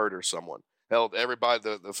fucking murders someone. Hell, everybody,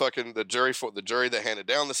 the jury that handed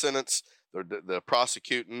down the sentence, the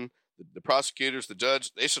prosecutors, the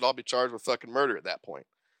judge, they should all be charged with fucking murder at that point,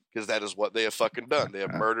 because that is what they have fucking done. They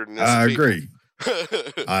have murdered innocent people.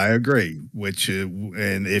 I agree.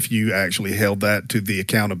 And if you actually held that to the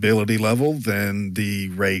accountability level, then the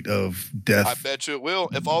rate of death, I bet you it will.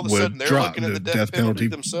 If all of a sudden they're looking at the death penalty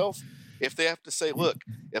themselves, if they have to say, look,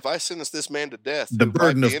 if I sentence this man to death, the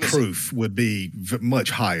burden of proof would be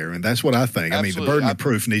much higher. And that's what I think. Absolutely. The burden of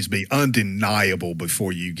proof needs to be undeniable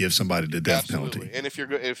before you give somebody the death penalty. And if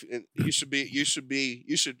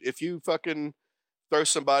you fucking throw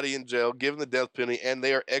somebody in jail, give them the death penalty, and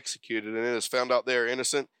they are executed, and it is found out they are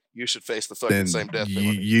innocent, you should face the fucking same death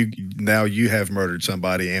penalty. Now you have murdered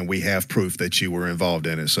somebody, and we have proof that you were involved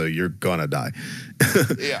in it, so you're gonna die.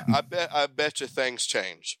 Yeah, I bet you things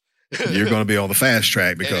change. You're going to be on the fast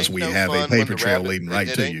track because we have a paper trail leading right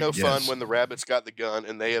to you. It ain't no fun when the rabbit's got the gun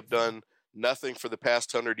and they have done nothing for the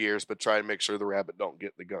past 100 years but try and make sure the rabbit don't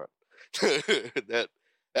get the gun.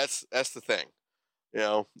 That's the thing, you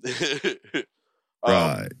know.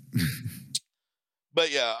 Right.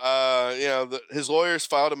 But yeah, you know, his lawyers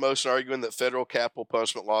filed a motion arguing that federal capital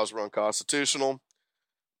punishment laws were unconstitutional,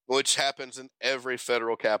 which happens in every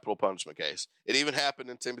federal capital punishment case. It even happened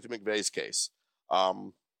in Timothy McVeigh's case.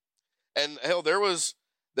 And hell, there was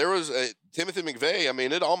a Timothy McVeigh. I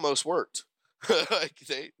mean, it almost worked. Like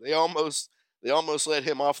they almost let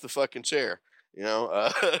him off the fucking chair. You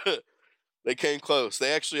know, they came close.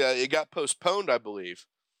 They actually it got postponed, I believe,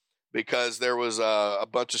 because there was a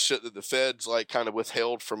bunch of shit that the feds like kind of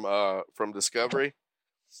withheld from discovery,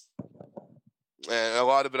 and a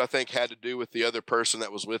lot of it I think had to do with the other person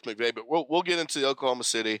that was with McVeigh. But we'll get into Oklahoma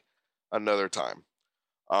City another time.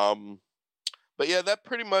 But yeah, that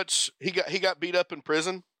pretty much he got beat up in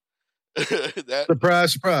prison.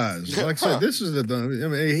 Surprise, surprise. Like I said, this is I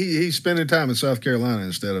mean, he's spending time in South Carolina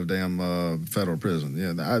instead of damn federal prison.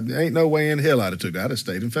 Yeah, ain't no way in hell I'd have took that. I'd have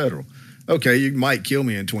stayed in federal. Okay, you might kill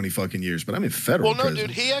me in 20 fucking years, but I'm in federal prison. Well, no,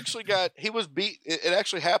 dude, he was beat. It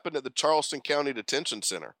actually happened at the Charleston County Detention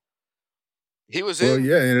Center. He was and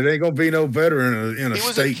it ain't gonna be no better in a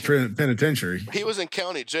state penitentiary. He was in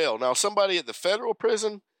county jail. Now, somebody at the federal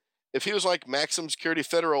prison, if he was like maximum security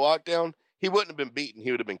federal lockdown, he wouldn't have been beaten.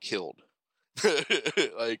 He would have been killed.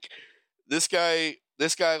 Like this guy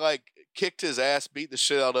like kicked his ass, beat the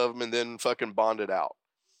shit out of him, and then fucking bonded out.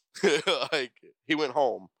 Like he went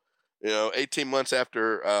home, 18 months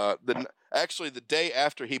after the day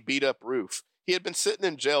after he beat up Roof. He had been sitting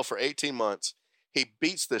in jail for 18 months. He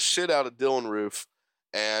beats the shit out of Dylan Roof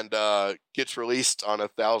and gets released on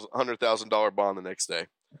 $100,000 bond the next day.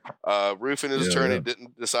 Roof and his attorney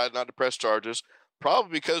didn't decide not to press charges,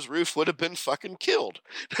 probably because Roof would have been fucking killed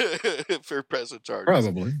for pressing charges.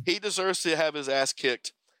 Probably. He deserves to have his ass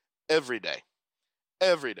kicked every day.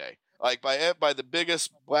 Every day. Like by the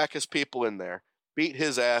biggest, blackest people in there. Beat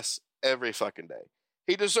his ass every fucking day.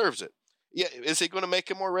 He deserves it. Yeah, is he going to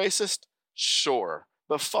make him more racist? Sure.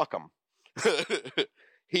 But fuck him.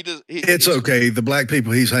 It's okay. The black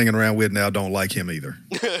people he's hanging around with now don't like him either.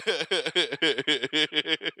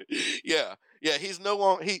 Yeah. He's no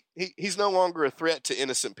longer a threat to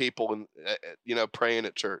innocent people and praying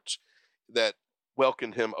at church that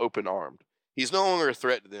welcomed him open armed. He's no longer a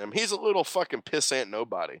threat to them. He's a little fucking pissant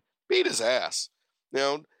nobody. Beat his ass.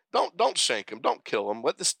 Don't shank him. Don't kill him.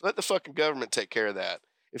 Let the fucking government take care of that.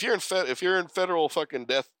 If you're in federal fucking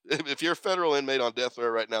death, if you're a federal inmate on death row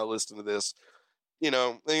right now listening to this,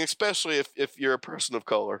 and especially if you're a person of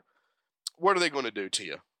color, what are they going to do to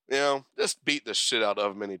you? Just beat the shit out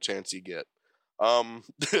of him any chance you get.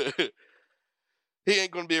 He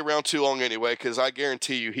ain't going to be around too long anyway, because I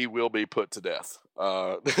guarantee you he will be put to death.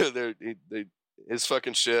 His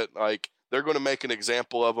fucking shit, like, they're going to make an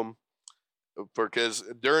example of him, because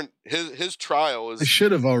during his trial they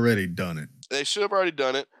should have already done it. They should have already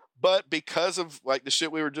done it, but because of like the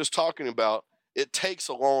shit we were just talking about, it takes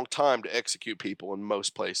a long time to execute people in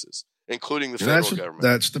most places, including the federal government.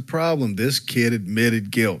 That's the problem. This kid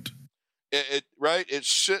admitted guilt. Right? It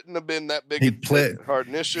shouldn't have been that big hard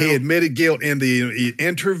an issue. He admitted guilt in the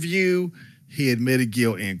interview. He admitted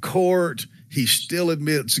guilt in court. He still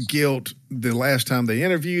admits guilt the last time they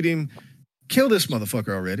interviewed him. Kill this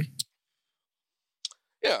motherfucker already.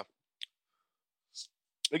 Yeah.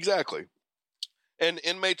 Exactly. And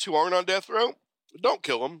inmates who aren't on death row, don't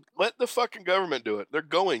kill them. Let the fucking government do it. They're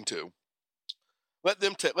going to. Let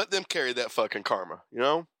them carry that fucking karma,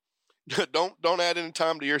 Don't add any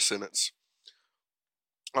time to your sentence.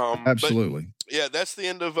 Absolutely. But, yeah, that's the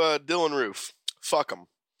end of Dylan Roof. Fuck him.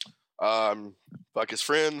 Fuck his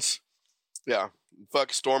friends. Yeah. Fuck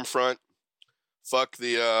Stormfront. Fuck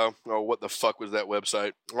the what the fuck was that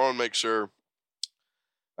website? I want to make sure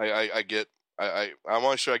I want to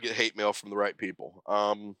make sure I get hate mail from the right people.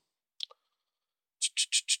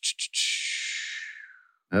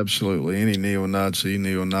 Absolutely. Any neo-Nazi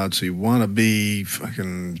wannabe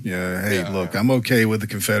fucking, look, I'm okay with the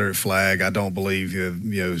Confederate flag. I don't believe,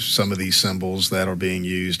 some of these symbols that are being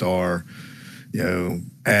used are,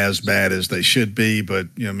 as bad as they should be. But,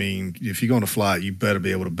 if you're going to fly it, you better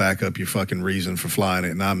be able to back up your fucking reason for flying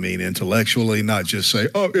it. And I mean intellectually, not just say,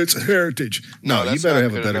 oh, it's a heritage. No, you better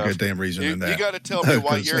have a better goddamn reason than that. You got to tell me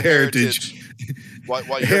why your heritage...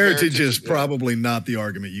 heritage is probably not the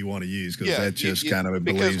argument you want to use, because that just kind of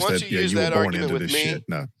believes that you were born into this shit.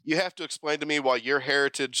 No, you have to explain to me why your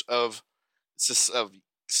heritage of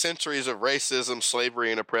centuries of racism,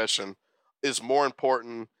 slavery, and oppression is more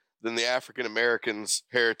important than the African Americans'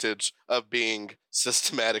 heritage of being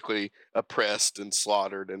systematically oppressed and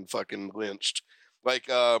slaughtered and fucking lynched. Like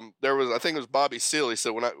there was, I think it was Bobby Seale. He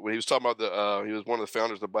said when he was talking about he was one of the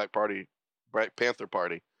founders of the Black Panther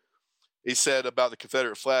Party. He said about the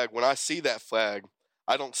Confederate flag, when I see that flag,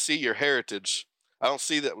 I don't see your heritage. I don't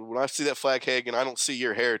see that. When I see that flag hanging, I don't see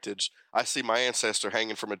your heritage. I see my ancestor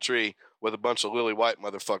hanging from a tree with a bunch of lily white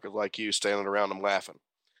motherfuckers like you standing around him laughing.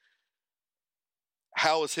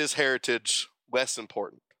 How is his heritage less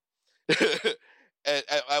important?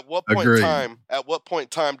 At what point in time? At what point in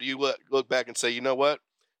time do you look back and say, you know what?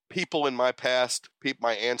 People in my past,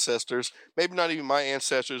 my ancestors, maybe not even my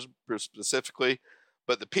ancestors specifically,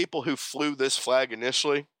 but the people who flew this flag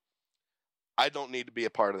initially, I don't need to be a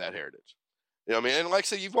part of that heritage. You know what I mean? And like I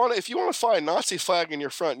said, if you want to find Nazi flag in your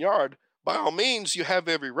front yard, by all means, you have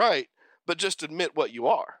every right, but just admit what you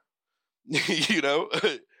are, you know,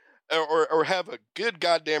 or have a good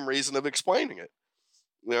goddamn reason of explaining it.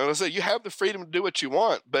 You know, so you have the freedom to do what you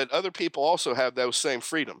want, but other people also have those same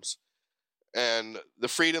freedoms. And the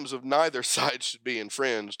freedoms of neither side should be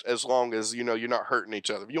infringed as long as, you know, you're not hurting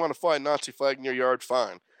each other. If you want to find Nazi flag in your yard,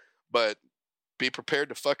 fine. But be prepared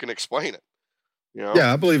to fucking explain it. You know?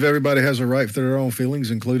 Yeah, I believe everybody has a right to their own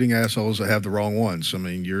feelings, including assholes that have the wrong ones. I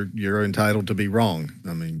mean, you're entitled to be wrong.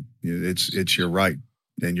 I mean, it's your right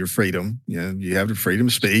and your freedom. You know, you have the freedom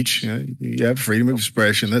of speech. You have freedom of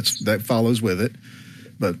expression. That follows with it.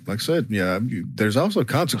 But like I said, there's also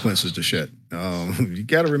consequences to shit. You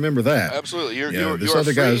got to remember that. Absolutely.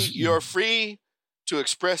 You're free to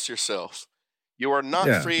express yourself. You are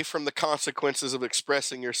not free from the consequences of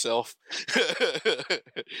expressing yourself.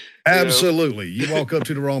 Absolutely. You walk up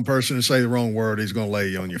to the wrong person and say the wrong word, he's going to lay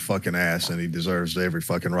you on your fucking ass, and he deserves every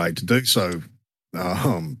fucking right to do so.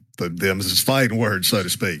 Them's his fighting words, so to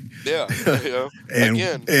speak. Yeah.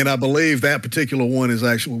 And I believe that particular one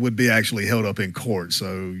would be actually held up in court.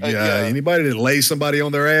 So anybody that lays somebody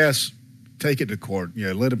on their ass, take it to court.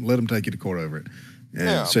 Yeah, let them take you to court over it.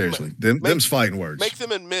 And seriously, them's fighting words. Make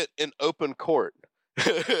them admit in open court.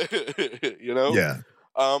 You know? Yeah.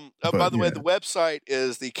 By the way, the website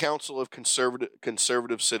is the Council of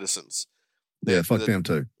Conservative Citizens. Fuck them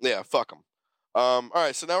too. Yeah, fuck them. All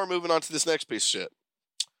right, so now we're moving on to this next piece of shit.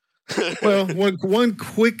 Well, one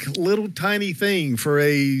quick little tiny thing for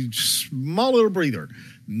a small little breather.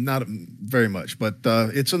 Not very much, but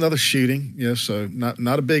it's another shooting. Yes, so not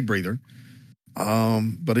a big breather.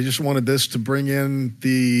 But I just wanted this to bring in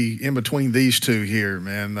between these two here,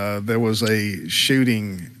 man. There was a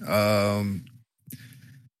shooting.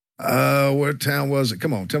 What town was it?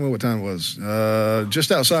 Come on, tell me what town it was. Just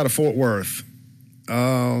outside of Fort Worth.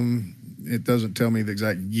 It doesn't tell me the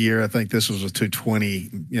exact year. I think this was a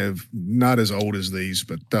 220, not as old as these,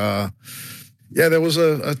 but there was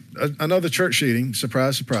another church shooting.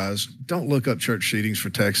 Surprise, surprise. Don't look up church shootings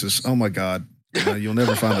for Texas. Oh my God. You'll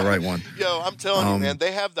never find the right one. Yo, I'm telling you, man,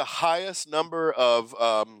 they have the highest number of,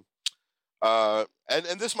 and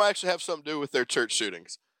this might actually have something to do with their church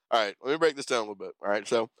shootings. All right, let me break this down a little bit. All right,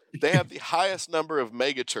 so they have the highest number of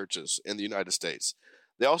mega churches in the United States.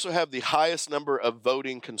 They also have the highest number of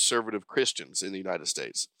voting conservative Christians in the United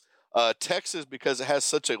States. Texas, because it has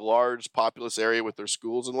such a large populous area with their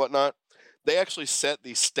schools and whatnot, they actually set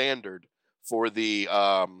the standard for the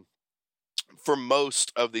for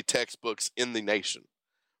most of the textbooks in the nation,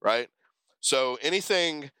 right? So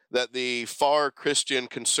anything that the far Christian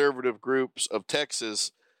conservative groups of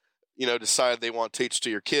Texas, decide they want to teach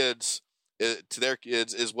to your kids, to their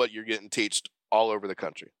kids, is what you're getting taught all over the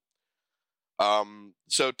country.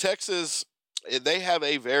 So Texas, they have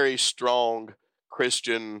a very strong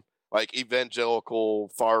Christian, like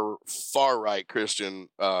evangelical, far right Christian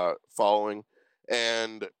following,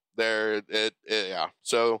 and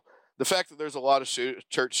So the fact that there's a lot of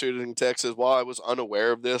church shootings in Texas, while I was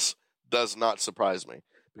unaware of this, does not surprise me,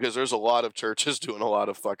 because there's a lot of churches doing a lot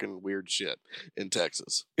of fucking weird shit in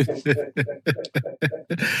Texas.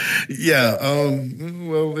 Yeah.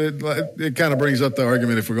 Well, it kind of brings up the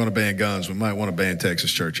argument, if we're going to ban guns, we might want to ban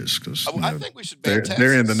Texas churches, because I think we should ban Texas.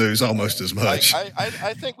 They're in the news almost as much.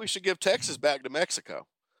 I think we should give Texas back to Mexico.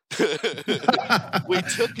 We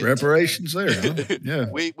took it. Reparations there, huh? Yeah.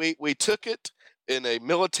 We took it in a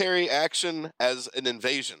military action as an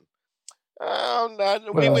invasion.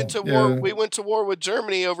 We went to war. We went to war with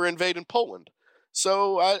Germany over invading Poland.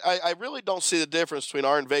 So I really don't see the difference between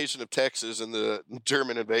our invasion of Texas and the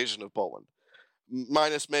German invasion of Poland,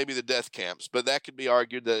 minus maybe the death camps. But that could be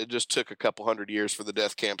argued that it just took a couple hundred years for the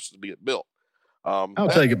death camps to be built. I'll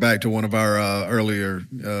take it back to one of our earlier,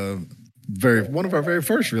 one of our very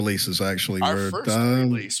first releases, actually. Our first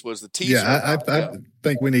release was the teaser. Yeah, I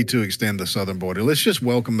think we need to extend the southern border. Let's just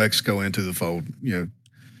welcome Mexico into the fold.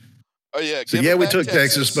 Oh yeah. So yeah, we took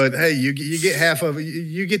Texas, but hey, you get half of it.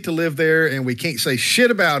 You get to live there, and we can't say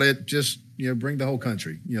shit about it. Just bring the whole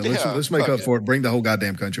country. Let's make up for it. Bring the whole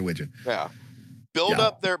goddamn country with you. Yeah. Build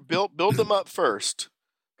them up first,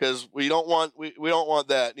 because we don't want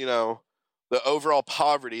that. The overall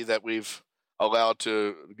poverty that we've allowed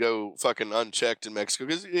to go fucking unchecked in Mexico,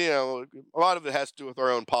 because a lot of it has to do with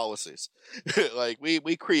our own policies. Like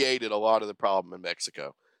we created a lot of the problem in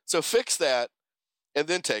Mexico, so fix that and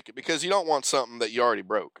then take it, because you don't want something that you already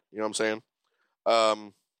broke. You know what I'm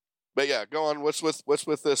saying? But yeah, go on. What's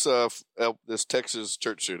with this this Texas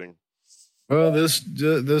church shooting? Well,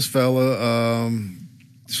 this fella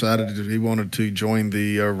decided he wanted to join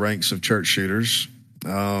the ranks of church shooters.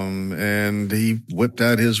 And he whipped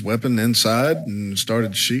out his weapon inside and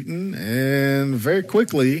started shooting. And very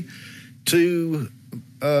quickly, 2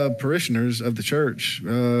 parishioners of the church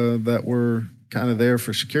that were kind of there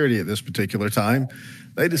for security at this particular time,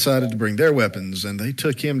 they decided to bring their weapons, and they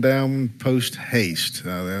took him down post haste.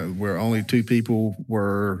 Where only 2 people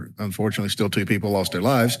were, unfortunately, still 2 people lost their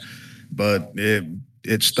lives, but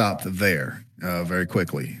it stopped there very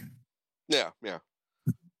quickly. Yeah.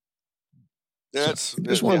 That's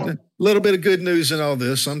just a little bit of good news in all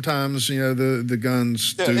this. Sometimes the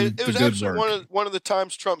guns do it was the good actually work. one of the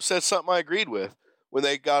times Trump said something I agreed with when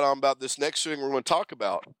they got on about this next shooting we're going to talk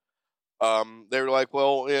about. They were like,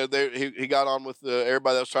 well, he got on with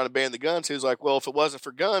everybody that was trying to ban the guns. He was like, well, if it wasn't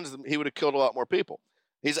for guns, then he would have killed a lot more people.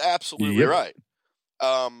 He's absolutely right.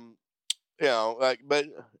 But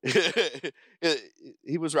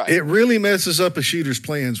he was right. It really messes up a shooter's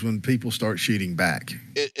plans when people start shooting back.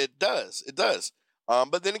 It does.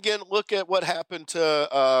 But then again, look at what happened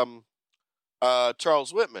to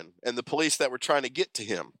Charles Whitman and the police that were trying to get to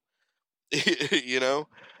him.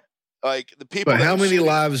 Like the people. But how many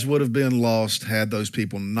lives would have been lost had those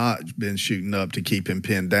people not been shooting up to keep him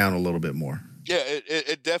pinned down a little bit more? Yeah,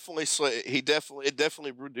 it definitely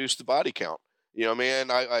reduced the body count. You know what I mean?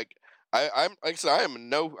 I'm like I said, I am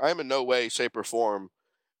in no way, shape, or form,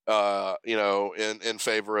 in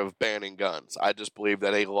favor of banning guns. I just believe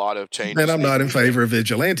that a lot of changes. And I'm not in favor of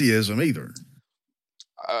vigilantism either.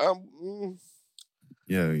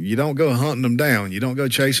 You don't go hunting them down. You don't go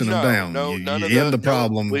chasing them down. You end the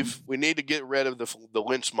problem. We need to get rid of the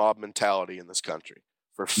lynch mob mentality in this country.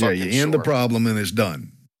 For fucking you end the problem and it's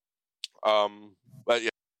done. But yeah,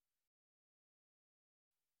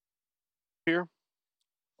 here.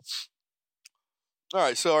 All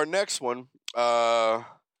right, so our next one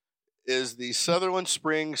is the Sutherland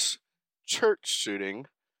Springs church shooting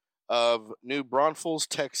of New Braunfels,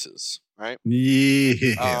 Texas. Right?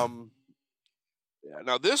 Yeah.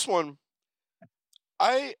 Now this one,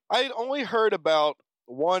 I only heard about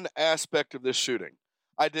one aspect of this shooting.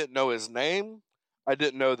 I didn't know his name. I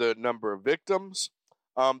didn't know the number of victims.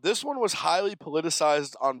 This one was highly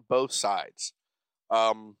politicized on both sides.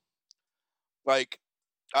 I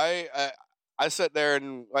sat there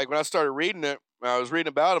and when I started reading it, I was reading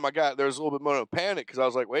about him. There was a little bit more of a panic because I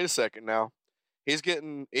was like, wait a second now, he's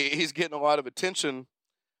getting a lot of attention.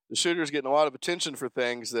 The shooter's getting a lot of attention for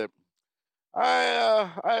things that I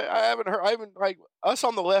haven't heard. Us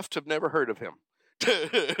on the left have never heard of him.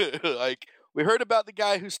 We heard about the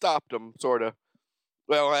guy who stopped him, sort of.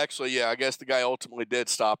 Well, actually, yeah, I guess the guy ultimately did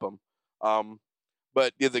stop him.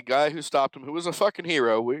 But yeah, the guy who stopped him, who was a fucking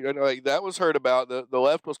hero, that was heard about. The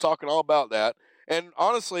left was talking all about that, and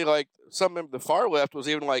honestly, some of the far left was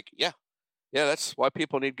even like, yeah, that's why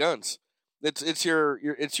people need guns. It's your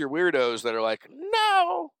weirdos that are like,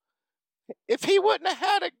 no, if he wouldn't have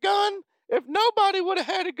had a gun, if nobody would have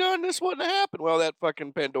had a gun, this wouldn't have happened. Well, that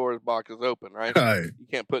fucking Pandora's box is open, right? Right. You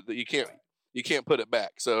can't put it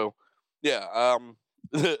back. So, yeah.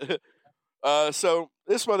 So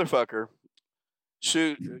this motherfucker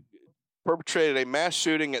perpetrated a mass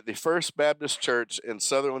shooting at the First Baptist Church in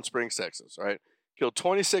Sutherland Springs, Texas. Right, killed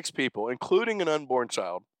 26 people, including an unborn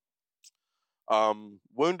child.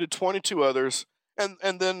 Wounded 22 others, and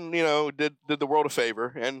then did the world a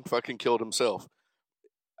favor and fucking killed himself.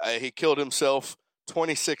 He killed himself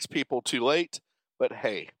 26 people too late, but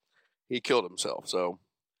hey, he killed himself. So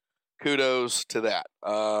kudos to that.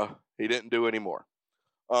 He didn't do any more.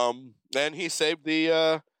 And he saved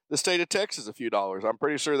the state of Texas a few dollars. I'm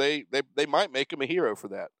pretty sure they might make him a hero for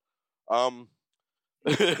that.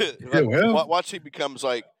 Watch, he becomes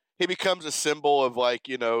a symbol of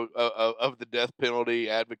of the death penalty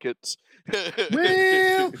advocates.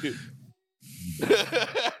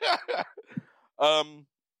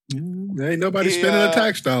 Ain't nobody spending a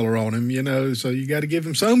tax dollar on him, so you got to give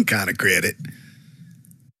him some kind of credit.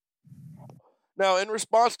 Now, in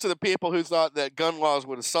response to the people who thought that gun laws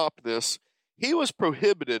would have stopped this, He was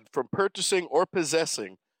prohibited from purchasing or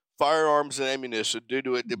possessing firearms and ammunition due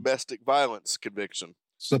to a domestic violence conviction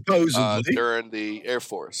Supposedly. during the Air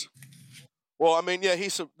Force. Well, I mean, yeah,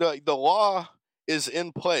 the law is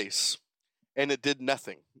in place, and it did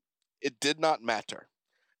nothing. It did not matter.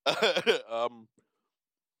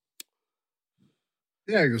 Yeah,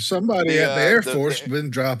 because somebody at the Air Force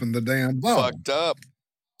been dropping the damn ball. Fucked up.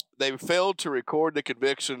 They failed to record the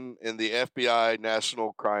conviction in the FBI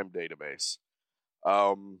National Crime Database.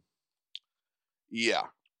 Yeah,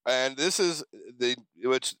 and this is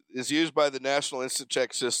which is used by the National Instant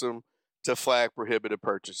Check System to flag prohibited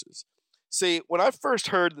purchases. See, when I first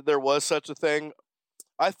heard that there was such a thing,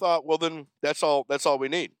 I thought, well, then that's all we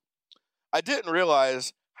need. I didn't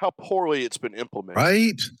realize how poorly it's been implemented.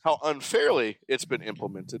 Right. How unfairly it's been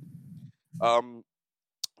implemented.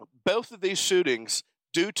 Both of these shootings,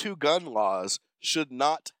 due to gun laws, should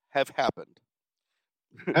not have happened.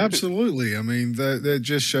 Absolutely. I mean, that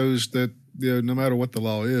just shows that no matter what the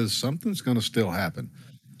law is, something's going to still happen.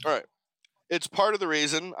 All right. It's part of the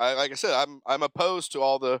reason, like I said, I'm opposed to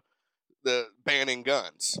all the banning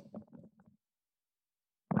guns.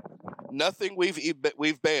 Nothing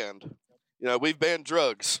we've banned. We've banned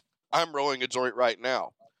drugs. I'm rolling a joint right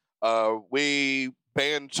now. We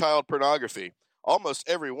banned child pornography. Almost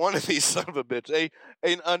every one of these son of a bitch,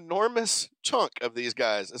 an enormous chunk of these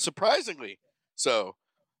guys, and surprisingly so,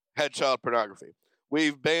 had child pornography.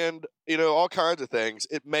 We've banned, all kinds of things.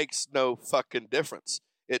 It makes no fucking difference.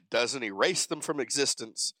 It doesn't erase them from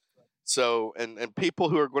existence. So, and people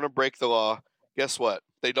who are going to break the law, guess what?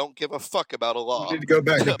 They don't give a fuck about a law. We need to go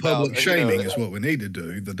back to public shaming is what we need to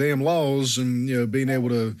do. The damn laws and, being able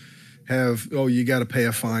to have, you got to pay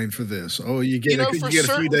a fine for this. Oh, you get a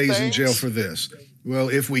few days in jail for this. Well,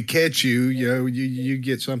 if we catch you, you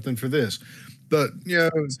get something for this. But,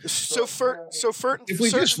 if we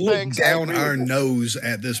just look down our nose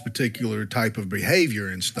at this particular type of behavior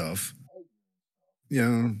and stuff,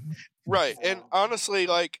 Right. And honestly,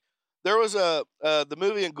 there was the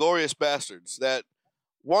movie Inglourious Bastards, that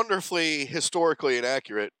wonderfully historically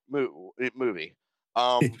inaccurate movie.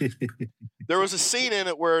 There was a scene in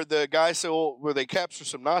it where the guy said, where they capture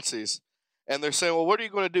some Nazis, and they're saying, well, what are you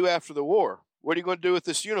going to do after the war? What are you going to do with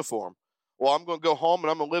this uniform? Well, I'm going to go home and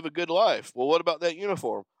I'm going to live a good life. Well, what about that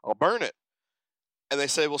uniform? I'll burn it. And they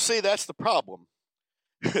say, well, see, that's the problem.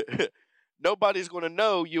 Nobody's going to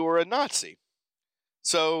know you were a Nazi.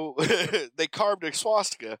 So they carved a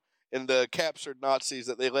swastika in the captured Nazis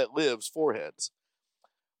that they let live's foreheads.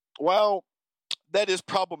 While that is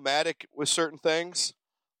problematic with certain things,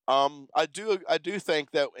 I do think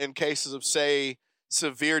that in cases of, say,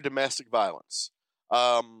 severe domestic violence,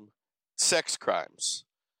 sex crimes,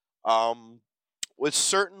 with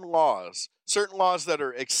certain laws that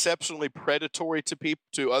are exceptionally predatory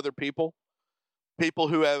to other people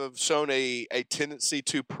who have shown a tendency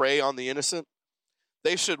to prey on the innocent,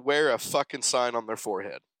 they should wear a fucking sign on their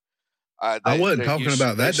forehead. I wasn't talking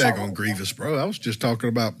about that daggone grievous, bro. I was just talking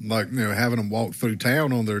about having them walk through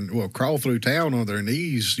town crawl through town on their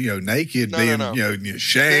knees, naked,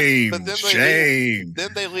 shame.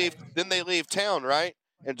 Then they leave town, right?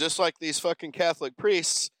 And just like these fucking Catholic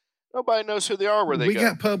priests, nobody knows who they are where they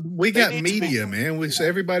go. We got media, man.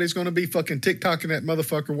 Everybody's going to be fucking TikToking that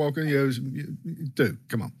motherfucker walking. Dude,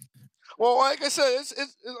 come on. Well, like I said,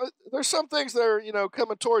 there's some things that are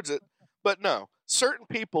coming towards it, but no. Certain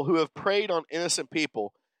people who have preyed on innocent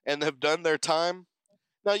people and have done their time,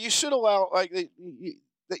 now you should allow,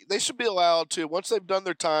 they should be allowed to, once they've done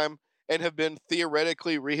their time and have been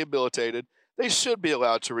theoretically rehabilitated, they should be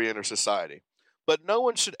allowed to reenter society. But no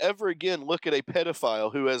one should ever again look at a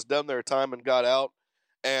pedophile who has done their time and got out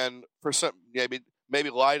and for some maybe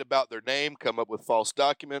lied about their name, come up with false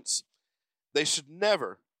documents. They should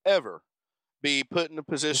never, ever be put in a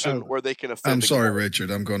position where they can offend. I'm sorry,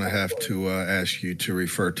 Richard. I'm going to have to ask you to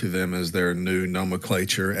refer to them as their new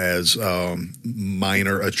nomenclature as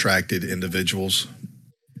minor attracted individuals.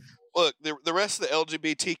 Look, the rest of the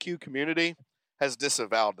LGBTQ community has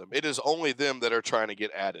disavowed them. It is only them that are trying to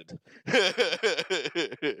get added.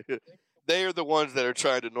 They are the ones that are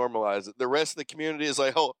trying to normalize it. The rest of the community is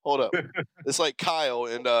like, hold up. It's like Kyle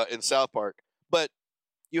in South Park. But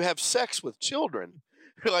you have sex with children.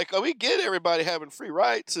 Like, we get everybody having free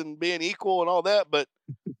rights and being equal and all that, but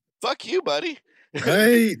fuck you, buddy.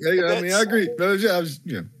 Hey, I mean, I agree. I was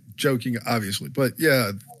joking, obviously, but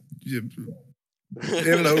yeah, in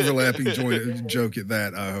an overlapping joke at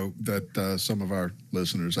that, I hope that some of our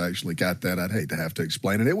listeners actually got that. I'd hate to have to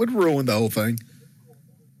explain it. It would ruin the whole thing.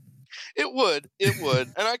 It would,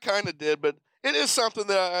 and I kind of did, but it is something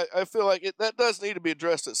that I feel like that does need to be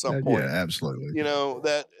addressed at some point. Yeah, absolutely. You know,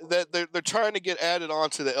 that they're trying to get added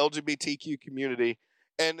onto the LGBTQ community,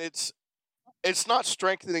 and it's not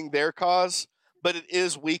strengthening their cause, but it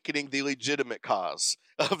is weakening the legitimate cause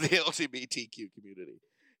of the LGBTQ community.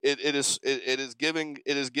 It is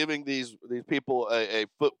giving these people a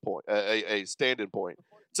foot point, a standing point.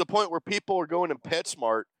 It's a point where people are going to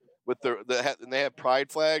PetSmart with and they have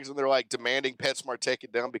pride flags, and they're like demanding PetSmart take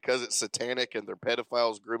it down because it's satanic and they're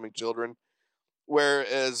pedophiles grooming children.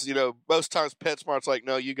 Whereas, you know, most times PetSmart's like,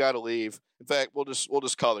 no, you got to leave. In fact, we'll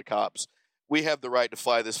just call the cops. We have the right to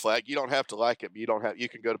fly this flag. You don't have to like it, but you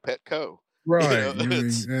can go to Petco. Right. You know,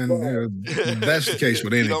 and that's the case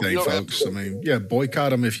with anything, you don't folks. I mean, yeah,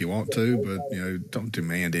 boycott them if you want to, but, you know, don't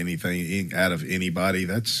demand anything out of anybody.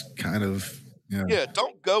 That's kind of, Yeah,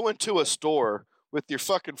 don't go into a store with your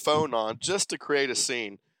fucking phone on just to create a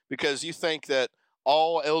scene because you think that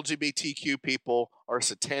all LGBTQ people are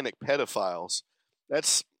satanic pedophiles.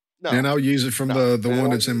 That's no. And I'll use it from the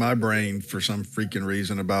one that's in my brain for some freaking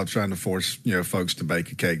reason about trying to force, you know, folks to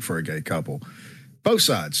bake a cake for a gay couple. Both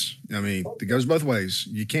sides. I mean, it goes both ways.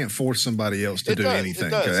 You can't force somebody else to do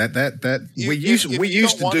anything. We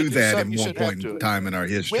used to do that at one point in time in our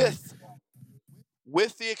history.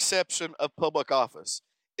 With the exception of public office,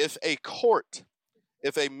 if a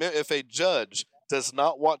judge does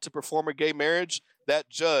not want to perform a gay marriage, that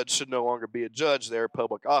judge should no longer be a judge there at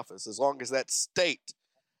public office. As long as that state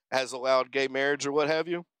has allowed gay marriage or what have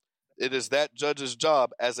you, it is that judge's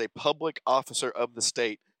job as a public officer of the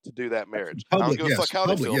state to do that marriage. Public, I don't give yes. a fuck how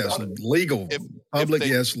Public, they feel yes. about it. Legal. Public,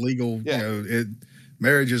 yes. Legal. Yeah. You know,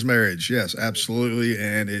 marriage is marriage. Yes, absolutely.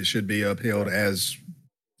 And it should be upheld as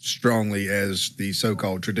strongly as the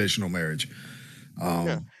so-called traditional marriage.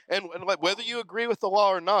 And like, whether you agree with the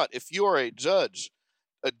law or not, if you are a judge,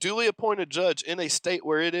 a duly appointed judge in a state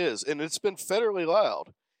where it is, and it's been federally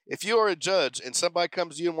allowed, if you are a judge and somebody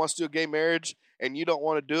comes to you and wants to do a gay marriage and you don't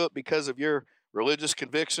want to do it because of your religious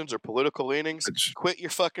convictions or political leanings, quit your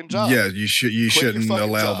fucking job. Yeah, you shouldn't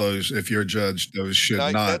allow those. If you're a judge, those should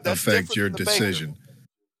not affect your decision.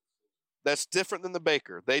 That's different than the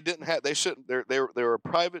baker. They shouldn't. They were a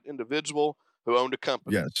private individual who owned a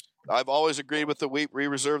company. Yes. I've always agreed with we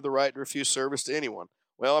reserve the right to refuse service to anyone.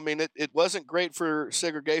 Well, I mean, it wasn't great for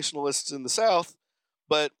segregationalists in the South,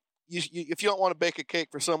 but if you don't want to bake a cake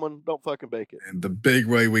for someone, don't fucking bake it. And the big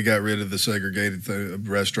way we got rid of the segregated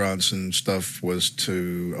restaurants and stuff was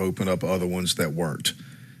to open up other ones that weren't.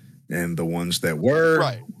 And the ones that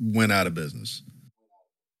were went out of business.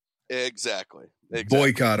 Exactly.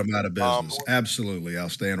 Boycott them out of business. Absolutely. I'll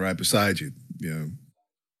stand right beside you, you know.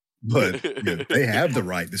 But they have the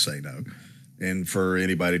right to say no. And for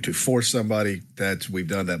anybody to force somebody, we've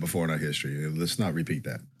done that before in our history. Let's not repeat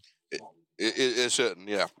that. It shouldn't,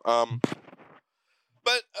 yeah. But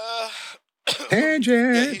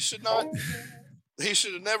tangent. Yeah, he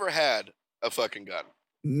should have never had a fucking gun.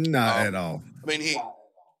 Not at all. I mean,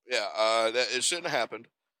 it shouldn't have happened.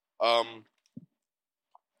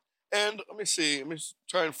 And let me see. Let me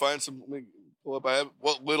try and find some. Let me pull up. I have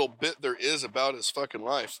what little bit there is about his fucking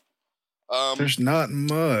life. There's not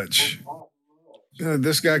much.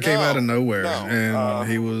 This guy came out of nowhere, and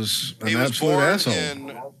he was an absolute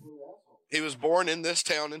asshole. He was born in this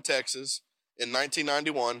town in Texas in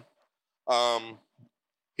 1991.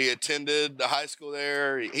 He attended the high school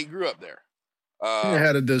there. He grew up there. He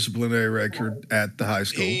had a disciplinary record at the high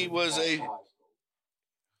school. He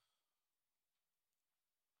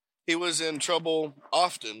was in trouble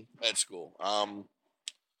often at school.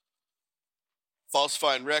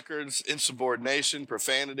 Falsifying records, insubordination,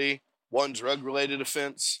 profanity, one drug-related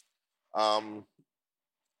offense.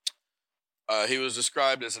 He was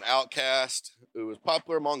described as an outcast who was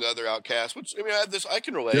popular among other outcasts, which, I mean, I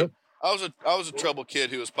can relate. Yep. I was a trouble kid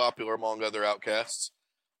who was popular among other outcasts.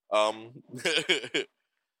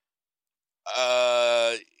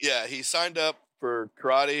 He signed up for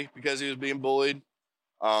karate because he was being bullied.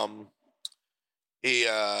 He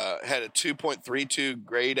had a 2.32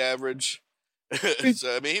 grade average.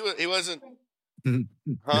 So I mean, he wasn't.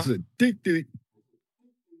 Huh?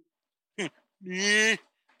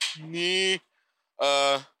 He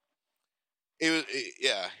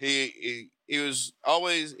wasn't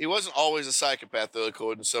always a psychopath, though,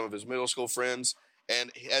 according to some of his middle school friends.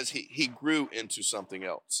 And as he grew into something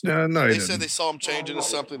else. They said they saw him change into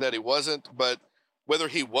something that he wasn't, but whether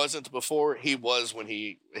he wasn't before, he was when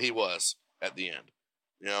he was at the end,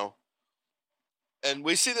 you know? And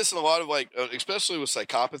we see this in a lot of, like, especially with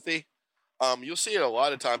psychopathy. You'll see it a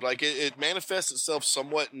lot of times. Like, it manifests itself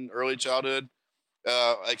somewhat in early childhood,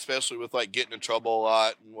 especially with, like, getting in trouble a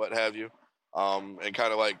lot and what have you. and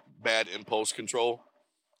kind of like bad impulse control.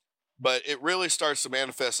 But it really starts to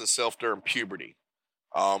manifest itself during puberty.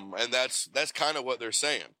 And that's kind of what they're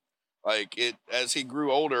saying. Like as he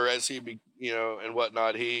grew older, as he and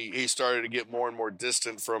whatnot, he started to get more and more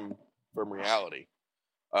distant from reality.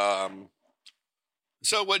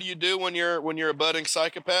 So what do you do when you're a budding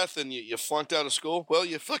psychopath and you flunked out of school? Well,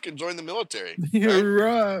 you fucking join the military. You're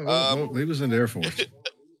right. Well, he was in the Air Force.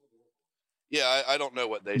 Yeah, I don't know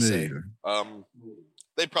what they say.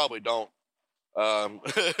 They probably don't.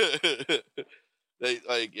 They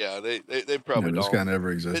probably don't. This guy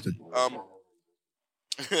never existed.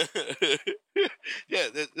 Yeah,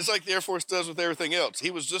 it's like the Air Force does with everything else. He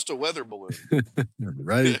was just a weather balloon.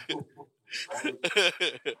 Right.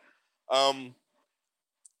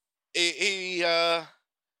 He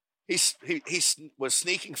was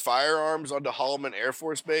sneaking firearms onto Holloman Air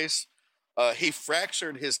Force Base. He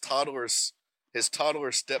fractured his toddler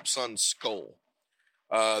stepson's skull.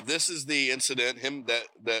 This is the incident in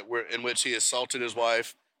which he assaulted his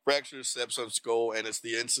wife, fractured his stepson's skull, and it's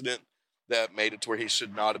the incident that made it to where he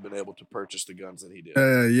should not have been able to purchase the guns that he did.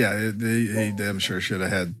 He damn sure should have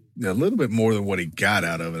had a little bit more than what he got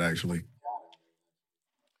out of it. Actually,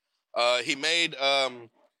 he made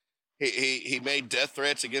he made death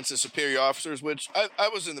threats against his superior officers, which I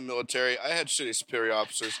was in the military. I had shitty superior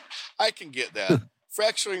officers. I can get that.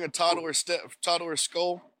 Fracturing a toddler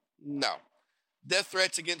skull, no. Death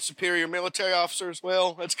threats against superior military officers,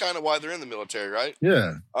 well, that's kind of why they're in the military, right?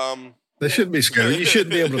 Yeah. They shouldn't be scared. You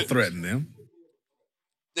shouldn't be able to threaten them.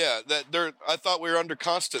 Yeah, I thought we were under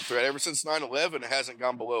constant threat. Ever since 9/11, it hasn't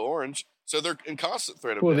gone below orange. So they're in constant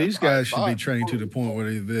threat of Well, death. these guys should be trained to the point where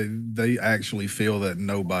they actually feel that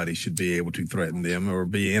nobody should be able to threaten them or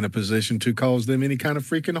be in a position to cause them any kind of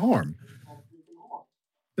freaking harm.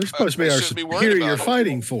 They're supposed to be our superior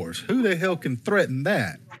fighting force. Who the hell can threaten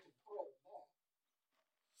that?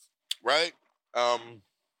 Right?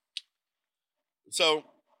 So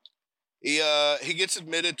he gets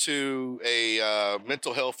admitted to a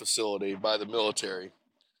mental health facility by the military.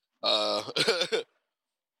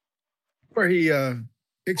 Where he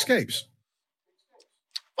escapes.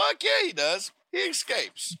 Fuck yeah, he does. He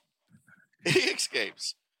escapes. They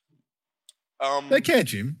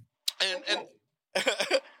catch him. And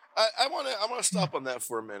I want to stop on that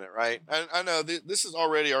for a minute, right? I know this is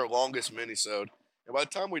already our longest mini-sode, and by the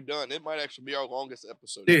time we're done, it might actually be our longest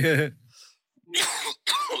episode. Yeah.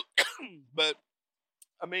 But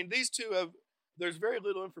I mean, these two there's very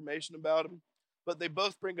little information about them, but they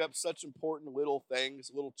both bring up such important little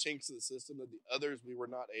things, little chinks in the system that the others we were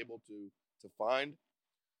not able to find.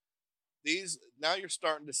 Now you're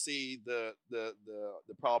starting to see the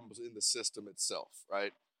problems in the system itself,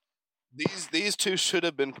 right? These two should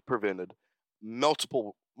have been prevented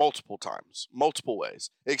multiple times, multiple ways,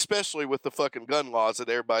 especially with the fucking gun laws that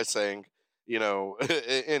everybody's saying,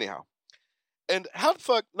 anyhow. And how the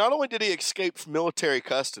fuck, not only did he escape from military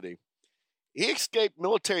custody, he escaped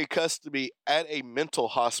military custody at a mental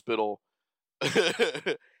hospital,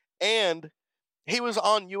 and he was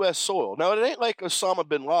on U.S. soil. Now, it ain't like Osama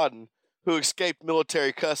bin Laden, who escaped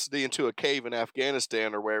military custody into a cave in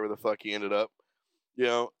Afghanistan or wherever the fuck he ended up.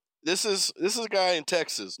 This is a guy in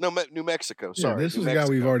Texas. No, New Mexico. Sorry. This is a guy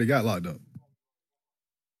we've already got locked up.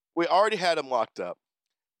 We already had him locked up.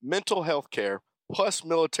 Mental health care plus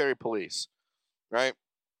military police, right?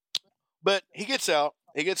 But he gets out.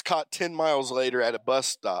 He gets caught 10 miles later at a bus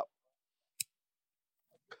stop.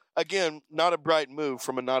 Again, not a bright move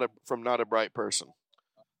from not a bright person.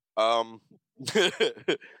 The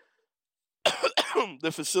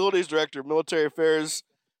facility's director of military affairs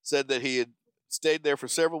said that he had stayed there for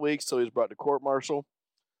several weeks till he was brought to court-martial.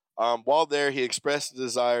 While there, he expressed a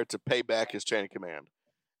desire to pay back his chain of command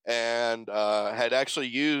and had actually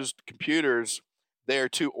used computers there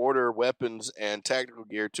to order weapons and tactical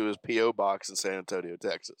gear to his P.O. box in San Antonio,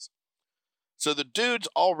 Texas. So the dude's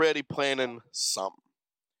already planning something.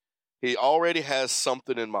 He already has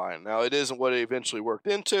something in mind. Now, it isn't what it eventually worked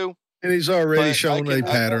into. And he's already shown a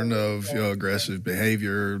pattern of aggressive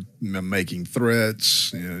behavior, making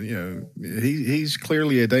threats. He's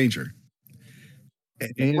clearly a danger.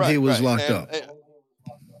 And he was locked up.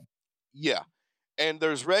 Yeah. And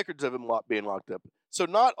there's records of him being locked up. So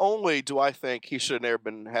not only do I think he should have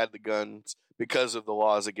never had the guns because of the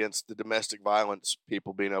laws against the domestic violence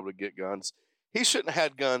people being able to get guns, he shouldn't have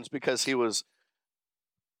had guns because he was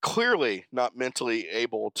clearly not mentally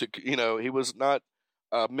able to, he was not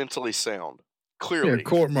mentally sound. Clearly.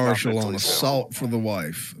 Court-martial on assault for the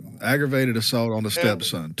wife, aggravated assault on the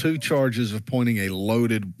stepson, 2 charges of pointing a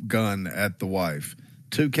loaded gun at the wife,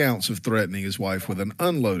 2 counts of threatening his wife with an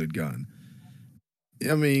unloaded gun.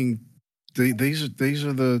 I mean, these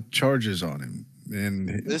are the charges on him.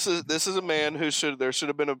 And This is a man who there should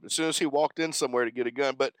have been as soon as he walked in somewhere to get a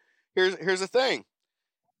gun. But here's the thing: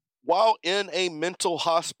 while in a mental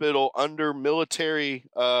hospital under military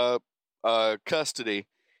custody,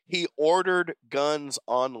 he ordered guns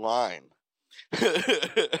online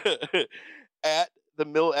at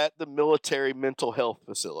the military mental health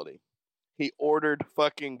facility. He ordered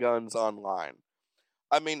fucking guns online.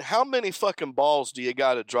 I mean, how many fucking balls do you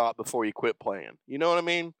got to drop before you quit playing? You know what I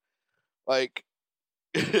mean? Like,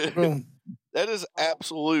 well, that is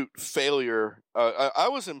absolute failure. I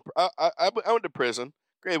went to prison.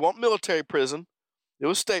 Great, it wasn't military prison. It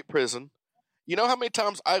was state prison. You know how many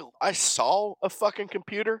times I saw a fucking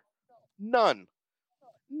computer? None.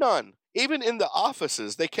 Even in the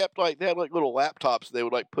offices, they had like little laptops they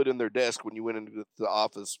would like put in their desk when you went into the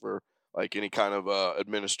office for like any kind of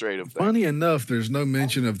administrative thing. Funny enough, there's no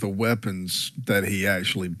mention of the weapons that he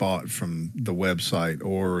actually bought from the website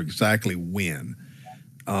or exactly when.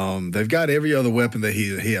 They've got every other weapon that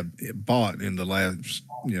he had bought in the last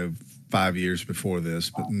 5 years before this,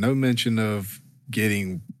 but no mention of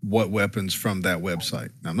getting what weapons from that website.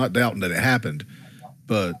 Now, I'm not doubting that it happened,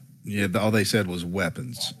 but all they said was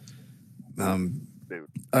weapons. I'm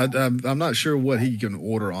not sure what he can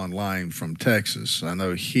order online from Texas. I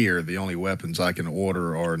know here the only weapons I can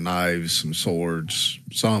order are knives,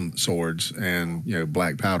 some swords, and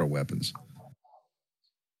black powder weapons.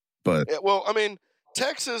 But well, I mean,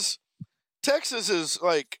 Texas is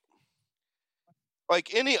like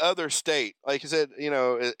any other state. Like I said,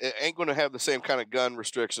 it ain't going to have the same kind of gun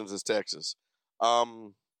restrictions as Texas.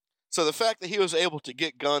 So the fact that he was able to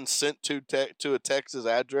get guns sent to a Texas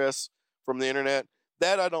address from the internet,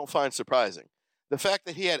 that I don't find surprising. The fact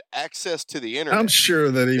that he had access to the internet, I'm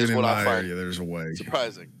sure that even in my area, there's a way.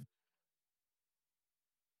 Surprising.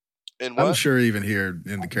 And I'm sure even here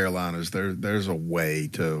in the Carolinas, there's a way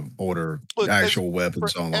to order actual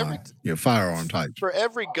weapons online, firearm types. For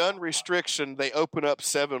every gun restriction, they open up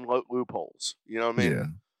 7 loopholes. You know what I mean? Yeah.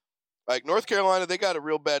 Like North Carolina, they got a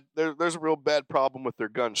real bad. There's a real bad problem with their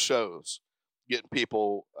gun shows, getting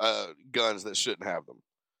people guns that shouldn't have them.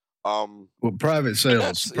 Well, private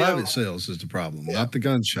sales is the problem, not the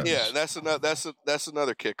gun shows. Yeah, that's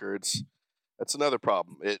another kicker. That's another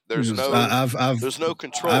problem. There's no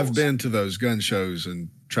control. I've been to those gun shows and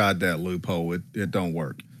tried that loophole. It don't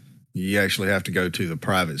work. You actually have to go to the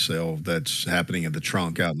private sale that's happening in the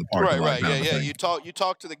trunk out in the parking lot. Right. Yeah. You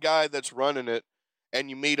talk to the guy that's running it, and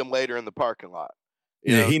you meet him later in the parking lot.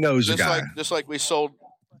 He knows the guy. Just like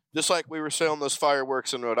we were selling those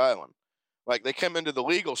fireworks in Rhode Island. Like they come into the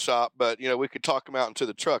legal shop, but we could talk them out into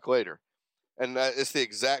the truck later, and it's the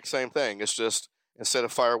exact same thing. It's just instead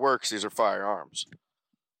of fireworks, these are firearms.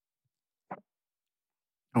 I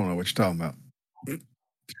don't know what you're talking about.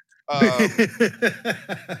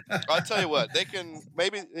 I'll tell you what, they can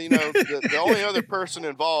maybe the only other person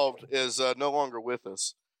involved is no longer with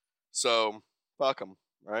us, so fuck them,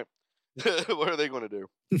 right? What are they going to do?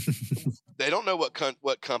 They don't know what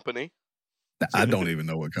company. I don't even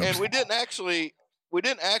know what company. And we didn't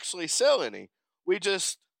actually sell any. We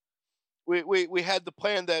just we had the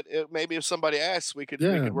plan that maybe if somebody asked, we could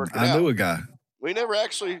work it out. I knew a guy. We never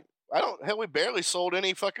actually. We barely sold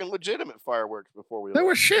any fucking legitimate fireworks before we. They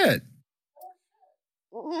were shit.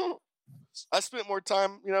 Mm-hmm. I spent more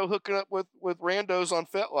time, hooking up with randos on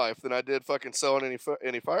FetLife than I did fucking selling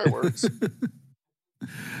any fireworks.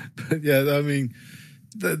 But yeah, I mean,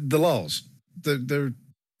 the laws, they're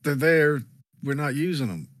there. We're not using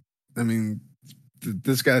them. I mean,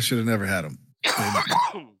 this guy should have never had them.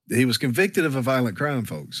 He was convicted of a violent crime,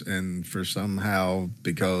 folks, and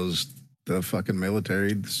because the fucking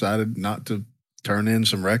military decided not to turn in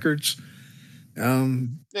some records.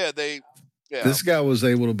 This guy was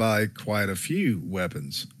able to buy quite a few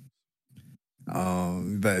weapons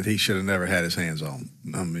that he should have never had his hands on.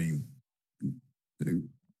 I mean, the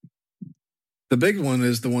big one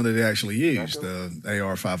is the one that he actually used, the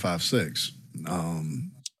AR-556.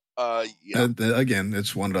 Again,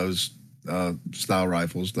 it's one of those style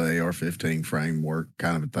rifles, the AR-15 framework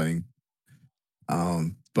kind of a thing.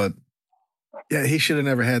 But yeah, he should have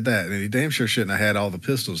never had that, and he damn sure shouldn't have had all the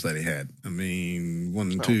pistols that he had. I mean,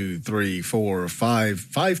 1, 2, 3, 4,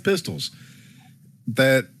 5 pistols.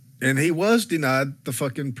 And he was denied the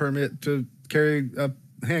fucking permit to carry a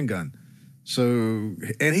handgun. So,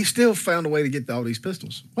 and he still found a way to get all these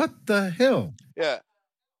pistols. What the hell? Yeah.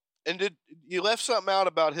 And you left something out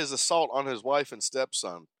about his assault on his wife and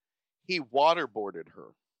stepson. He waterboarded her.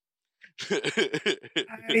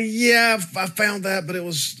 Yeah, I found that, but it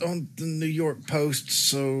was on the New York Post,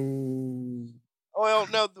 so Well,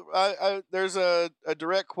 no, there's a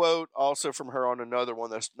direct quote also from her on another one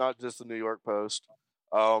that's not just the New York Post,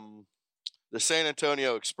 the San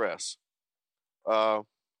Antonio Express.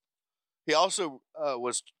 He also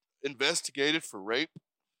was investigated for rape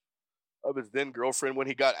of his then girlfriend when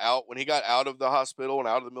he got out. When he got out of the hospital and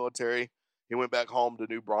out of the military, he went back home to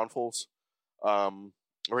New Braunfels,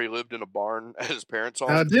 where he lived in a barn at his parents'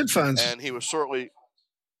 home. I did find, and he was shortly.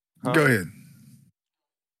 Huh? Go ahead.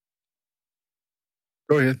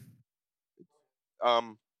 Go ahead.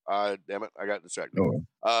 Damn it, I got distracted. Oh.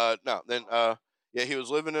 No, then, yeah, he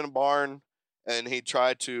was living in a barn, and he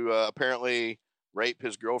tried to apparently rape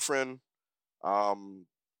his girlfriend.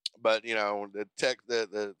 But you know,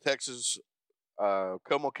 the Texas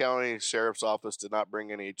Como County Sheriff's Office did not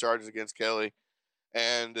bring any charges against Kelly,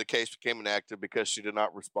 and the case became inactive because she did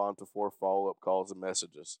not respond to 4 follow-up calls and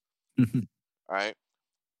messages. All right.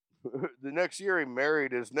 The next year, he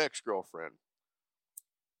married his next girlfriend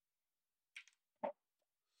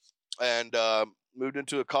and moved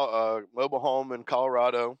into a mobile home in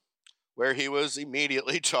Colorado, where he was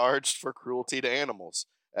immediately charged for cruelty to animals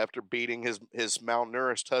after beating his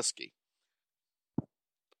malnourished husky.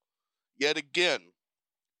 Yet again,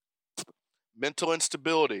 mental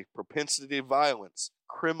instability, propensity to violence,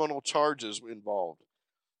 criminal charges were involved.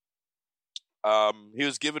 He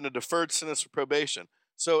was given a deferred sentence for probation.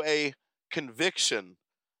 So a conviction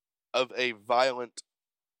of a violent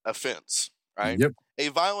offense, right? Yep. A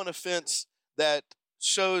violent offense that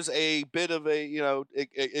shows a bit of a, you know,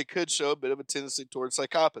 it could show a bit of a tendency towards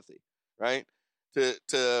psychopathy, right?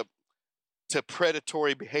 To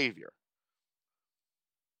predatory behavior.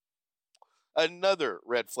 Another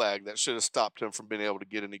red flag that should have stopped him from being able to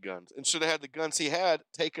get any guns, and should have had the guns he had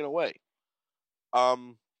taken away.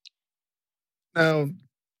 Now,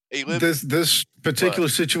 this particular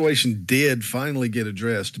situation did finally get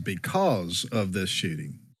addressed because of this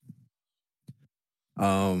shooting.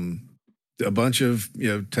 A bunch of, you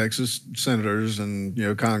know, Texas senators and, you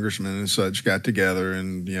know, congressmen and such got together,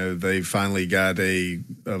 and, you know, they finally got a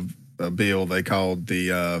bill they called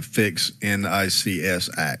the Fix NICS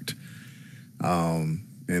Act. And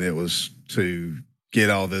it was to get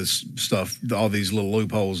all this stuff, all these little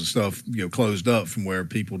loopholes and stuff, you know, closed up from where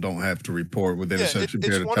people don't have to report within a certain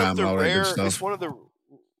period of time and all that good stuff.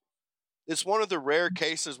 It's one of the rare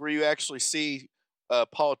cases where you actually see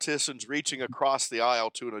politicians reaching across the aisle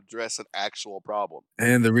to address an actual problem.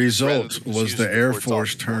 And the result was the Air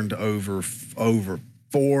Force turned over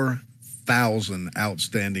 4,000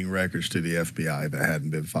 outstanding records to the FBI that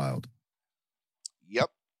hadn't been filed.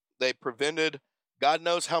 Yep. They prevented God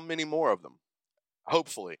knows how many more of them.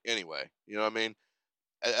 Hopefully, anyway. You know what I mean?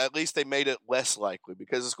 At least they made it less likely,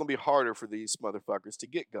 because it's going to be harder for these motherfuckers to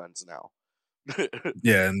get guns now.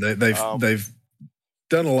 Yeah, and they've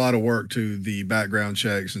done a lot of work to the background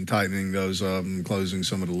checks and tightening those up and closing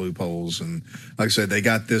some of the loopholes. And like I said, they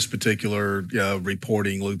got this particular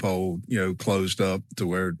reporting loophole, you know, closed up to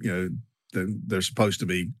where, you know, they're supposed to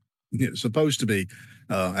be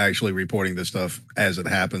actually reporting this stuff as it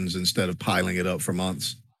happens instead of piling it up for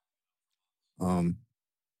months.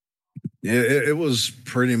 It was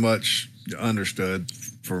pretty much understood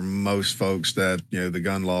for most folks that, you know, the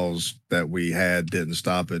gun laws that we had didn't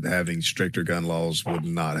stop it. Having stricter gun laws would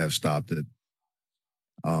not have stopped it.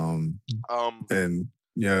 And,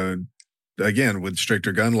 you know, again, with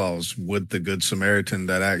stricter gun laws, would the Good Samaritan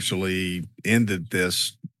that actually ended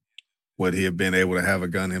this, would he have been able to have a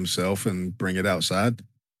gun himself and bring it outside?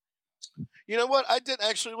 You know what? I didn't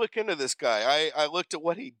actually look into this guy. I looked at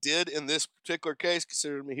what he did in this particular case,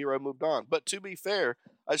 considering the hero moved on. But to be fair,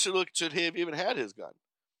 I should he have even had his gun?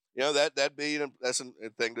 You know, that's a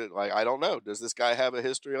thing that, like, I don't know. Does this guy have a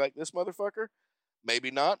history like this motherfucker?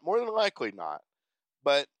 Maybe not. More than likely not.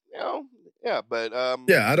 But, you know, yeah. But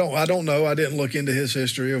yeah, I don't know. I didn't look into his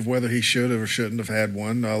history of whether he should have or shouldn't have had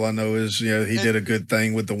one. All I know is, you know, he did a good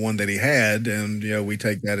thing with the one that he had, and, you know, we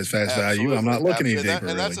take that as fast value. I'm not looking any deeper.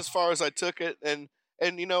 And that's as far as I took it. And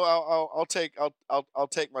you know, I'll take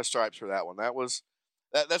my stripes for that one.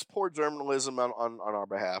 That's poor journalism on our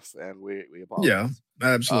behalf, and we apologize.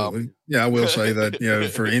 Yeah, absolutely. I will say that, you know,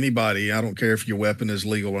 for anybody, I don't care if your weapon is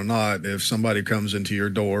legal or not, if somebody comes into your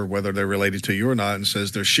door, whether they're related to you or not, and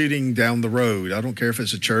says they're shooting down the road, I don't care if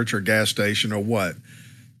it's a church or gas station or what.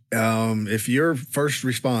 If your first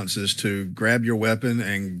response is to grab your weapon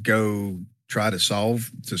and go try to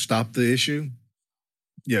stop the issue,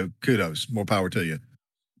 you know, kudos, more power to you.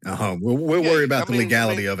 We'll worry about the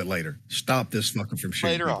legality of it later. Stop this fucking from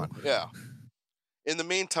shooting later people. On. Yeah. in the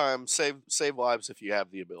meantime, save lives if you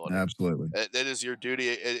have the ability. Absolutely. That is your duty.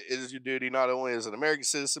 It is your duty not only as an American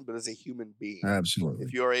citizen, but as a human being. Absolutely.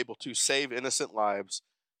 If you are able to save innocent lives,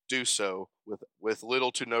 do so with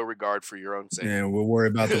little to no regard for your own safety. And we'll worry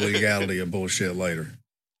about the legality of bullshit later.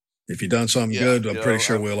 If you've done something good, I'm pretty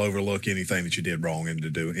sure we'll overlook anything that you did wrong in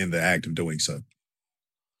the act of doing so.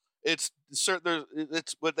 It's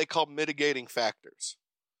what they call mitigating factors.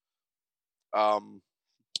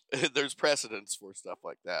 There's precedents for stuff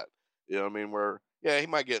like that. You know what I mean? Where he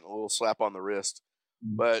might get a little slap on the wrist,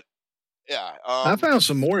 but yeah. I found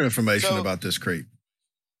some more information about this creep.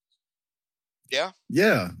 Yeah.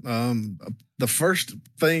 Yeah. The first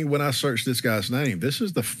thing when I searched this guy's name, this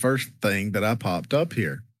is the first thing that I popped up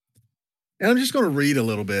here, and I'm just going to read a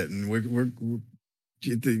little bit, and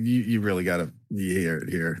you really got to hear it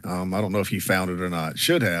here. I don't know if you found it or not.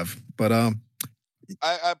 Should have, but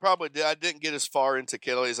I probably did. I didn't get as far into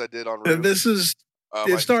Kelly as I did on Ruth. This is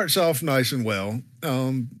it starts off nice and well.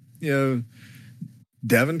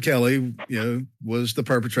 Devin Kelly, was the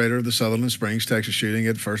perpetrator of the Sutherland Springs, Texas shooting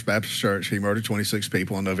at First Baptist Church. He murdered 26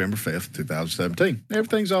 people on November 5th, 2017.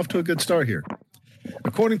 Everything's off to a good start here.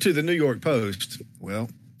 According to the New York Post,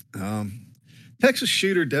 Texas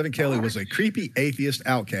shooter Devin Kelly was a creepy atheist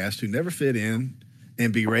outcast who never fit in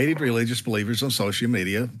and berated religious believers on social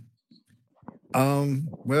media. I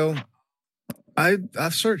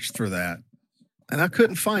searched for that and I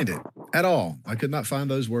couldn't find it at all. I could not find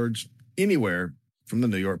those words anywhere from the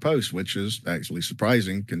New York Post, which is actually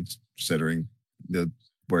surprising considering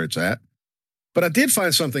where it's at. But I did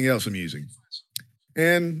find something else amusing.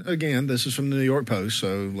 And again, this is from the New York Post,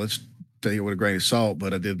 so let's take it with a grain of salt,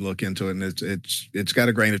 but I did look into it and it's got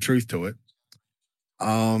a grain of truth to it.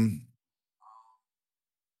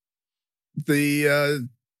 The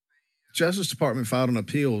Justice Department filed an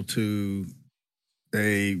appeal to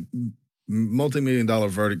a multi-million-dollar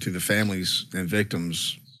verdict to the families and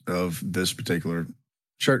victims of this particular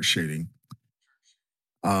church shooting.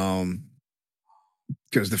 Because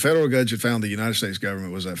the federal judge had found the United States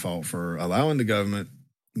government was at fault for allowing the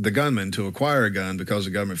gunman to acquire a gun because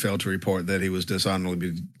the government failed to report that he was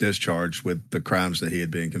dishonorably discharged with the crimes that he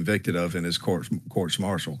had been convicted of in his courts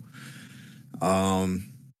martial.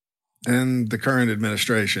 And the current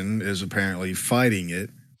administration is apparently fighting it.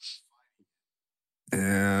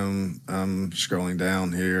 And I'm scrolling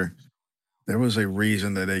down here. There was a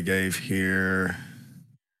reason that they gave here.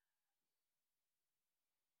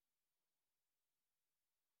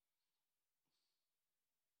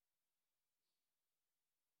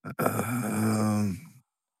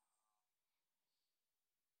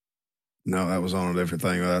 No, that was on a different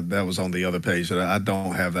thing. That was on the other page. I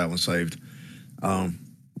don't have that one saved.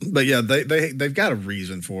 But yeah, they've got a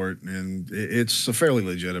reason for it, and it's a fairly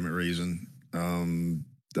legitimate reason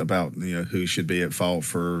about who should be at fault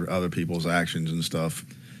for other people's actions and stuff.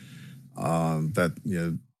 That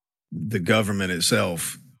the government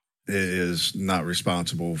itself is not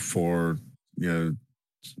responsible for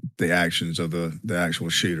the actions of the actual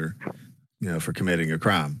shooter, for committing a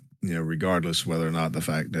crime, regardless whether or not the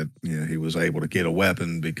fact that he was able to get a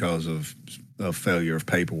weapon because of failure of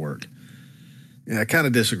paperwork. I kind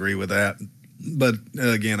of disagree with that, but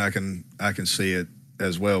again, I can see it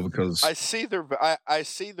as well because I see their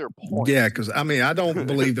point. Yeah, because I don't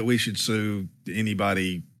believe that we should sue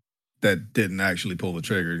anybody that didn't actually pull the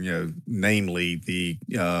trigger. Namely the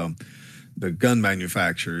gun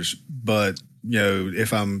manufacturers. But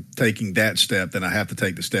if I'm taking that step, then I have to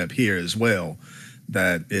take the step here as well.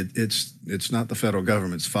 That it's not the federal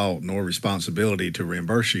government's fault nor responsibility to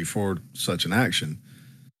reimburse you for such an action.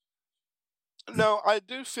 No, I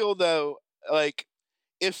do feel though, like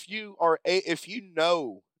if you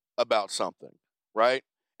know about something, right,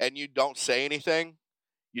 and you don't say anything,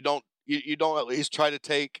 you don't at least try to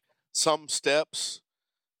take some steps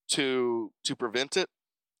to prevent it,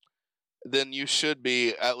 then you should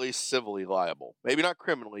be at least civilly liable. Maybe not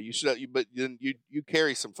criminally. You should, but then you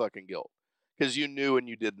carry some fucking guilt because you knew and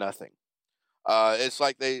you did nothing. It's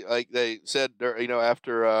like they said,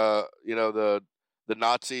 after the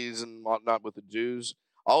Nazis and whatnot with the Jews,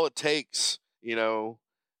 all it takes,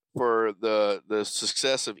 for the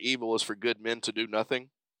success of evil is for good men to do nothing.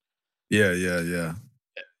 Yeah.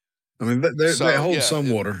 They hold some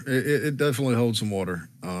water. It definitely holds some water.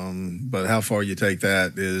 But how far you take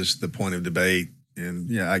that is the point of debate. And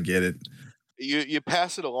yeah, I get it. You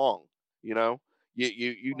pass it along. You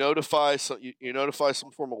notify you notify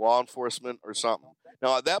some form of law enforcement or something.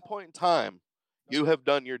 Now at that point in time, you have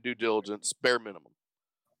done your due diligence, bare minimum.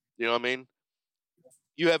 You know what I mean?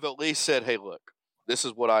 You have at least said, "Hey, look, this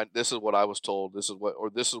is what I was told. This is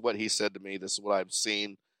what he said to me. This is what I've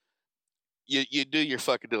seen." you do your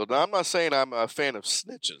fucking deal. Now, I'm not saying I'm a fan of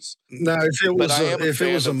snitches. No, if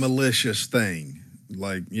it was a of, malicious thing,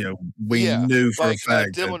 like, we knew for like, a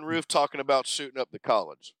fact Dylan Roof talking about shooting up the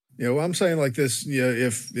college. I'm saying like this,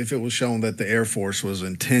 if it was shown that the Air Force was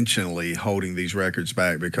intentionally holding these records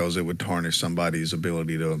back because it would tarnish somebody's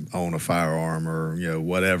ability to own a firearm or,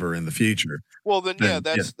 whatever in the future. Well, then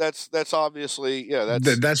that's obviously,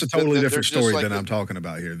 that's a totally different story like than I'm talking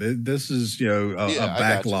about here. This is, a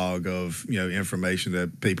backlog of, information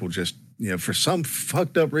that people just, for some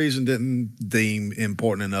fucked up reason didn't deem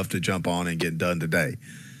important enough to jump on and get done today.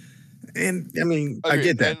 And I mean, I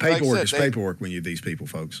get that. Paperwork is paperwork when you're these people,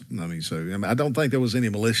 folks. I don't think there was any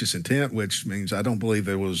malicious intent, which means I don't believe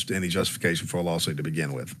there was any justification for a lawsuit to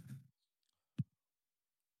begin with.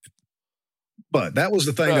 But that was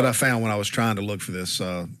the thing that I found when I was trying to look for this,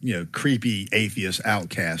 creepy atheist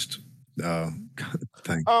outcast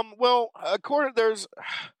thing. Well,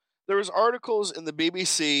 there was articles in the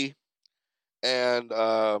BBC, and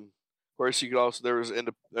of course you could also there was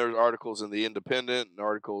articles in the Independent and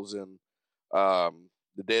articles in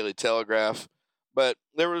the Daily Telegraph, but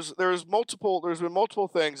there's been multiple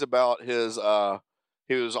things about his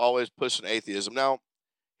he was always pushing atheism. Now,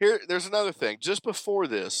 there's another thing. Just before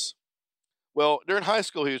this, well, during high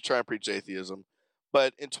school he was trying to preach atheism,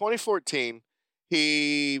 but in 2014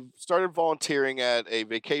 he started volunteering at a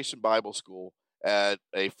vacation Bible school at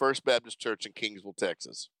a First Baptist church in Kingsville,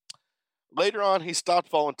 Texas. Later on, he stopped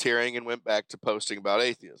volunteering and went back to posting about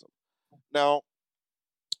atheism. Now,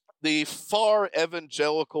 the far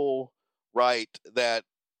evangelical right that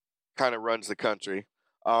kind of runs the country,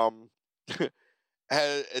 had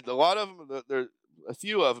a lot of them, there a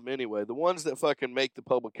few of them anyway, the ones that fucking make the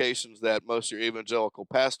publications that most of your evangelical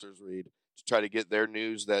pastors read to try to get their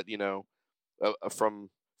news that, from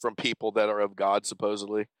people that are of God,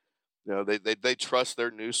 supposedly. They trust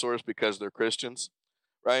their news source because they're Christians,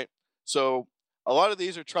 right? So a lot of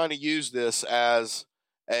these are trying to use this as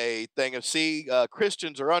a thing of,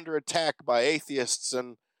 Christians are under attack by atheists,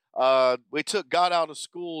 and we took God out of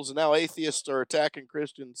schools, and now atheists are attacking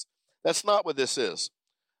Christians. That's not what this is.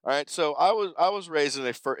 All right. So I was raised in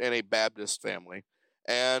a Baptist family,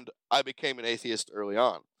 and I became an atheist early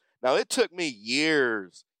on. Now it took me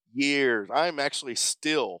years. I'm actually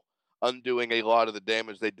still undoing a lot of the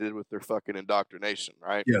damage they did with their fucking indoctrination,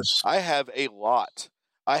 right? Yes. I have a lot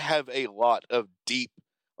of deep,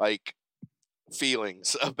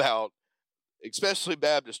 feelings about, especially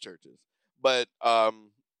Baptist churches, but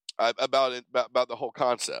about the whole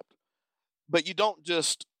concept. But you don't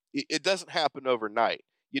just, it doesn't happen overnight.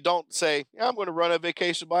 You don't say, I'm going to run a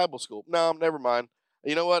vacation Bible school. No, never mind.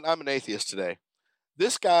 You know what? I'm an atheist today.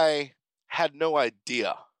 This guy had no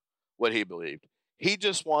idea what he believed. He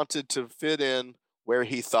just wanted to fit in where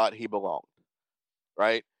he thought he belonged,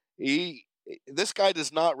 right? This guy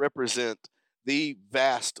does not represent the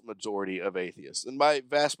vast majority of atheists. And by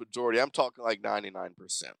vast majority, I'm talking like 99%.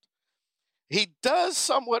 He does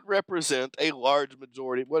somewhat represent a large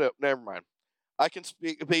majority. Whatever, never mind. I can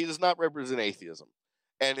speak, but he does not represent atheism.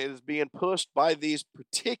 And it is being pushed by these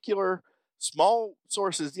particular small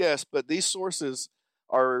sources, yes, but these sources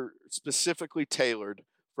are specifically tailored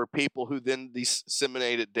for people who then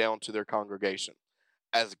disseminate it down to their congregation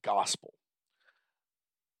as gospel.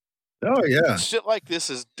 Oh, yeah. Shit like this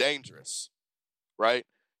is dangerous, right?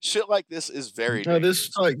 Shit like this is very dangerous.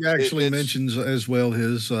 This actually mentions as well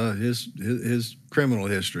his criminal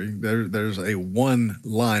history. There's a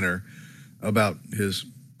one-liner about his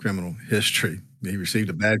criminal history. He received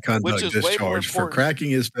a bad conduct discharge for cracking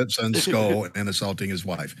his stepson's skull and assaulting his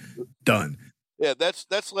wife. Done. Yeah,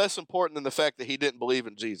 that's less important than the fact that he didn't believe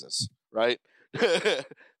in Jesus, right?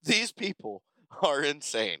 These people are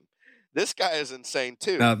insane. This guy is insane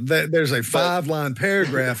too. Now, there's a 5-line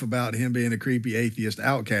paragraph about him being a creepy atheist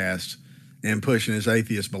outcast and pushing his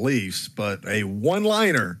atheist beliefs, but a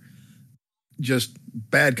one-liner, just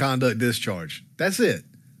bad conduct discharge. That's it.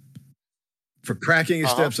 For cracking his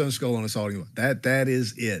stepson's skull and assaulting him. That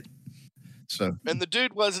is it. So, and the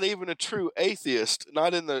dude wasn't even a true atheist,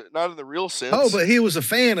 not in the real sense. Oh, but he was a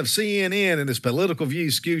fan of CNN and his political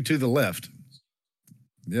views skewed to the left.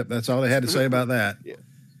 Yep, that's all they had to say about that.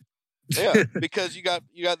 Yeah, because you got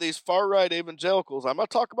these far right evangelicals. I'm not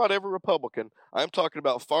talking about every Republican. I'm talking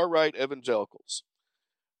about far right evangelicals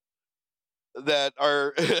that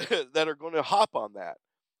are going to hop on that.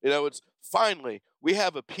 It's finally we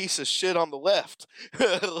have a piece of shit on the left.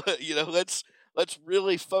 Let's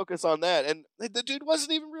really focus on that. And the dude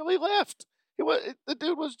wasn't even really left. He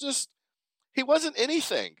wasn't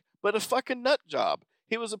anything but a fucking nut job.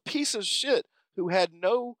 He was a piece of shit who had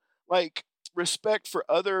no respect for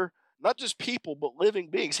other not just people, but living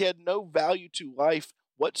beings. He had no value to life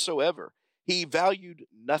whatsoever. He valued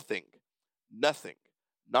nothing,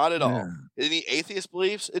 not at all. Any atheist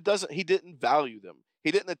beliefs, he didn't value them. He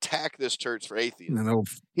didn't attack this church for atheism.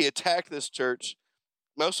 He attacked this church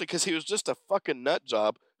mostly because he was just a fucking nut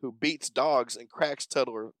job who beats dogs and cracks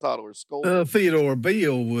toddlers' skulls. Theodore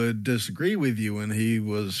Beale would disagree with you when he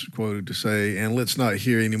was quoted to say, and let's not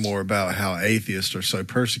hear any more about how atheists are so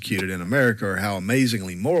persecuted in America or how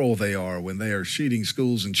amazingly moral they are when they are shooting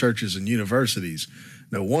schools and churches and universities.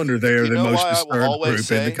 No wonder they are the most disturbed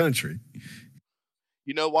group in the country.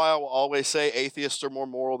 You know why I will always say atheists are more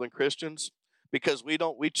moral than Christians? Because we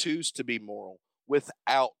choose to be moral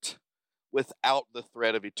without the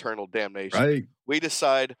threat of eternal damnation. Right. We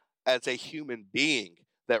decide as a human being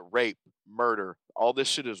that rape, murder, all this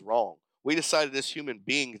shit is wrong. We decided as human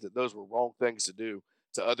beings that those were wrong things to do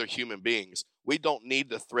to other human beings. We don't need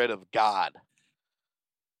the threat of God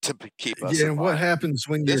to keep us alive. And what happens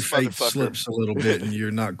when your faith slips a little bit and you're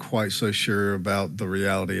not quite so sure about the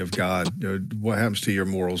reality of God? What happens to your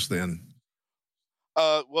morals then?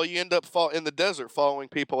 Well, you end up in the desert following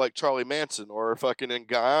people like Charlie Manson, or fucking in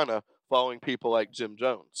Guyana following people like Jim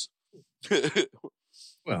Jones.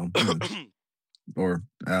 Well, or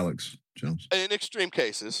Alex Jones. In extreme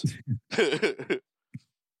cases. But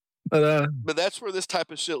that's where this type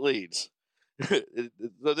of shit leads.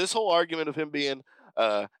 This whole argument of him being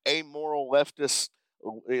amoral leftist,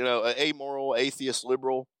 amoral atheist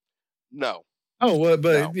liberal, no. Oh, well,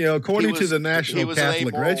 but, no. According to the National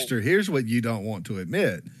Catholic Register, here's what you don't want to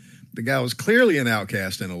admit. The guy was clearly an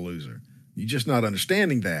outcast and a loser. You're just not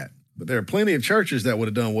understanding that. But there are plenty of churches that would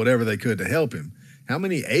have done whatever they could to help him. How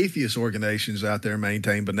many atheist organizations out there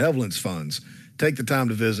maintain benevolence funds? Take the time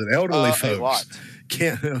to visit elderly folks. A lot.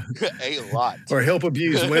 A lot. Or help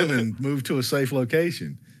abused women move to a safe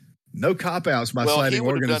location. No cop-outs by citing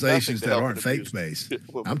organizations that aren't faith-based.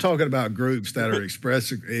 I'm talking about groups that are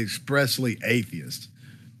expressly atheist.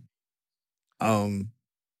 A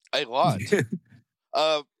lot.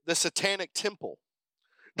 The Satanic Temple.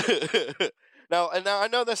 Now I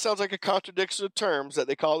know that sounds like a contradiction of terms that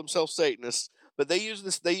they call themselves Satanists, but they use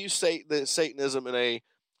the Satanism in a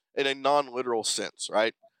non-literal sense,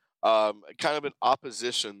 right? Kind of an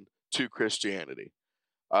opposition to Christianity.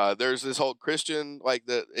 There's this whole Christian,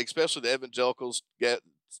 especially the evangelicals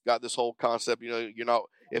got this whole concept.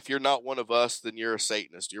 If you're not one of us, then you're a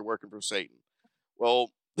Satanist. You're working for Satan.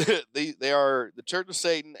 Well, they are the Church of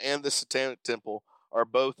Satan and the Satanic Temple are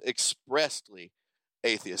both expressly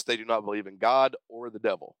atheists. They do not believe in God or the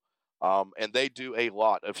devil, and they do a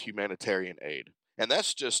lot of humanitarian aid. And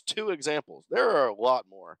that's just two examples. There are a lot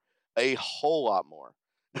more, a whole lot more.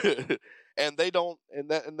 And they don't, and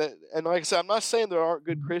like I said, I'm not saying there aren't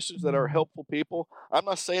good Christians that are helpful people. I'm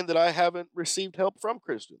not saying that I haven't received help from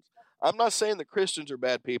Christians. I'm not saying that Christians are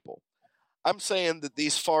bad people. I'm saying that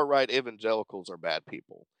these far-right evangelicals are bad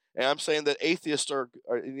people. And I'm saying that atheists are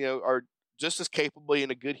just as capably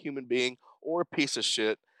a good human being or a piece of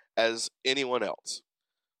shit as anyone else.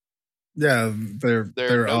 Yeah,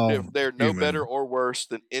 they're no better or worse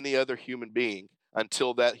than any other human being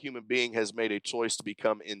until that human being has made a choice to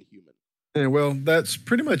become inhuman. Yeah, well, that's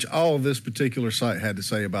pretty much all this particular site had to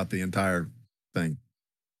say about the entire thing.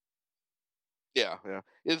 Yeah.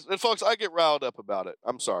 And folks, I get riled up about it.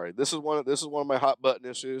 I'm sorry. This is one of my hot button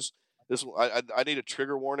issues. I need a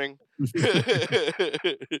trigger warning.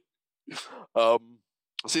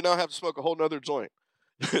 See, now I have to smoke a whole nother joint.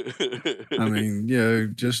 I mean,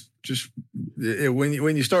 just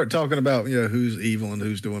when you start talking about who's evil and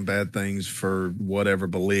who's doing bad things for whatever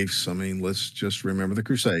beliefs, I mean, let's just remember the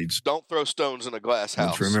Crusades. Don't throw stones in a glass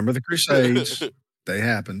house. Let's remember the Crusades. They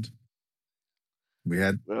happened. We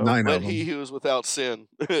had 9 of them. He who is without sin.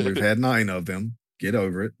 We've had 9 of them. Get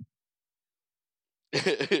over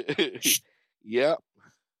it. Yeah.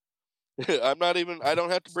 I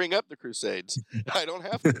don't have to bring up the Crusades. I don't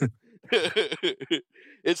have to.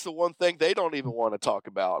 It's the one thing they don't even want to talk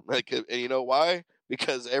about. And you know why?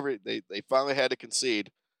 Because they finally had to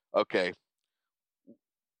concede, okay,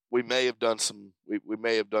 we may have done some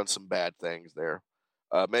bad things there.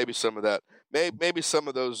 Maybe some of that, maybe some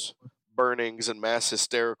of those burnings and mass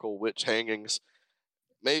hysterical witch hangings,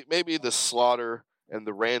 maybe the slaughter and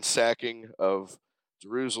the ransacking of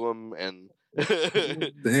Jerusalem and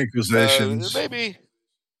the Inquisitions. Maybe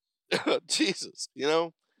Jesus,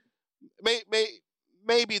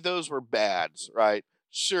 maybe those were bads, right?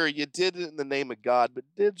 Sure, you did it in the name of God, but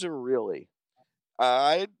did you really?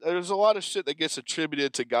 There's a lot of shit that gets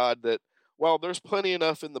attributed to God that, well, there's plenty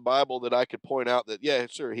enough in the Bible that I could point out that, yeah,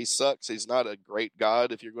 sure, he sucks. He's not a great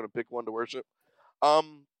God if you're going to pick one to worship.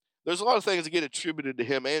 there's a lot of things that get attributed to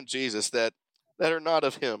him and Jesus that are not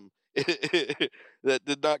of him. That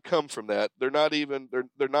did not come from that. They're not even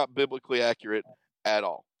they're not biblically accurate at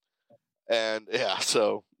all. And yeah,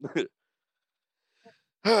 so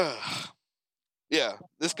yeah,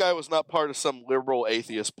 this guy was not part of some liberal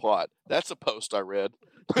atheist plot. That's a post I read.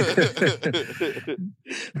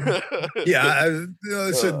 Yeah,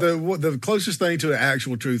 so the closest thing to the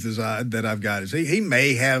actual truth that I've got is he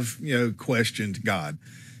may have questioned God,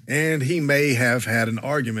 and he may have had an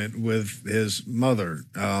argument with his mother,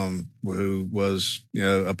 who was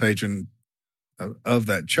a patron of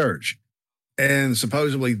that church, and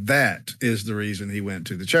supposedly that is the reason he went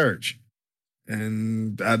to the church.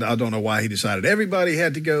 And I don't know why he decided everybody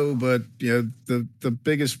had to go, but the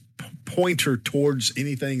biggest pointer towards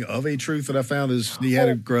anything of a truth that I found is he had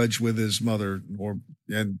a grudge with his mother,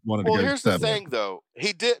 and wanted to go. Well, here's the thing, though.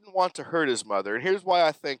 He didn't want to hurt his mother, and here's why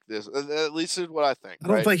I think this. At least is what I think. I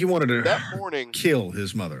don't think he wanted to that morning kill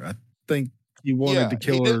his mother. I think he wanted to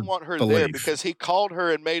kill her. He didn't want her there because he called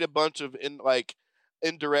her and made a bunch of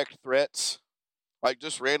indirect threats, like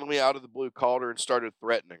just randomly out of the blue called her and started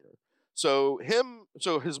threatening her. So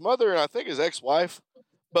his mother and I think his ex-wife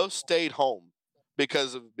both stayed home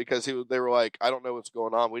because they were like, I don't know what's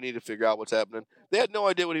going on. We need to figure out what's happening. They had no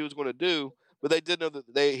idea what he was going to do, but they did know that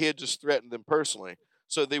he had just threatened them personally.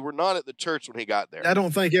 So they were not at the church when he got there. I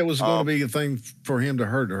don't think it was going to be a thing for him to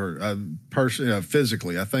hurt her personally,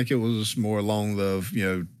 physically. I think it was more along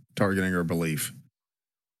the targeting her belief.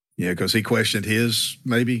 Yeah, because he questioned his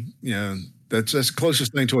maybe. That's the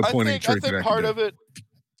closest thing to a pointing truth. I think part of it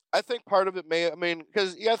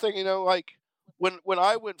because I think when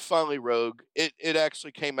I went finally rogue, it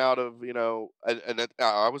actually came out of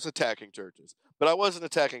I was attacking churches, but I wasn't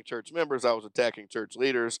attacking church members. I was attacking church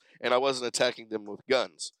leaders, and I wasn't attacking them with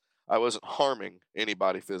guns. I wasn't harming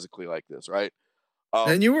anybody physically like this, right?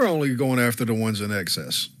 And you were only going after the ones in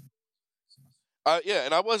excess. Yeah,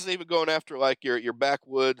 and I wasn't even going after your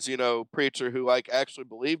backwoods, preacher who actually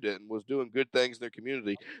believed it and was doing good things in their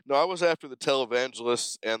community. No, I was after the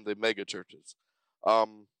televangelists and the mega churches.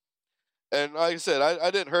 And like I said, I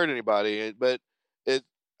didn't hurt anybody, but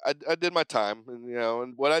I did my time,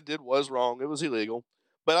 and what I did was wrong. It was illegal.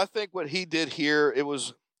 But I think what he did here,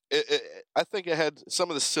 I think it had some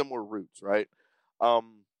of the similar roots, right?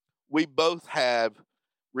 We both have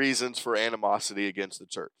reasons for animosity against the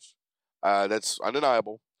church. That's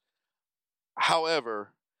undeniable.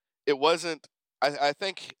 However, it wasn't. I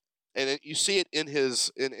think, and you see it in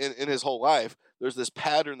his whole life. There's this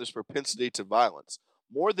pattern, this propensity to violence.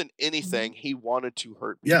 More than anything, he wanted to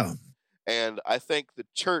hurt people. Yeah, and I think the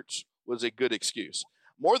church was a good excuse.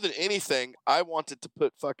 More than anything, I wanted to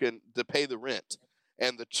to pay the rent,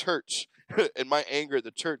 and the church, and my anger at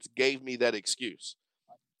the church gave me that excuse.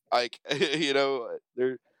 I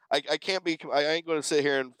can't be. I ain't going to sit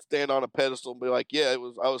here and stand on a pedestal and be like, "Yeah,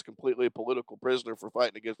 I was completely a political prisoner for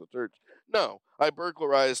fighting against the church." No, I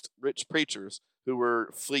burglarized rich preachers who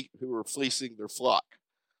were fleecing their flock.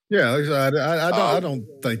 Yeah, I don't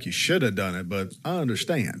think you should have done it, but I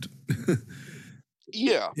understand.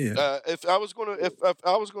 Yeah. If I was going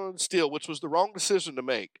to steal, which was the wrong decision to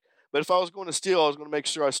make, but if I was going to steal, I was going to make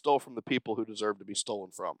sure I stole from the people who deserved to be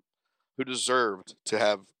stolen from, who deserved to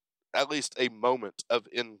have at least a moment of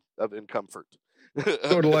comfort.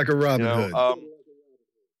 Sort of like a Robin Hood.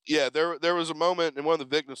 Yeah, there was a moment in one of the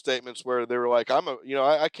victim statements where they were like,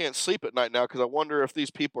 I can't sleep at night now because I wonder if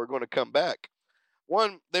these people are going to come back.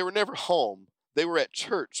 One, they were never home. They were at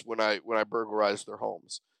church when I burglarized their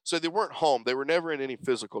homes. So they weren't home. They were never in any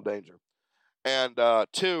physical danger. And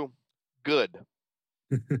two, good.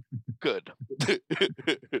 Good.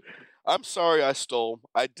 I'm sorry I stole.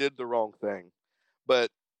 I did the wrong thing.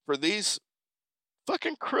 But for these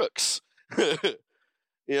fucking crooks, to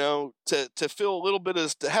feel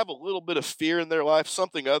to have a little bit of fear in their life,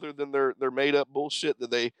 something other than their made up bullshit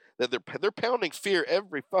that they're pounding fear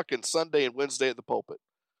every fucking Sunday and Wednesday at the pulpit.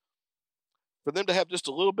 For them to have just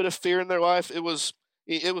a little bit of fear in their life, it was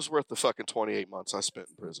worth the fucking 28 months I spent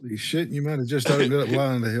in prison. Shit, you might have just opened up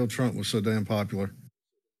why in the hell Trump was so damn popular.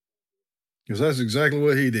 Because that's exactly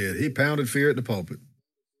what he did. He pounded fear at the pulpit.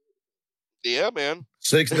 Yeah, man.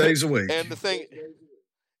 6 days a week. And the thing,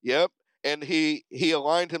 yep. And he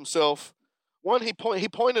aligned himself. One, he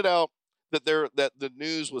pointed out that the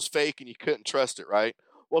news was fake and you couldn't trust it, right?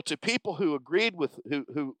 Well, to people who agreed with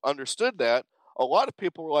who understood that, a lot of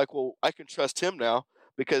people were like, well, I can trust him now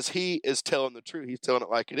because he is telling the truth. He's telling it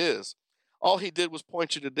like it is. All he did was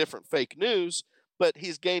point you to different fake news, but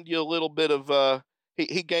he's gained you a little bit of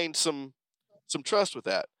he gained some trust with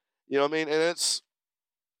that. You know what I mean?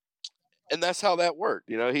 And that's how that worked.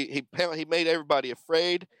 He made everybody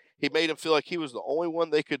afraid. He made him feel like he was the only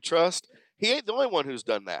one they could trust. He ain't the only one who's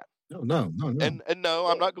done that. No. And no,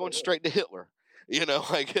 I'm not going straight to Hitler.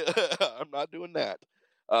 Like I'm not doing that.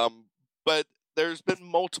 But there's been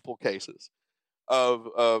multiple cases of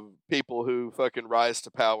people who fucking rise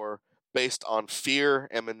to power based on fear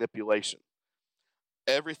and manipulation.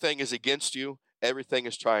 Everything is against you. Everything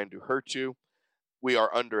is trying to hurt you. We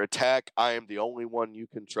are under attack. I am the only one you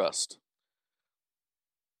can trust.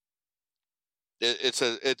 It's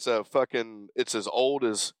as old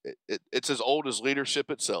as leadership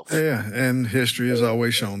itself. Yeah, and history has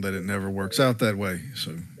always shown that it never works out that way.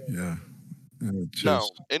 So yeah. No,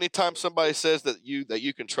 anytime somebody says that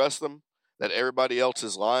you can trust them, that everybody else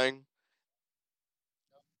is lying,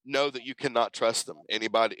 know that you cannot trust them any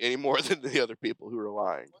more than the other people who are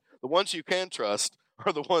lying. The ones you can trust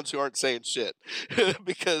are the ones who aren't saying shit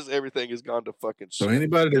because everything has gone to fucking shit. So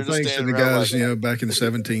anybody that thinks that the guys, back in the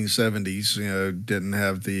 1770s, didn't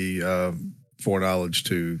have the foreknowledge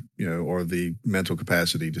to, or the mental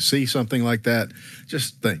capacity to see something like that,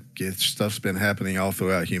 just think stuff's been happening all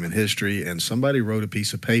throughout human history, and somebody wrote a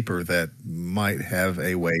piece of paper that might have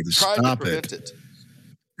a way to stop it.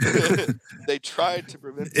 They tried to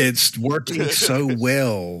prevent it. It's working so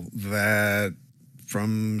well that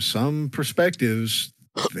from some perspectives,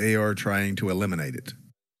 they are trying to eliminate it.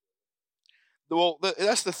 Well,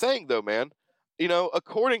 that's the thing, though, man.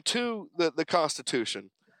 According to the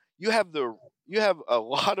Constitution, you have a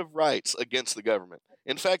lot of rights against the government.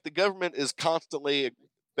 In fact, the government is constantly,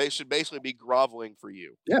 they should basically be groveling for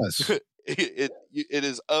you. Yes. It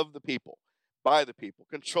is of the people, by the people,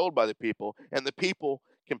 controlled by the people, and the people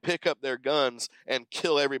can pick up their guns and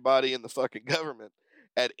kill everybody in the fucking government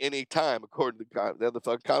at any time, according to the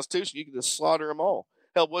fucking Constitution. You can just slaughter them all.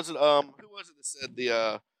 Hell, who was it that said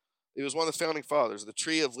it was one of the founding fathers, the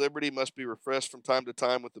tree of liberty must be refreshed from time to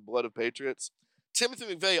time with the blood of patriots?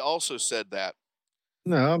 Timothy McVeigh also said that.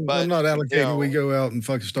 No, I'm not allocating we go out and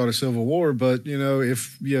fucking start a civil war, but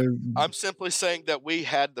I'm simply saying that we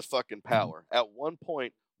had the fucking power. At one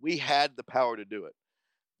point, we had the power to do it.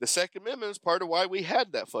 The Second Amendment is part of why we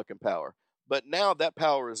had that fucking power. But now that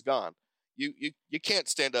power is gone. You can't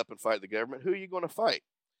stand up and fight the government. Who are you going to fight?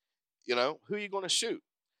 Who are you going to shoot?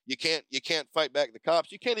 You can't fight back the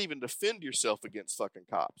cops. You can't even defend yourself against fucking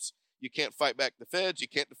cops. You can't fight back the feds. You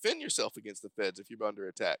can't defend yourself against the feds if you're under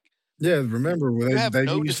attack. Yeah, remember they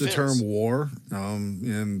use the term war,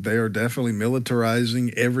 and they are definitely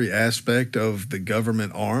militarizing every aspect of the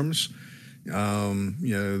government arms.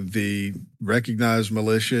 The recognized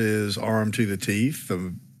militia is armed to the teeth.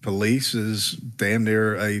 The police is damn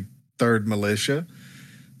near a third militia,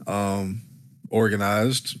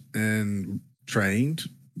 organized and trained.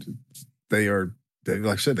 Like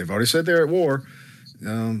I said, they've already said they're at war.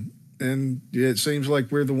 And it seems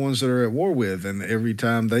like we're the ones that are at war with. And every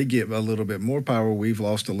time they get a little bit more power, we've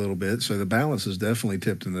lost a little bit. So the balance is definitely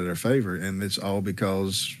tipped into their favor. And it's all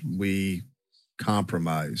because we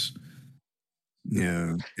compromise.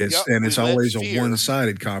 It's always a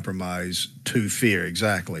one-sided compromise to fear.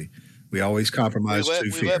 Exactly. We always compromise to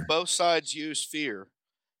fear. We let both sides use fear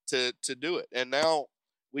to do it. And now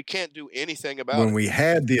we can't do anything about it. When we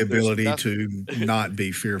had the ability to not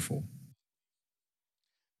be fearful.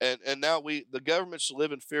 And now the government should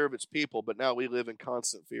live in fear of its people, but now we live in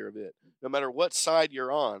constant fear of it. No matter what side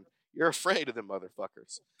you're on, you're afraid of them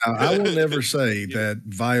motherfuckers. I will never say that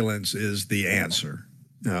violence is the answer.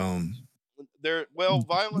 Violence.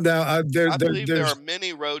 Now, I believe there are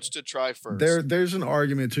many roads to try first. There's an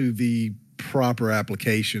argument to the proper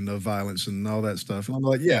application of violence and all that stuff. And I'm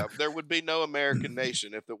like, yeah, there would be no American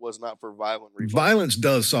nation if it was not for violent revolts. Violence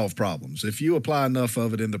does solve problems. If you apply enough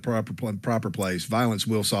of it in the proper place, violence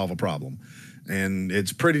will solve a problem. And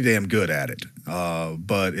it's pretty damn good at it.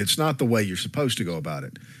 But it's not the way you're supposed to go about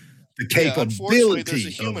it. The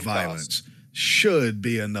capability of violence should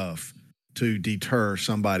be enough to deter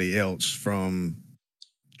somebody else from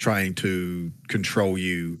trying to control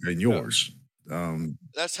you and yours.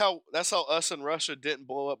 That's how us and Russia didn't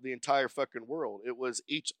blow up the entire fucking world. It was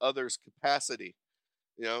each other's capacity,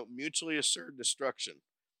 mutually assured destruction.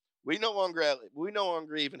 We no longer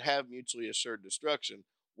even have mutually assured destruction.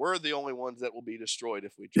 We're the only ones that will be destroyed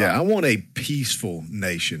if we try. Yeah, I want a peaceful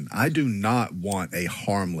nation. I do not want a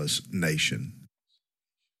harmless nation.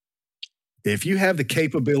 If you have the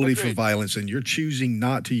capability for violence and you're choosing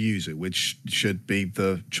not to use it, which should be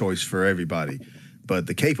the choice for everybody, but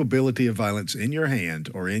the capability of violence in your hand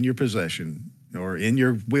or in your possession or in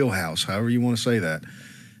your wheelhouse, however you want to say that,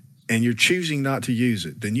 and you're choosing not to use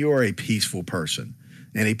it, then you are a peaceful person.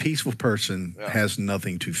 And a peaceful person has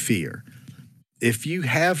nothing to fear. if you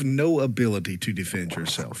have no ability to defend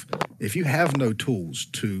yourself, if you have no tools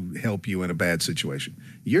to help you in a bad situation,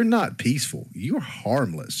 you're not peaceful. You're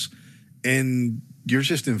harmless. And you're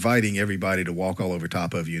just inviting everybody to walk all over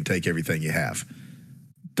top of you and take everything you have.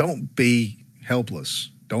 Don't be helpless.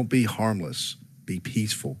 Don't be harmless. Be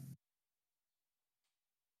peaceful.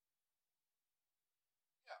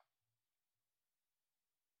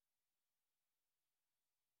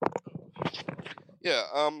 Yeah.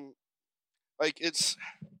 Like it's,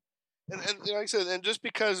 and like I said, and just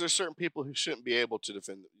because there's certain people who shouldn't be able to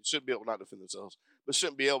shouldn't be able not defend themselves, but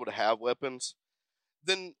shouldn't be able to have weapons,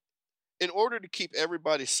 then in order to keep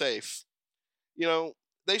everybody safe,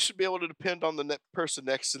 they should be able to depend on the person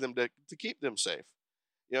next to them to keep them safe.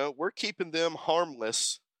 We're keeping them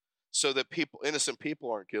harmless so that innocent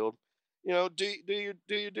people aren't killed. Do your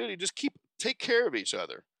duty. Just take care of each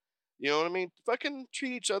other. You know what I mean? Fucking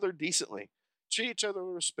treat each other decently. Treat each other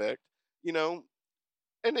with respect. And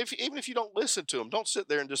even if you don't listen to them, don't sit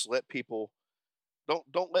there and just let people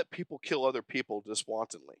kill other people just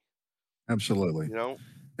wantonly. Absolutely.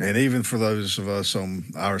 And even for those of us on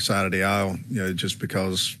our side of the aisle, just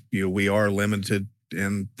because we are limited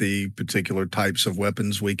in the particular types of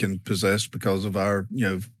weapons we can possess because of our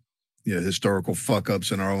historical fuck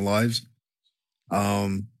ups in our own lives,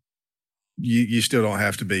 you still don't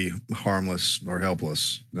have to be harmless or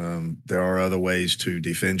helpless. There are other ways to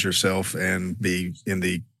defend yourself and be in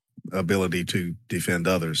the ability to defend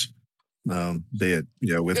others. Be it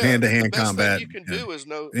with hand-to-hand combat. You can do is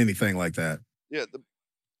anything like that. Yeah.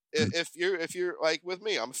 If you're like with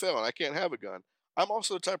me, I'm a felon. I can't have a gun. I'm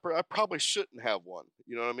also the type of I probably shouldn't have one.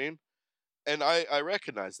 You know what I mean? And I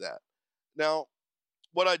recognize that. Now,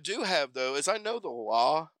 what I do have though is I know the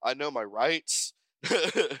law. I know my rights.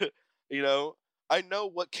 I know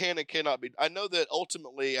what can and cannot be. I know that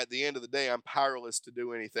ultimately, at the end of the day, I'm powerless to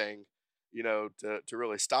do anything, to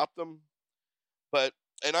really stop them. But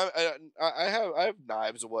I have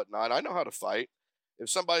knives and whatnot. I know how to fight. If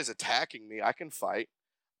somebody's attacking me, I can fight.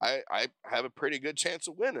 I have a pretty good chance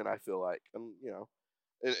of winning. I feel like, in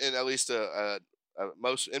at least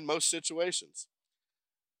in most situations.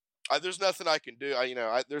 There's nothing I can do.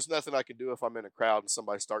 There's nothing I can do if I'm in a crowd and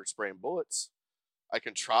somebody starts spraying bullets. I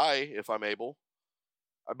can try if I'm able,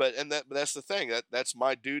 but that's the thing. That's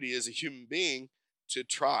my duty as a human being to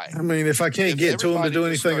try. I mean, if I can't get to them to do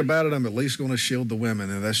anything about it, I'm at least going to shield the women,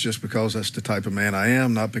 and that's just because that's the type of man I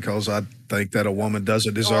am, not because I think that a woman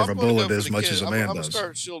doesn't deserve a bullet as much as a man does. I'm going to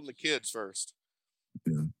start shielding the kids first.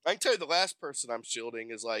 Yeah. I can tell you the last person I'm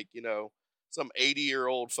shielding is some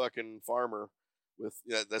 80-year-old fucking farmer with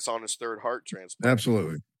that's on his third heart transplant.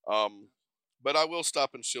 Absolutely. But I will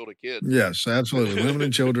stop and shield a kid. Yes, absolutely. Women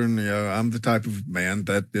and children, I'm the type of man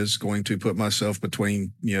that is going to put myself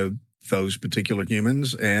between, those particular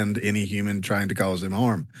humans and any human trying to cause them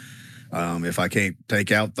harm. If I can't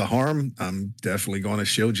take out the harm, I'm definitely going to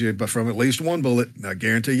shield you from at least one bullet. I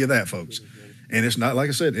guarantee you that, folks. And it's not, like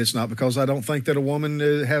I said, it's not because I don't think that a woman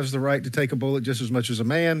has the right to take a bullet just as much as a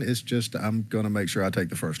man. It's just I'm going to make sure I take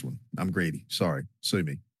the first one. I'm greedy. Sorry. Sue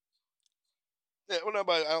me. Yeah, well,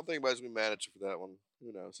 I don't think anybody's going to be mad at you for that one.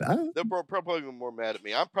 Who knows? They'll probably be more mad at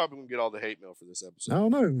me. I'm probably going to get all the hate mail for this episode. I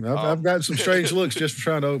don't know. I've got some strange looks just for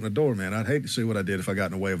trying to open a door, man. I'd hate to see what I did if I got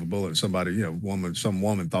in the way of a bullet and somebody, some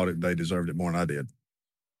woman thought they deserved it more than I did.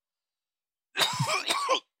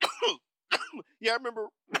 Yeah, I remember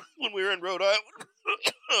when we were in Rhode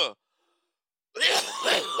Island.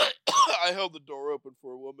 I held the door open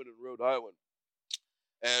for a woman in Rhode Island.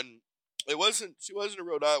 And she wasn't a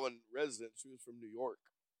Rhode Island resident. She was from New York.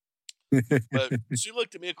 But she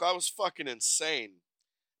looked at me like I was fucking insane.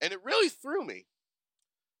 And it really threw me.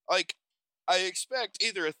 Like, I expect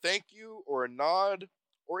either a thank you or a nod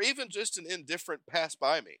or even just an indifferent pass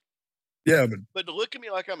by me. Yeah, but to look at me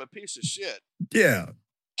like I'm a piece of shit. Yeah.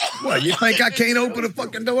 What, you think I can't open a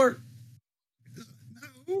fucking door?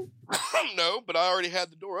 No, but I already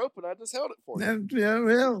had the door open. I just held it for you. Yeah,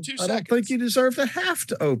 well, I don't think you deserve to have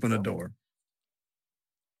to open a door.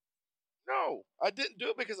 No, I didn't do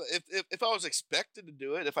it because if I was expected to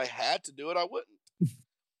do it, if I had to do it, I wouldn't.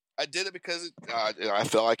 I did it because I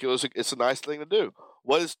felt like it's a nice thing to do.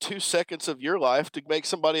 What is 2 seconds of your life to make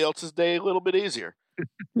somebody else's day a little bit easier?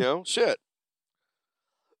 Shit.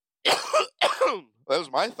 That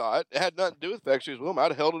was my thought. It had nothing to do with the fact she was a woman.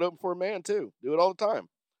 I'd have held it open for a man too. Do it all the time.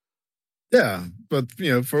 Yeah, but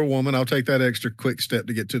for a woman, I'll take that extra quick step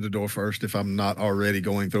to get to the door first if I'm not already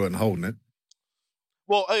going through it and holding it.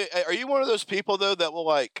 Well, are you one of those people though that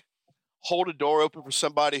will hold a door open for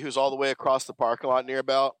somebody who's all the way across the parking lot near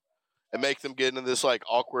about and make them get into this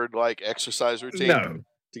awkward exercise routine? No.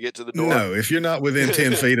 to get to the door. No, if you're not within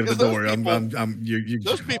 10 feet of the 'Cause those door,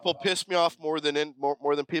 Those people piss me off more than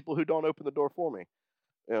people who don't open the door for me.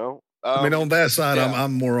 You know. I mean, on that side, yeah.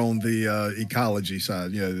 I'm more on the ecology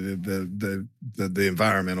side. You know, the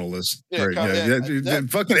environmentalist. Yeah,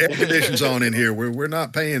 fucking air conditions on in here. We're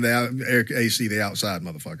not paying the air AC the outside,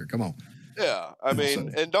 motherfucker. Come on. Yeah, I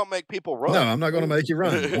mean, and don't make people run. No, I'm not going to make you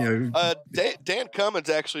run. You know. Dan Cummins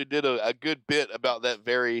actually did a good bit about that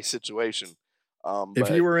very situation. If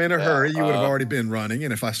you were in a hurry, you would have already been running.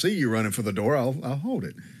 And if I see you running for the door, I'll hold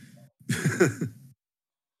it.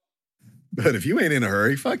 But if you ain't in a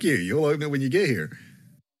hurry, fuck you. You'll open it when you get here.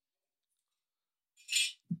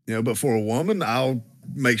 You know, but for a woman, I'll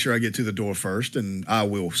make sure I get to the door first, and I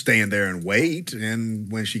will stand there and wait. And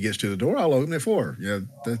when she gets to the door, I'll open it for her. You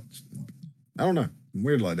know, I don't know. I'm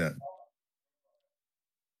weird like that.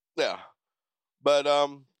 Yeah. But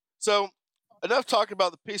so enough talking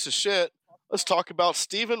about the piece of shit. Let's talk about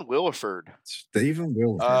Stephen Williford. Stephen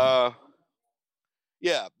Williford.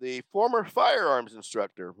 Yeah, the former firearms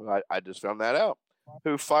instructor, I just found that out,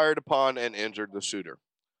 who fired upon and injured the shooter.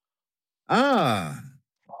 Ah,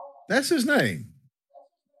 that's his name.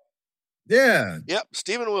 Yeah. Yep,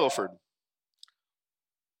 Stephen Williford.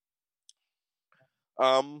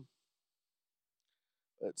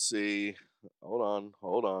 Let's see. Hold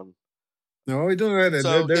on. No, we're doing that.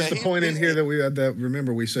 So, there's the point in here that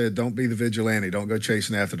remember we said don't be the vigilante, don't go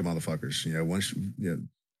chasing after the motherfuckers. You know, once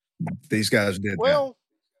these guys did well,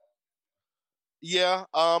 that. Yeah.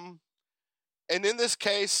 And in this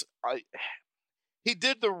case, he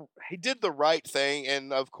did the right thing,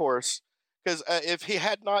 and of course, because if he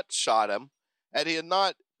had not shot him, and he had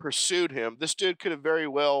not pursued him, this dude could have very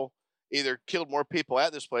well either killed more people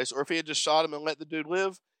at this place, or if he had just shot him and let the dude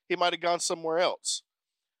live, he might have gone somewhere else.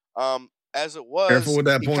 As it was, careful with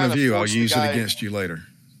that point of view. I'll use it against you later.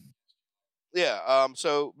 Yeah.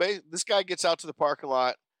 So this guy gets out to the parking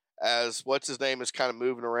lot as what's his name is kind of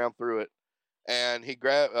moving around through it, and he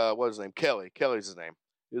grabbed what's his name? Kelly's his name.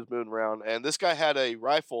 He was moving around, and this guy had a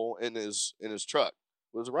rifle in his truck.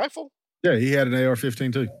 Was it a rifle? Yeah, he had an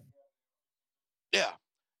AR-15 too. Yeah,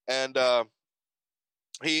 and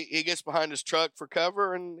he gets behind his truck for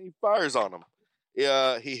cover, and he fires on him.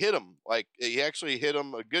 He hit him, like he actually hit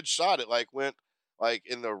him a good shot. It went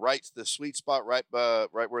in the sweet spot, right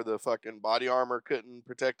where the fucking body armor couldn't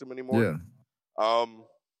protect him anymore. Yeah.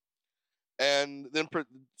 And then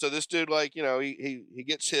so this dude, he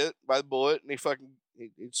gets hit by the bullet, and he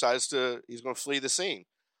decides he's going to flee the scene.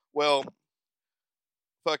 Well,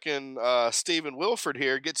 fucking Stephen Williford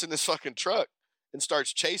here gets in this fucking truck and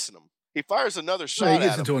starts chasing him. He fires another shot at him. He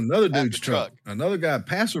gets into another dude's truck. Another guy,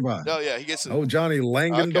 passerby. Oh, yeah, he gets in. Oh, Johnny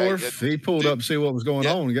Langendorf. He pulled up to see what was going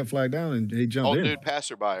on and got flagged down, and he jumped in. Old dude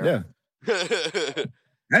passerby. Yeah.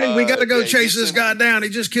 Hey, we got to go chase this guy down. He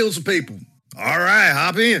just killed some people. All right,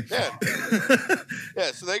 hop in. Yeah.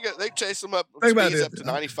 Yeah, so they chase him up, speeds up to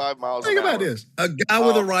 95 miles an hour. Think about this. A guy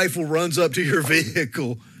with a rifle runs up to your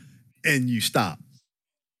vehicle, and you stop.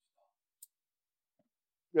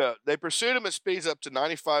 Yeah, they pursued him at speeds up to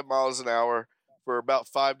 95 miles an hour for about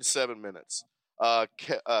 5 to 7 minutes.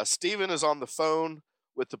 Stephen is on the phone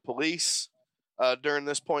with the police during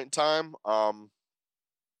this point in time.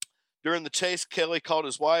 During the chase, Kelly called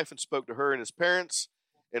his wife and spoke to her and his parents,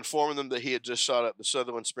 informing them that he had just shot up the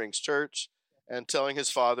Sutherland Springs Church and telling his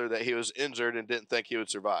father that he was injured and didn't think he would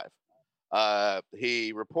survive.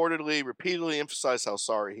 He repeatedly emphasized how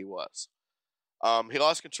sorry he was. He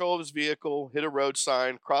lost control of his vehicle, hit a road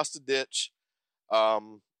sign, crossed a ditch,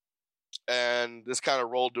 and this kind of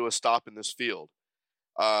rolled to a stop in this field.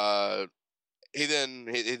 He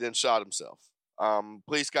then shot himself.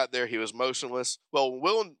 Police got there. He was motionless. Well,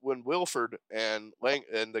 when Williford and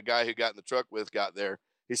the guy who got in the truck with got there,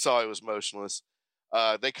 he saw he was motionless.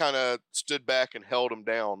 They kind of stood back and held him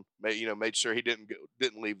down. Made sure he didn't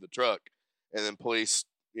leave the truck, and then police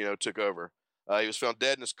took over. He was found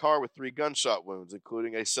dead in his car with 3 gunshot wounds,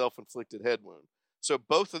 including a self-inflicted head wound. So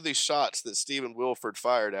both of these shots that Stephen Williford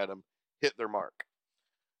fired at him hit their mark.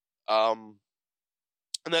 And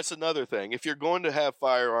that's another thing. If you're going to have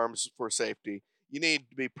firearms for safety, you need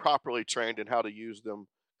to be properly trained in how to use them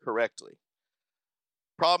correctly.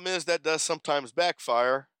 Problem is that does sometimes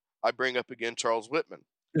backfire. I bring up again Charles Whitman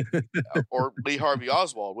or Lee Harvey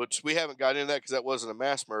Oswald, which we haven't got into that because that wasn't a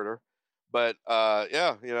mass murder. But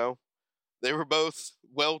they were both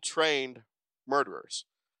well-trained murderers.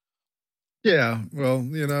 Yeah, well,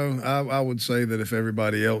 I would say that if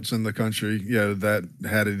everybody else in the country, that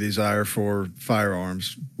had a desire for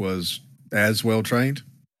firearms was as well-trained,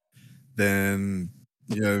 then,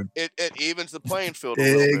 it evens the playing field a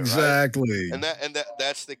little exactly. bit, right? And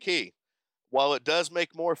that's the key. while it does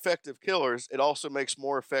make more effective killers, it also makes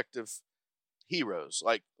more effective heroes,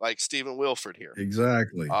 like Stephen Wilford here.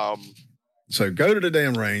 Exactly. So go to the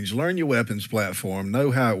damn range, learn your weapons platform,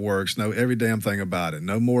 know how it works, know every damn thing about it.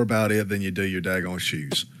 Know more about it than you do your daggone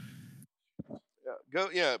shoes.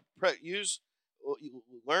 Learn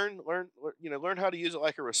how to use it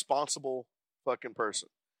like a responsible fucking person.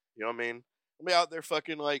 You know what I mean? Don't be out there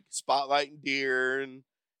fucking like spotlighting deer and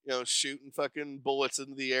shooting fucking bullets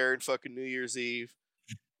into the air and fucking New Year's Eve.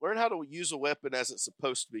 Learn how to use a weapon as it's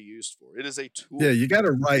supposed to be used for. It is a tool. Yeah, you got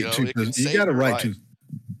a right to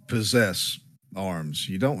possess arms.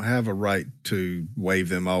 You don't have a right to wave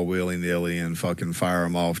them all willy-nilly and fucking fire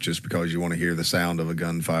them off just because you want to hear the sound of a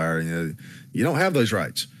gunfire. You don't have those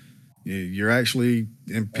rights. You're actually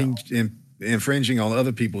infringing on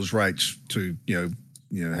other people's rights to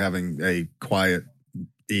having a quiet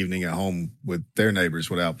evening at home with their neighbors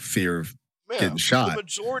without fear of getting shot. The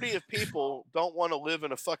majority of people don't want to live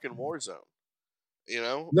in a fucking war zone.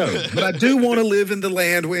 No, but I do want to live in the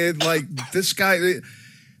land where, like, this guy,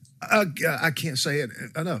 I can't say it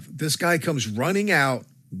enough. This guy comes running out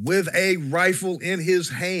with a rifle in his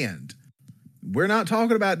hand. We're not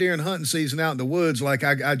talking about during hunting season out in the woods like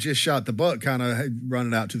I just shot the buck kind of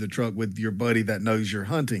running out to the truck with your buddy that knows you're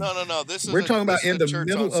hunting. No. We're talking about in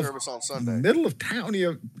the middle of town,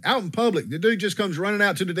 out in public. The dude just comes running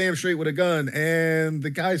out to the damn street with a gun, and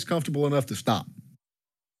the guy's comfortable enough to stop.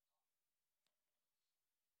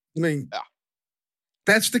 I mean,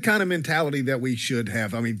 that's the kind of mentality that we should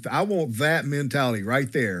have. I mean, I want that mentality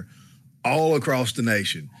right there all across the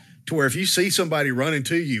nation, to where if you see somebody running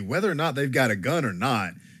to you, whether or not they've got a gun or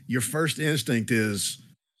not, your first instinct is,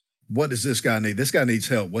 what does this guy need? This guy needs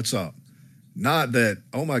help. What's up? Not that,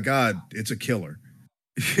 oh my God, it's a killer.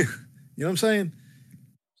 You know what I'm saying?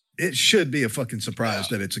 It should be a fucking surprise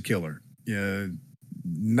that it's a killer.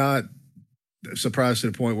 Not surprised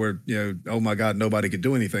to the point where, oh my God, nobody could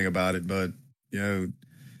do anything about it. But,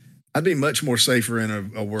 I'd be much more safer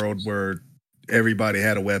in a world where everybody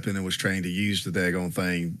had a weapon and was trained to use the daggone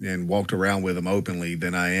thing and walked around with them openly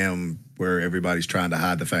than I am where everybody's trying to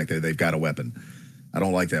hide the fact that they've got a weapon. I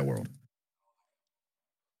don't like that world.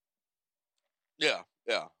 Yeah.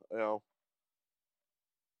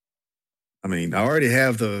 I mean, I already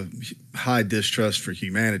have the high distrust for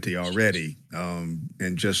humanity already,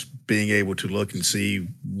 and just being able to look and see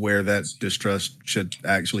where that distrust should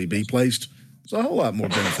actually be placed is a whole lot more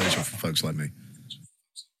beneficial for folks like me.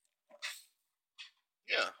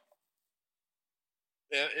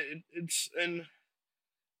 Yeah, and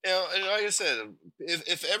like I said,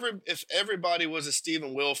 if everybody was a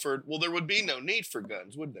Stephen Wilford, well, there would be no need for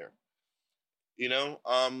guns, would there?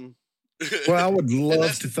 Well, I would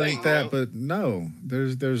love to think that, but no,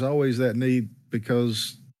 there's always that need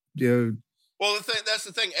because Well, that's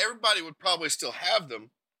the thing. Everybody would probably still have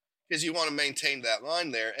them because you want to maintain that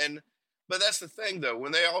line there, but that's the thing though.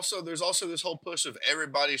 When there's also this whole push of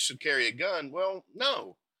everybody should carry a gun. Well,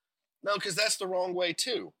 no, because that's the wrong way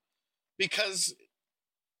too, because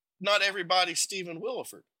not everybody's Stephen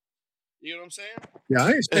Wilford. You know what I'm saying? Yeah,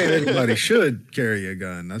 I ain't saying everybody should carry a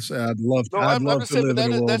gun. I'd love to live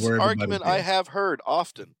in a world that's where an everybody argument can. I have heard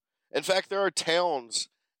often. In fact, there are towns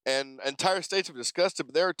and entire states have discussed it,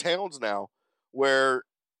 but there are towns now where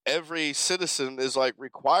every citizen is like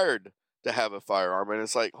required to have a firearm, and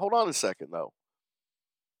it's like, hold on a second, though.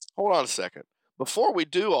 Hold on a second. Before we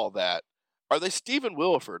do all that, are they Stephen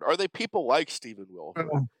Wilford? Are they people like Stephen Wilford?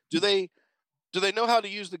 Do they know how to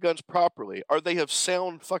use the guns properly? Are they of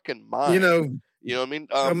sound fucking mind? You know what I mean?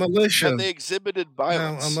 A militia. Have they exhibited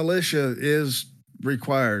violence? Now, a militia is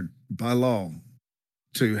required by law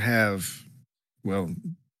to have, well,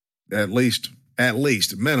 at least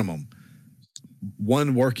minimum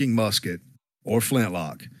one working musket or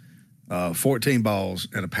flintlock, 14 balls,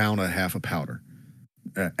 and a pound and a half of powder.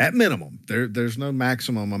 At minimum, there's no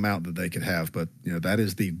maximum amount that they could have, but that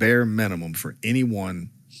is the bare minimum for anyone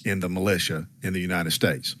in the militia in the United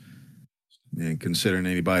States. And considering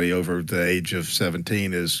anybody over the age of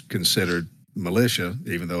 17 is considered militia,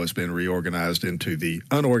 even though it's been reorganized into the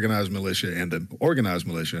unorganized militia and the organized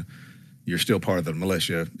militia, you're still part of the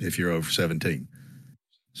militia if you're over 17.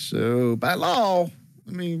 So by law,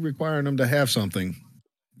 requiring them to have something,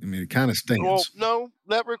 it kind of stinks. Well, no,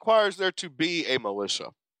 that requires there to be a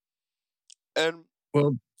militia. And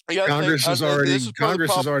Congress has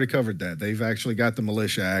already covered that. They've actually got the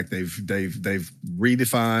Militia Act. They've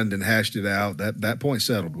redefined and hashed it out. That point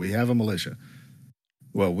settled. We have a militia.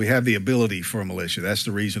 Well, we have the ability for a militia. That's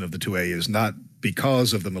the reason of the 2A is not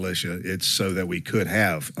because of the militia. It's so that we could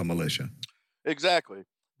have a militia. Exactly.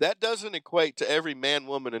 That doesn't equate to every man,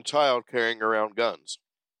 woman, and child carrying around guns.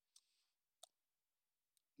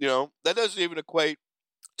 You know, that doesn't even equate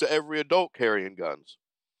to every adult carrying guns.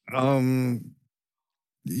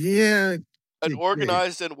 Yeah. An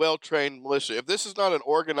organized and well-trained militia. If this is not an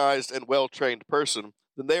organized and well-trained person,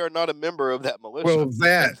 then they are not a member of that militia. Well,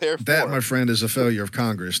 that, therefore, my friend, is a failure of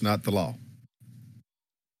Congress, not the law.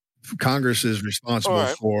 Congress is responsible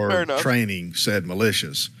for training said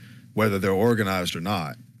militias, whether they're organized or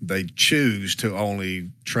not. They choose to only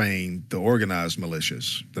train the organized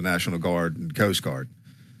militias, the National Guard and Coast Guard.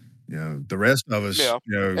 You know, the rest of us,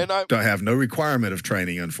 don't have no requirement of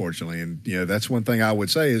training, unfortunately. And, that's one thing I would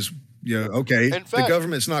say is, okay, the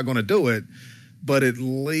government's not going to do it, but at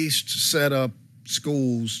least set up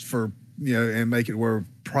schools for, and make it where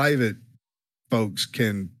private folks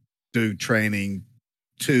can do training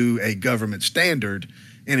to a government standard.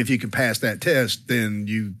 And if you can pass that test, then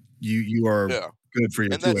you are good for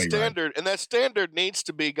your and that standard needs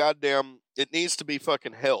to be it needs to be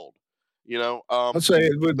fucking held. I'd say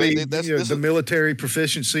it would be the military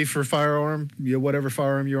proficiency for firearm, whatever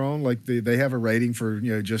firearm you're on. Like they have a rating for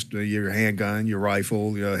just your handgun, your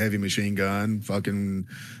rifle, heavy machine gun, fucking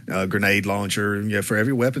grenade launcher. For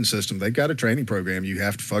every weapon system, they've got a training program you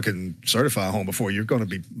have to fucking certify on before you're going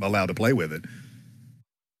to be allowed to play with it.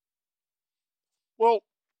 Well,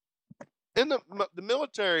 in the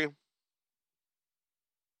military,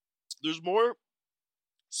 there's more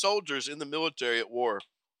soldiers in the military at war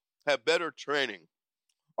have better training,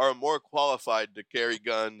 are more qualified to carry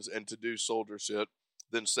guns and to do soldier shit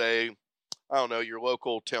than, say, I don't know, your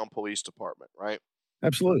local town police department, right?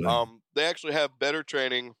 Absolutely. They actually have better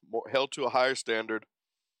training, held to a higher standard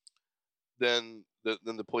than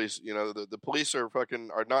the police. The police are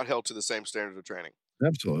not held to the same standards of training.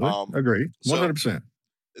 Absolutely, agree, 100%.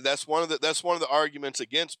 That's one of the arguments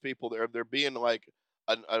against people. They're being like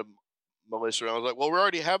a militia. And I was like, well, we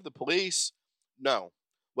already have the police. No.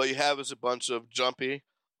 What you have is a bunch of jumpy,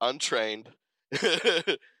 untrained,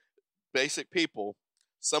 basic people,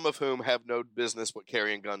 some of whom have no business with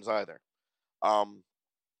carrying guns either.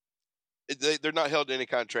 They're not held to any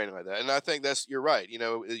kind of training like that. And I think you're right.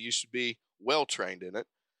 You should be well trained in it.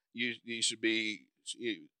 You should be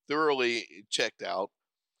thoroughly checked out.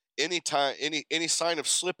 Any sign of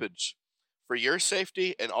slippage for your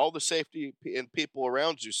safety and all the safety and people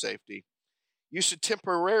around you safety, you should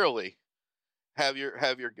temporarily have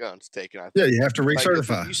your guns taken. I think. Yeah, you have to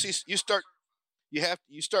recertify.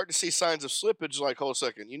 You start to see signs of slippage. Like, hold a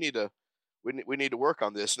second, we need to work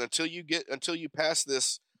on this. And until you pass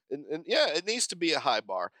this, and it needs to be a high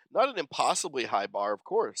bar, not an impossibly high bar, of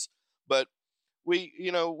course, but we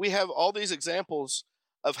have all these examples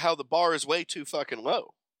of how the bar is way too fucking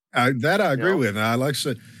low. I agree with. And I like to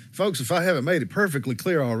say, folks, if I haven't made it perfectly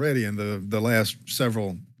clear already in the last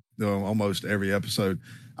several, almost every episode,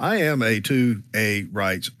 I am a 2A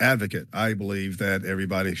rights advocate. I believe that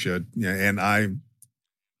everybody should, and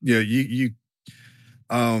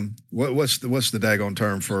what's the daggone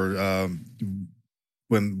term for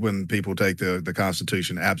when people take the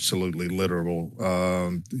Constitution absolutely literal?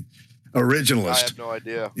 Originalist. I have no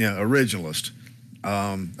idea. Yeah, originalist.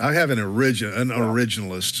 I have an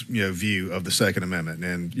originalist, view of the Second Amendment,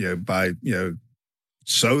 and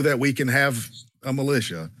so that we can have a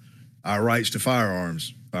militia, our rights to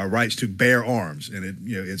firearms, our rights to bear arms, and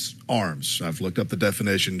it's arms. I've looked up the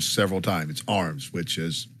definition several times. It's arms, which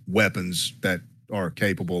is weapons that are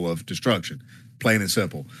capable of destruction, plain and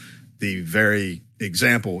simple. The very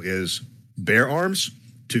example is bear arms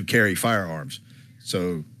to carry firearms.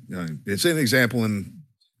 So it's an example in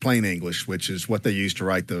plain English, which is what they used to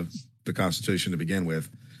write the Constitution to begin with.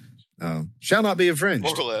 Shall not be infringed.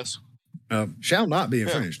 More or less. Shall not be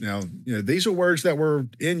infringed. Now, these are words that were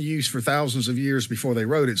in use for thousands of years before they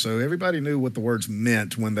wrote it, so everybody knew what the words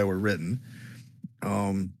meant when they were written.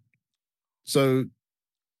 So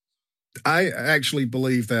I actually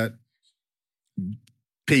believe that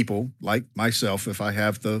people like myself, if I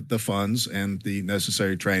have the funds and the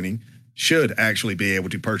necessary training, should actually be able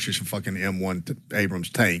to purchase a fucking M1 Abrams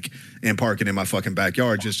tank and park it in my fucking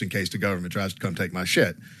backyard just in case the government tries to come take my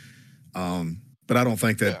shit. But I don't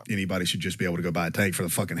think that anybody should just be able to go buy a tank for the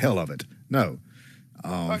fucking hell of it. No.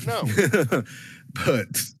 No.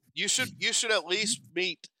 But you should at least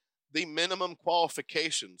meet the minimum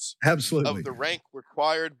qualifications absolutely of the rank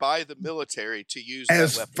required by the military to use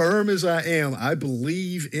as that weapon. Firm as I am, I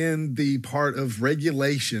believe in the part of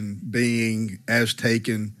regulation being as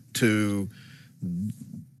taken to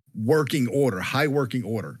working order, high working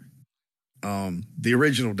order. The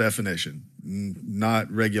original definition, not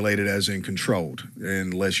regulated as in controlled,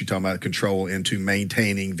 unless you're talking about control into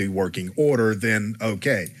maintaining the working order, then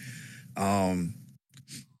okay.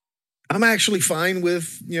 I'm actually fine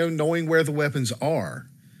with, knowing where the weapons are.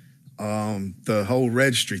 the whole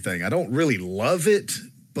registry thing. I don't really love it,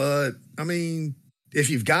 but I mean, if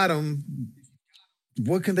you've got them,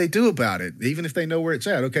 what can they do about it? Even if they know where it's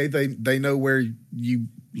at. Okay, they know where you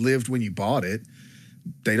lived when you bought it.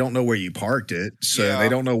 They don't know where you parked it, so they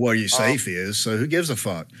don't know where your safe is. So who gives a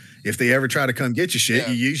fuck? If they ever try to come get your shit,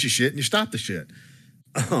 you use your shit and you stop the shit.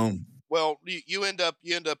 Well, you end up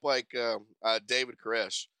like David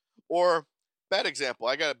Koresh, or bad example.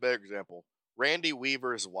 I got a better example. Randy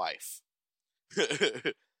Weaver's wife.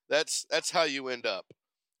 That's how you end up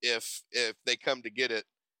if they come to get it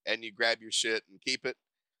and you grab your shit and keep it.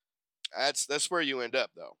 That's where you end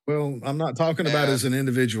up, though. Well, I'm not talking about it as an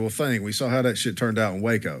individual thing. We saw how that shit turned out in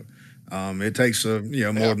Waco. It takes more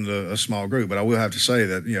than a small group, but I will have to say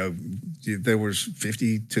that there was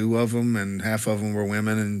 52 of them, and half of them were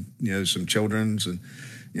women, and some children's, and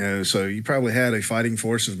so you probably had a fighting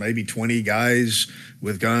force of maybe 20 guys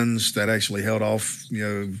with guns that actually held off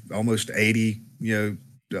almost 80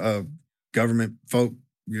 government folk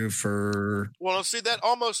for. Well, see, that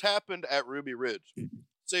almost happened at Ruby Ridge.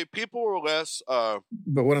 See, people were less.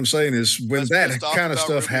 But what I'm saying is, when that kind of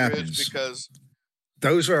stuff happens, because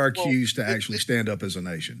those are our cues to actually stand up as a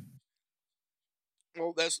nation.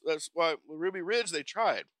 Well, that's why Ruby Ridge they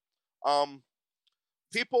tried.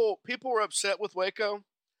 People were upset with Waco,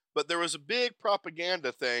 but there was a big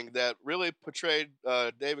propaganda thing that really portrayed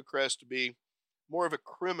David Koresh to be more of a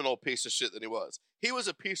criminal piece of shit than he was. He was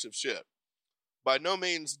a piece of shit. By no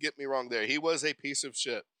means, get me wrong there. He was a piece of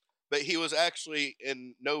shit. But he was actually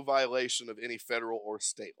in no violation of any federal or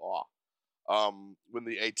state law when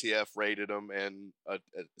the ATF raided him and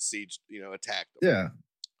attacked him. Yeah.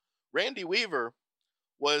 Randy Weaver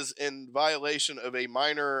was in violation of a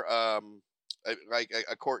minor, a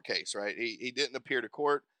court case, right? He didn't appear to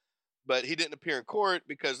court, but he didn't appear in court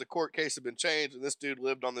because the court case had been changed, and this dude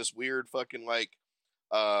lived on this weird fucking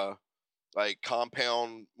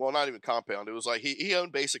compound. Well, not even compound. It was like he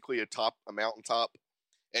owned basically a mountaintop.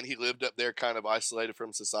 And he lived up there kind of isolated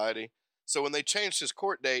from society. So when they changed his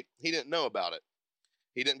court date, he didn't know about it.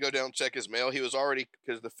 He didn't go down and check his mail. He was already,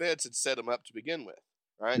 because the feds had set him up to begin with,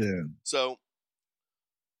 right? Yeah. So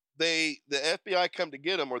the FBI come to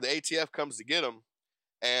get him, or the ATF comes to get him,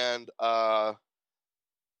 and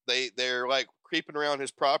they're like creeping around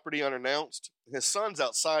his property unannounced. His son's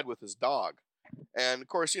outside with his dog. And of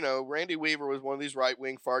course, Randy Weaver was one of these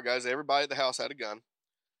right-wing far guys. Everybody at the house had a gun.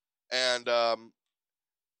 And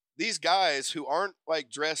these guys who aren't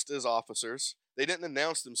like dressed as officers, they didn't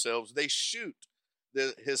announce themselves. They shoot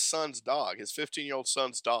his son's dog, his 15-year-old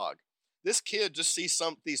son's dog. This kid just sees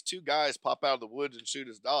these two guys pop out of the woods and shoot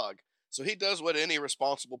his dog. So he does what any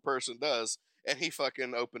responsible person does, and he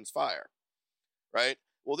fucking opens fire, right?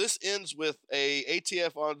 Well, this ends with a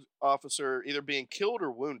ATF officer either being killed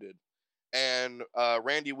or wounded, and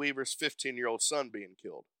Randy Weaver's 15-year-old son being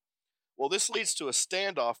killed. Well, this leads to a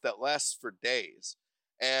standoff that lasts for days.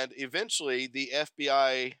 And eventually, the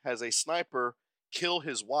FBI has a sniper kill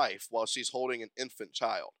his wife while she's holding an infant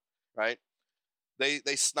child, right?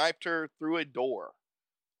 They sniped her through a door,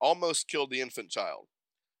 almost killed the infant child.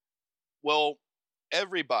 Well,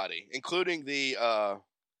 everybody, including the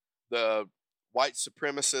white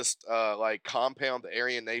supremacist compound, the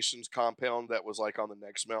Aryan Nations compound that was like on the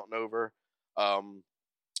next mountain over,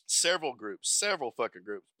 several fucking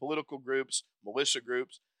groups, political groups, militia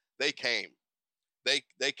groups, they came.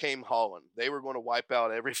 They came hauling. They were going to wipe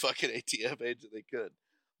out every fucking ATF agent they could.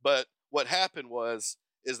 But what happened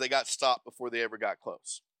is they got stopped before they ever got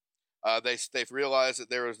close. They've realized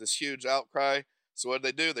that there was this huge outcry. So what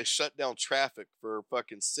did they do? They shut down traffic for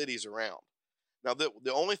fucking cities around. Now,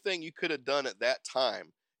 the only thing you could have done at that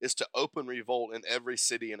time is to open revolt in every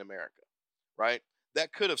city in America, right?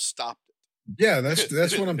 That could have stopped it. Yeah,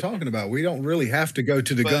 that's what I'm talking about. We don't really have to go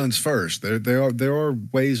to the guns first. There are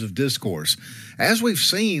ways of discourse, as we've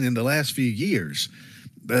seen in the last few years,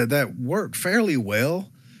 that work fairly well.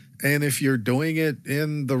 And if you're doing it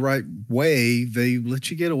in the right way, they let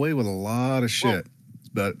you get away with a lot of shit.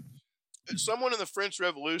 But someone in the French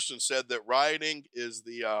Revolution said that rioting is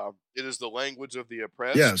the language of the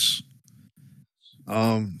oppressed. Yes.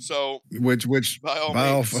 So which by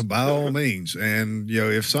all means, and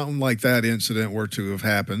if something like that incident were to have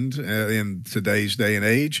happened in today's day and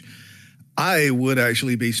age, I would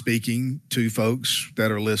actually be speaking to folks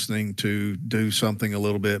that are listening to do something a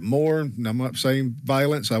little bit more. And I'm not saying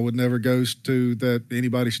violence. I would never go to that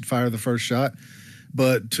anybody should fire the first shot,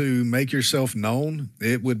 but to make yourself known.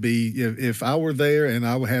 It would be, if I were there and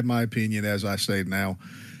I had my opinion, as I say now,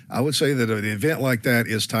 I would say that an event like that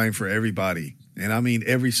is time for everybody. And I mean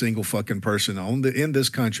every single fucking person in this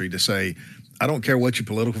country to say, I don't care what your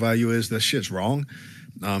political value is, that shit's wrong.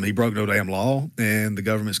 He broke no damn law, and the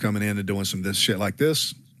government's coming in and doing some this shit like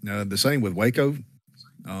this. The same with Waco.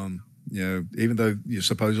 Even though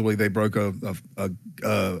supposedly they broke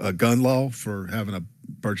a gun law for having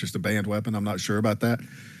purchased a banned weapon, I'm not sure about that.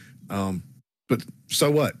 But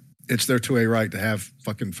so what? It's their 2A right to have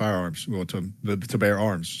fucking firearms, to bear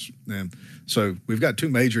arms. And so we've got two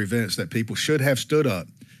major events that people should have stood up,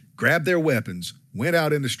 grabbed their weapons, went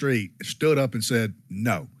out in the street, stood up and said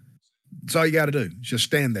no. That's all you got to do. Just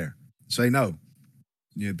stand there, say no.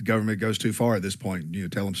 The government goes too far at this point.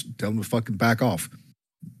 Tell them to fucking back off.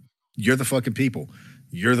 You're the fucking people.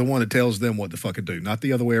 You're the one that tells them what to fucking do, not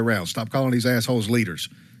the other way around. Stop calling these assholes leaders.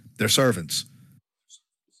 They're servants.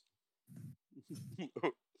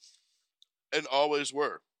 And always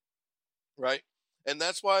were, right? And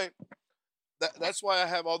that's why I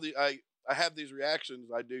have I have these reactions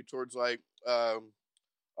I do towards like law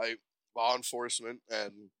enforcement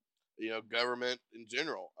and government in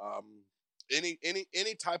general.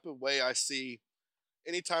 Any type of way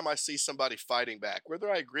anytime I see somebody fighting back,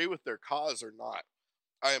 whether I agree with their cause or not,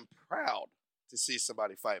 I am proud to see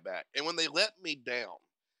somebody fight back. And when they let me down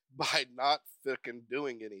by not fucking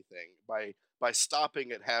doing anything, by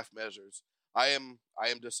stopping at half measures, I am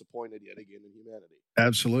disappointed yet again in humanity.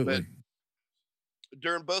 Absolutely. But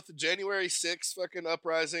during both the January 6th fucking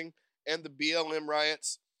uprising and the BLM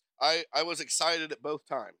riots, I was excited at both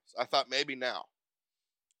times. I thought maybe now.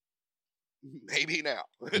 Maybe now.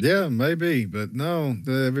 Yeah, maybe, but no.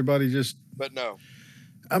 Everybody just. But no.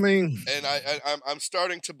 I mean. And I'm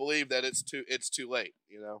starting to believe that it's too late.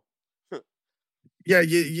 Yeah,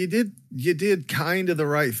 you did kind of the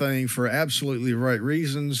right thing for absolutely the right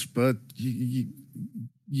reasons, but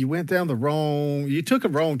you went down you took a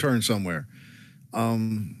wrong turn somewhere.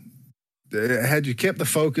 Had you kept the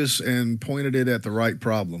focus and pointed it at the right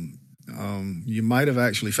problem, you might have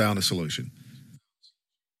actually found a solution.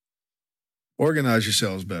 Organize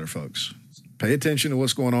yourselves better, folks. Pay attention to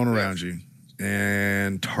what's going on around you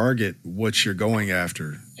and target what you're going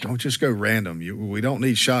after. Don't just go random. We don't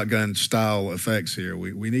need shotgun style effects here.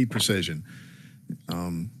 We need precision.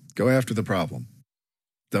 Go after the problem.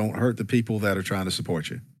 Don't hurt the people that are trying to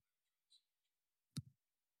support you.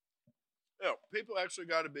 People actually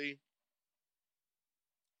got to be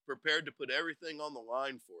prepared to put everything on the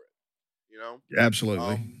line for it.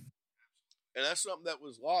 Absolutely. And that's something that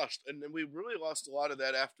was lost. And then we really lost a lot of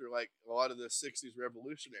that after like a lot of the 60s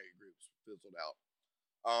revolutionary groups fizzled out.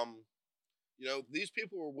 These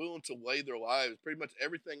people were willing to lay their lives, pretty much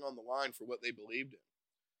everything on the line for what they believed in.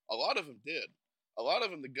 A lot of them did. A lot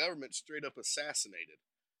of them the government straight up assassinated.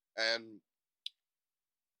 And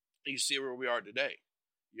you see where we are today.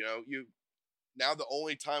 Now the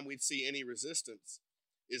only time we'd see any resistance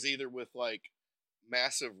is either with like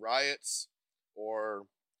massive riots or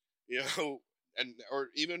or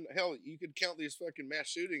even hell, you could count these fucking mass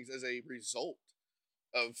shootings as a result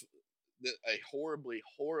of a horribly,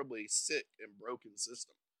 horribly sick and broken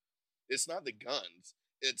system. It's not the guns.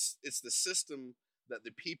 It's the system that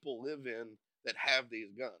the people live in that have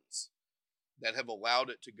these guns that have allowed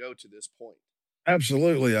it to go to this point.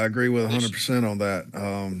 Absolutely. I agree with 100% on that,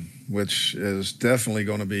 which is definitely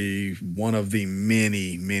going to be one of the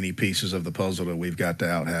many, many pieces of the puzzle that we've got to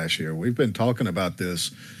outhash here. We've been talking about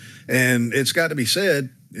this, and it's got to be said,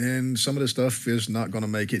 and some of this stuff is not going to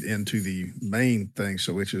make it into the main thing,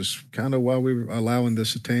 so which is kind of why we're allowing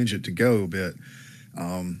this tangent to go a bit.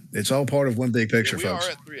 It's all part of one big picture, folks.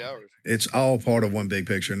 We are at 3 hours. It's all part of one big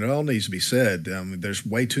picture, and it all needs to be said. There's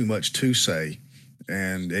way too much to say.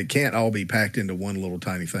 And it can't all be packed into one little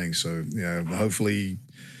tiny thing. So, hopefully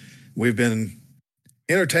we've been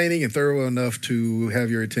entertaining and thorough enough to have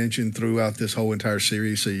your attention throughout this whole entire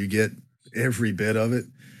series so you get every bit of it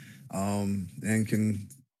and can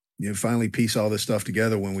finally piece all this stuff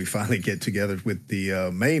together when we finally get together with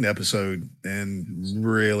the main episode and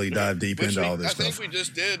really dive deep into all this stuff. I think we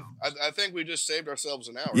just did. I think we just saved ourselves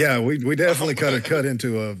an hour. Yeah, we definitely cut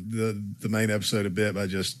into the main episode a bit by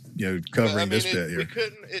just covering this bit here.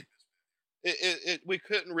 We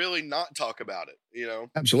couldn't really not talk about it.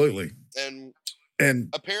 Absolutely. And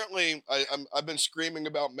apparently, I've been screaming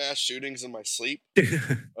about mass shootings in my sleep.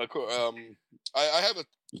 I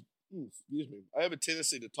have a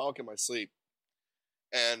tendency to talk in my sleep,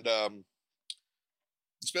 and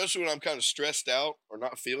especially when I'm kind of stressed out or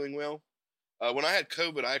not feeling well. When I had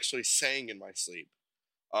COVID, I actually sang in my sleep.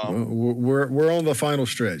 We're on the final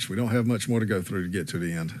stretch. We don't have much more to go through to get to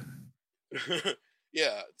the end.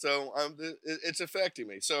 Yeah, so it's affecting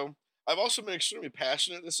me. So I've also been extremely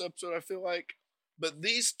passionate this episode, I feel like. But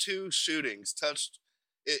these two shootings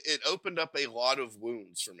it opened up a lot of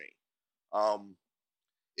wounds for me.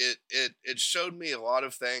 it showed me a lot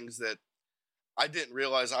of things that I didn't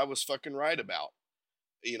realize I was fucking right about.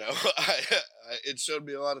 You know, it showed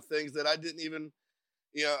me a lot of things that I didn't even,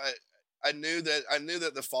 you know, I knew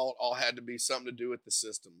that the fault all had to be something to do with the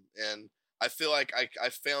system, and I feel like I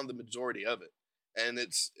found the majority of it. And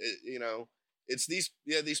it's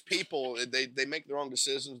these people, they make the wrong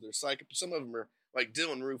decisions. They're psycho. Some of them are like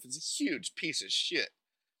Dylan Roof is a huge piece of shit.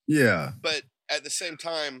 Yeah. But at the same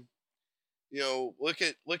time, you know, look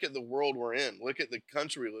at the world we're in. Look at the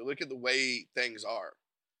country. Look at the way things are.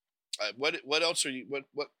 What else are you?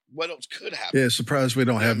 What else could happen? Yeah, surprised we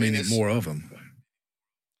don't have many more of them.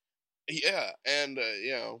 Yeah, and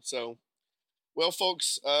you know, so well,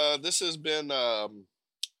 folks, this has been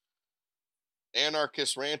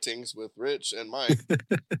Anarchist Rantings with Rich and Mike.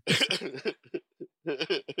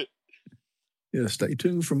 Yeah, stay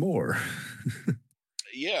tuned for more.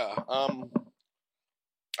 Yeah,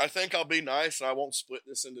 I think I'll be nice and I won't split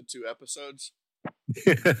this into 2 episodes.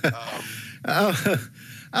 I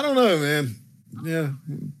don't know, man. Yeah,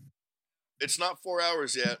 it's not 4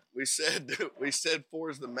 hours yet. We said 4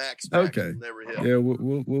 is the max. Okay, never hit. Yeah,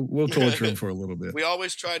 we'll torture him for a little bit. We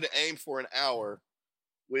always try to aim for an hour.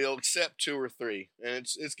 We'll accept 2 or 3, and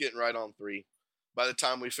it's getting right on 3. By the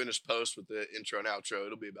time we finish post with the intro and outro,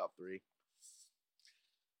 it'll be about 3.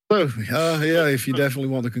 So, yeah, if you definitely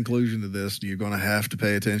want the conclusion to this, you're going to have to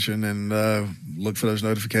pay attention and look for those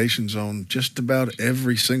notifications on just about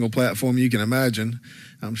every single platform you can imagine.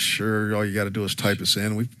 I'm sure all you got to do is type us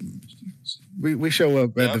in. We show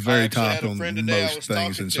up at the very top on most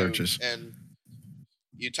things in searches. And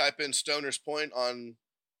you type in Stoner's Point on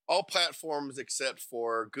all platforms except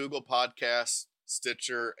for Google Podcasts,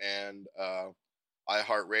 Stitcher, and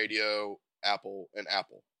iHeartRadio, Apple.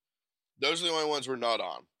 Those are the only ones we're not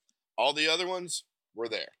on. All the other ones, we're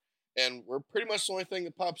there. And we're pretty much the only thing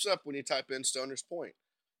that pops up when you type in Stoner's Point.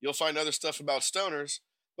 You'll find other stuff about stoners,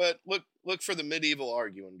 but look for the medieval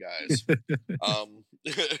arguing guys.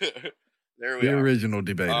 There we are. The original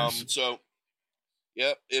debaters. So,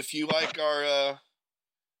 yep. If you like our,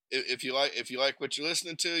 if you like what you're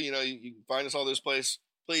listening to, you know, you can find us all this place.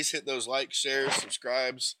 Please hit those likes, shares,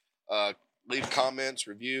 subscribes, leave comments,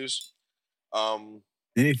 reviews.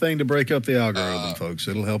 Anything to break up the algorithm, folks.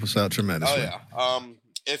 It'll help us out tremendously. Oh yeah.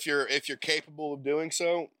 If you're capable of doing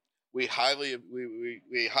so, we highly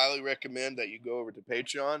recommend that you go over to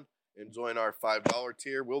Patreon and join our $5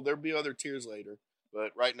 tier. Will there be other tiers later?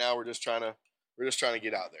 But right now we're just trying to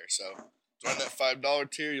get out there. So join that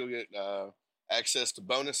 $5 tier. You'll get access to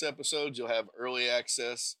bonus episodes. You'll have early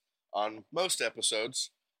access on most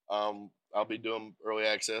episodes. I'll be doing early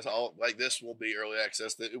access. This will be early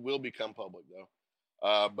access. It will become public though.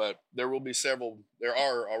 But there will be several. There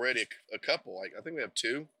are already a couple. Like I think we have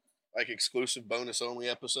 2, like exclusive bonus only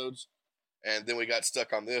episodes, and then we got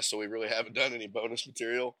stuck on this, so we really haven't done any bonus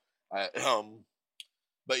material.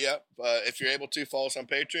 But yeah, if you're able to, follow us on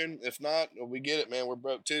Patreon. If not, we get it, man. We're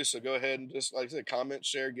broke too, so go ahead and just, like I said, comment,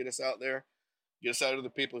 share, get us out there, get us out to the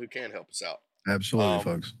people who can help us out. Absolutely,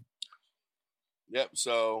 folks. Yep.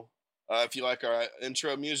 So if you like our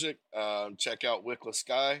intro music, check out Wickless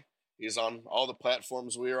Sky. He's on all the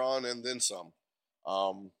platforms we are on and then some.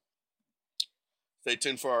 Stay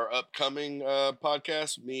tuned for our upcoming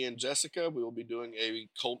podcast. Me and Jessica, we will be doing a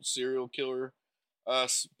cult serial killer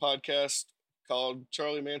podcast called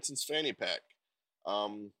Charlie Manson's Fanny Pack.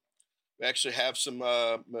 We actually have some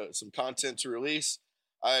content to release.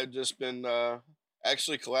 I've just been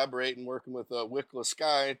actually collaborating, working with Wickless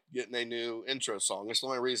Sky, getting a new intro song. It's the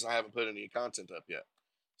only reason I haven't put any content up yet.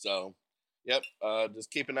 So... Yep, just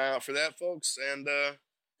keep an eye out for that, folks. And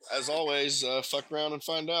as always, fuck around and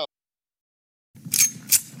find out.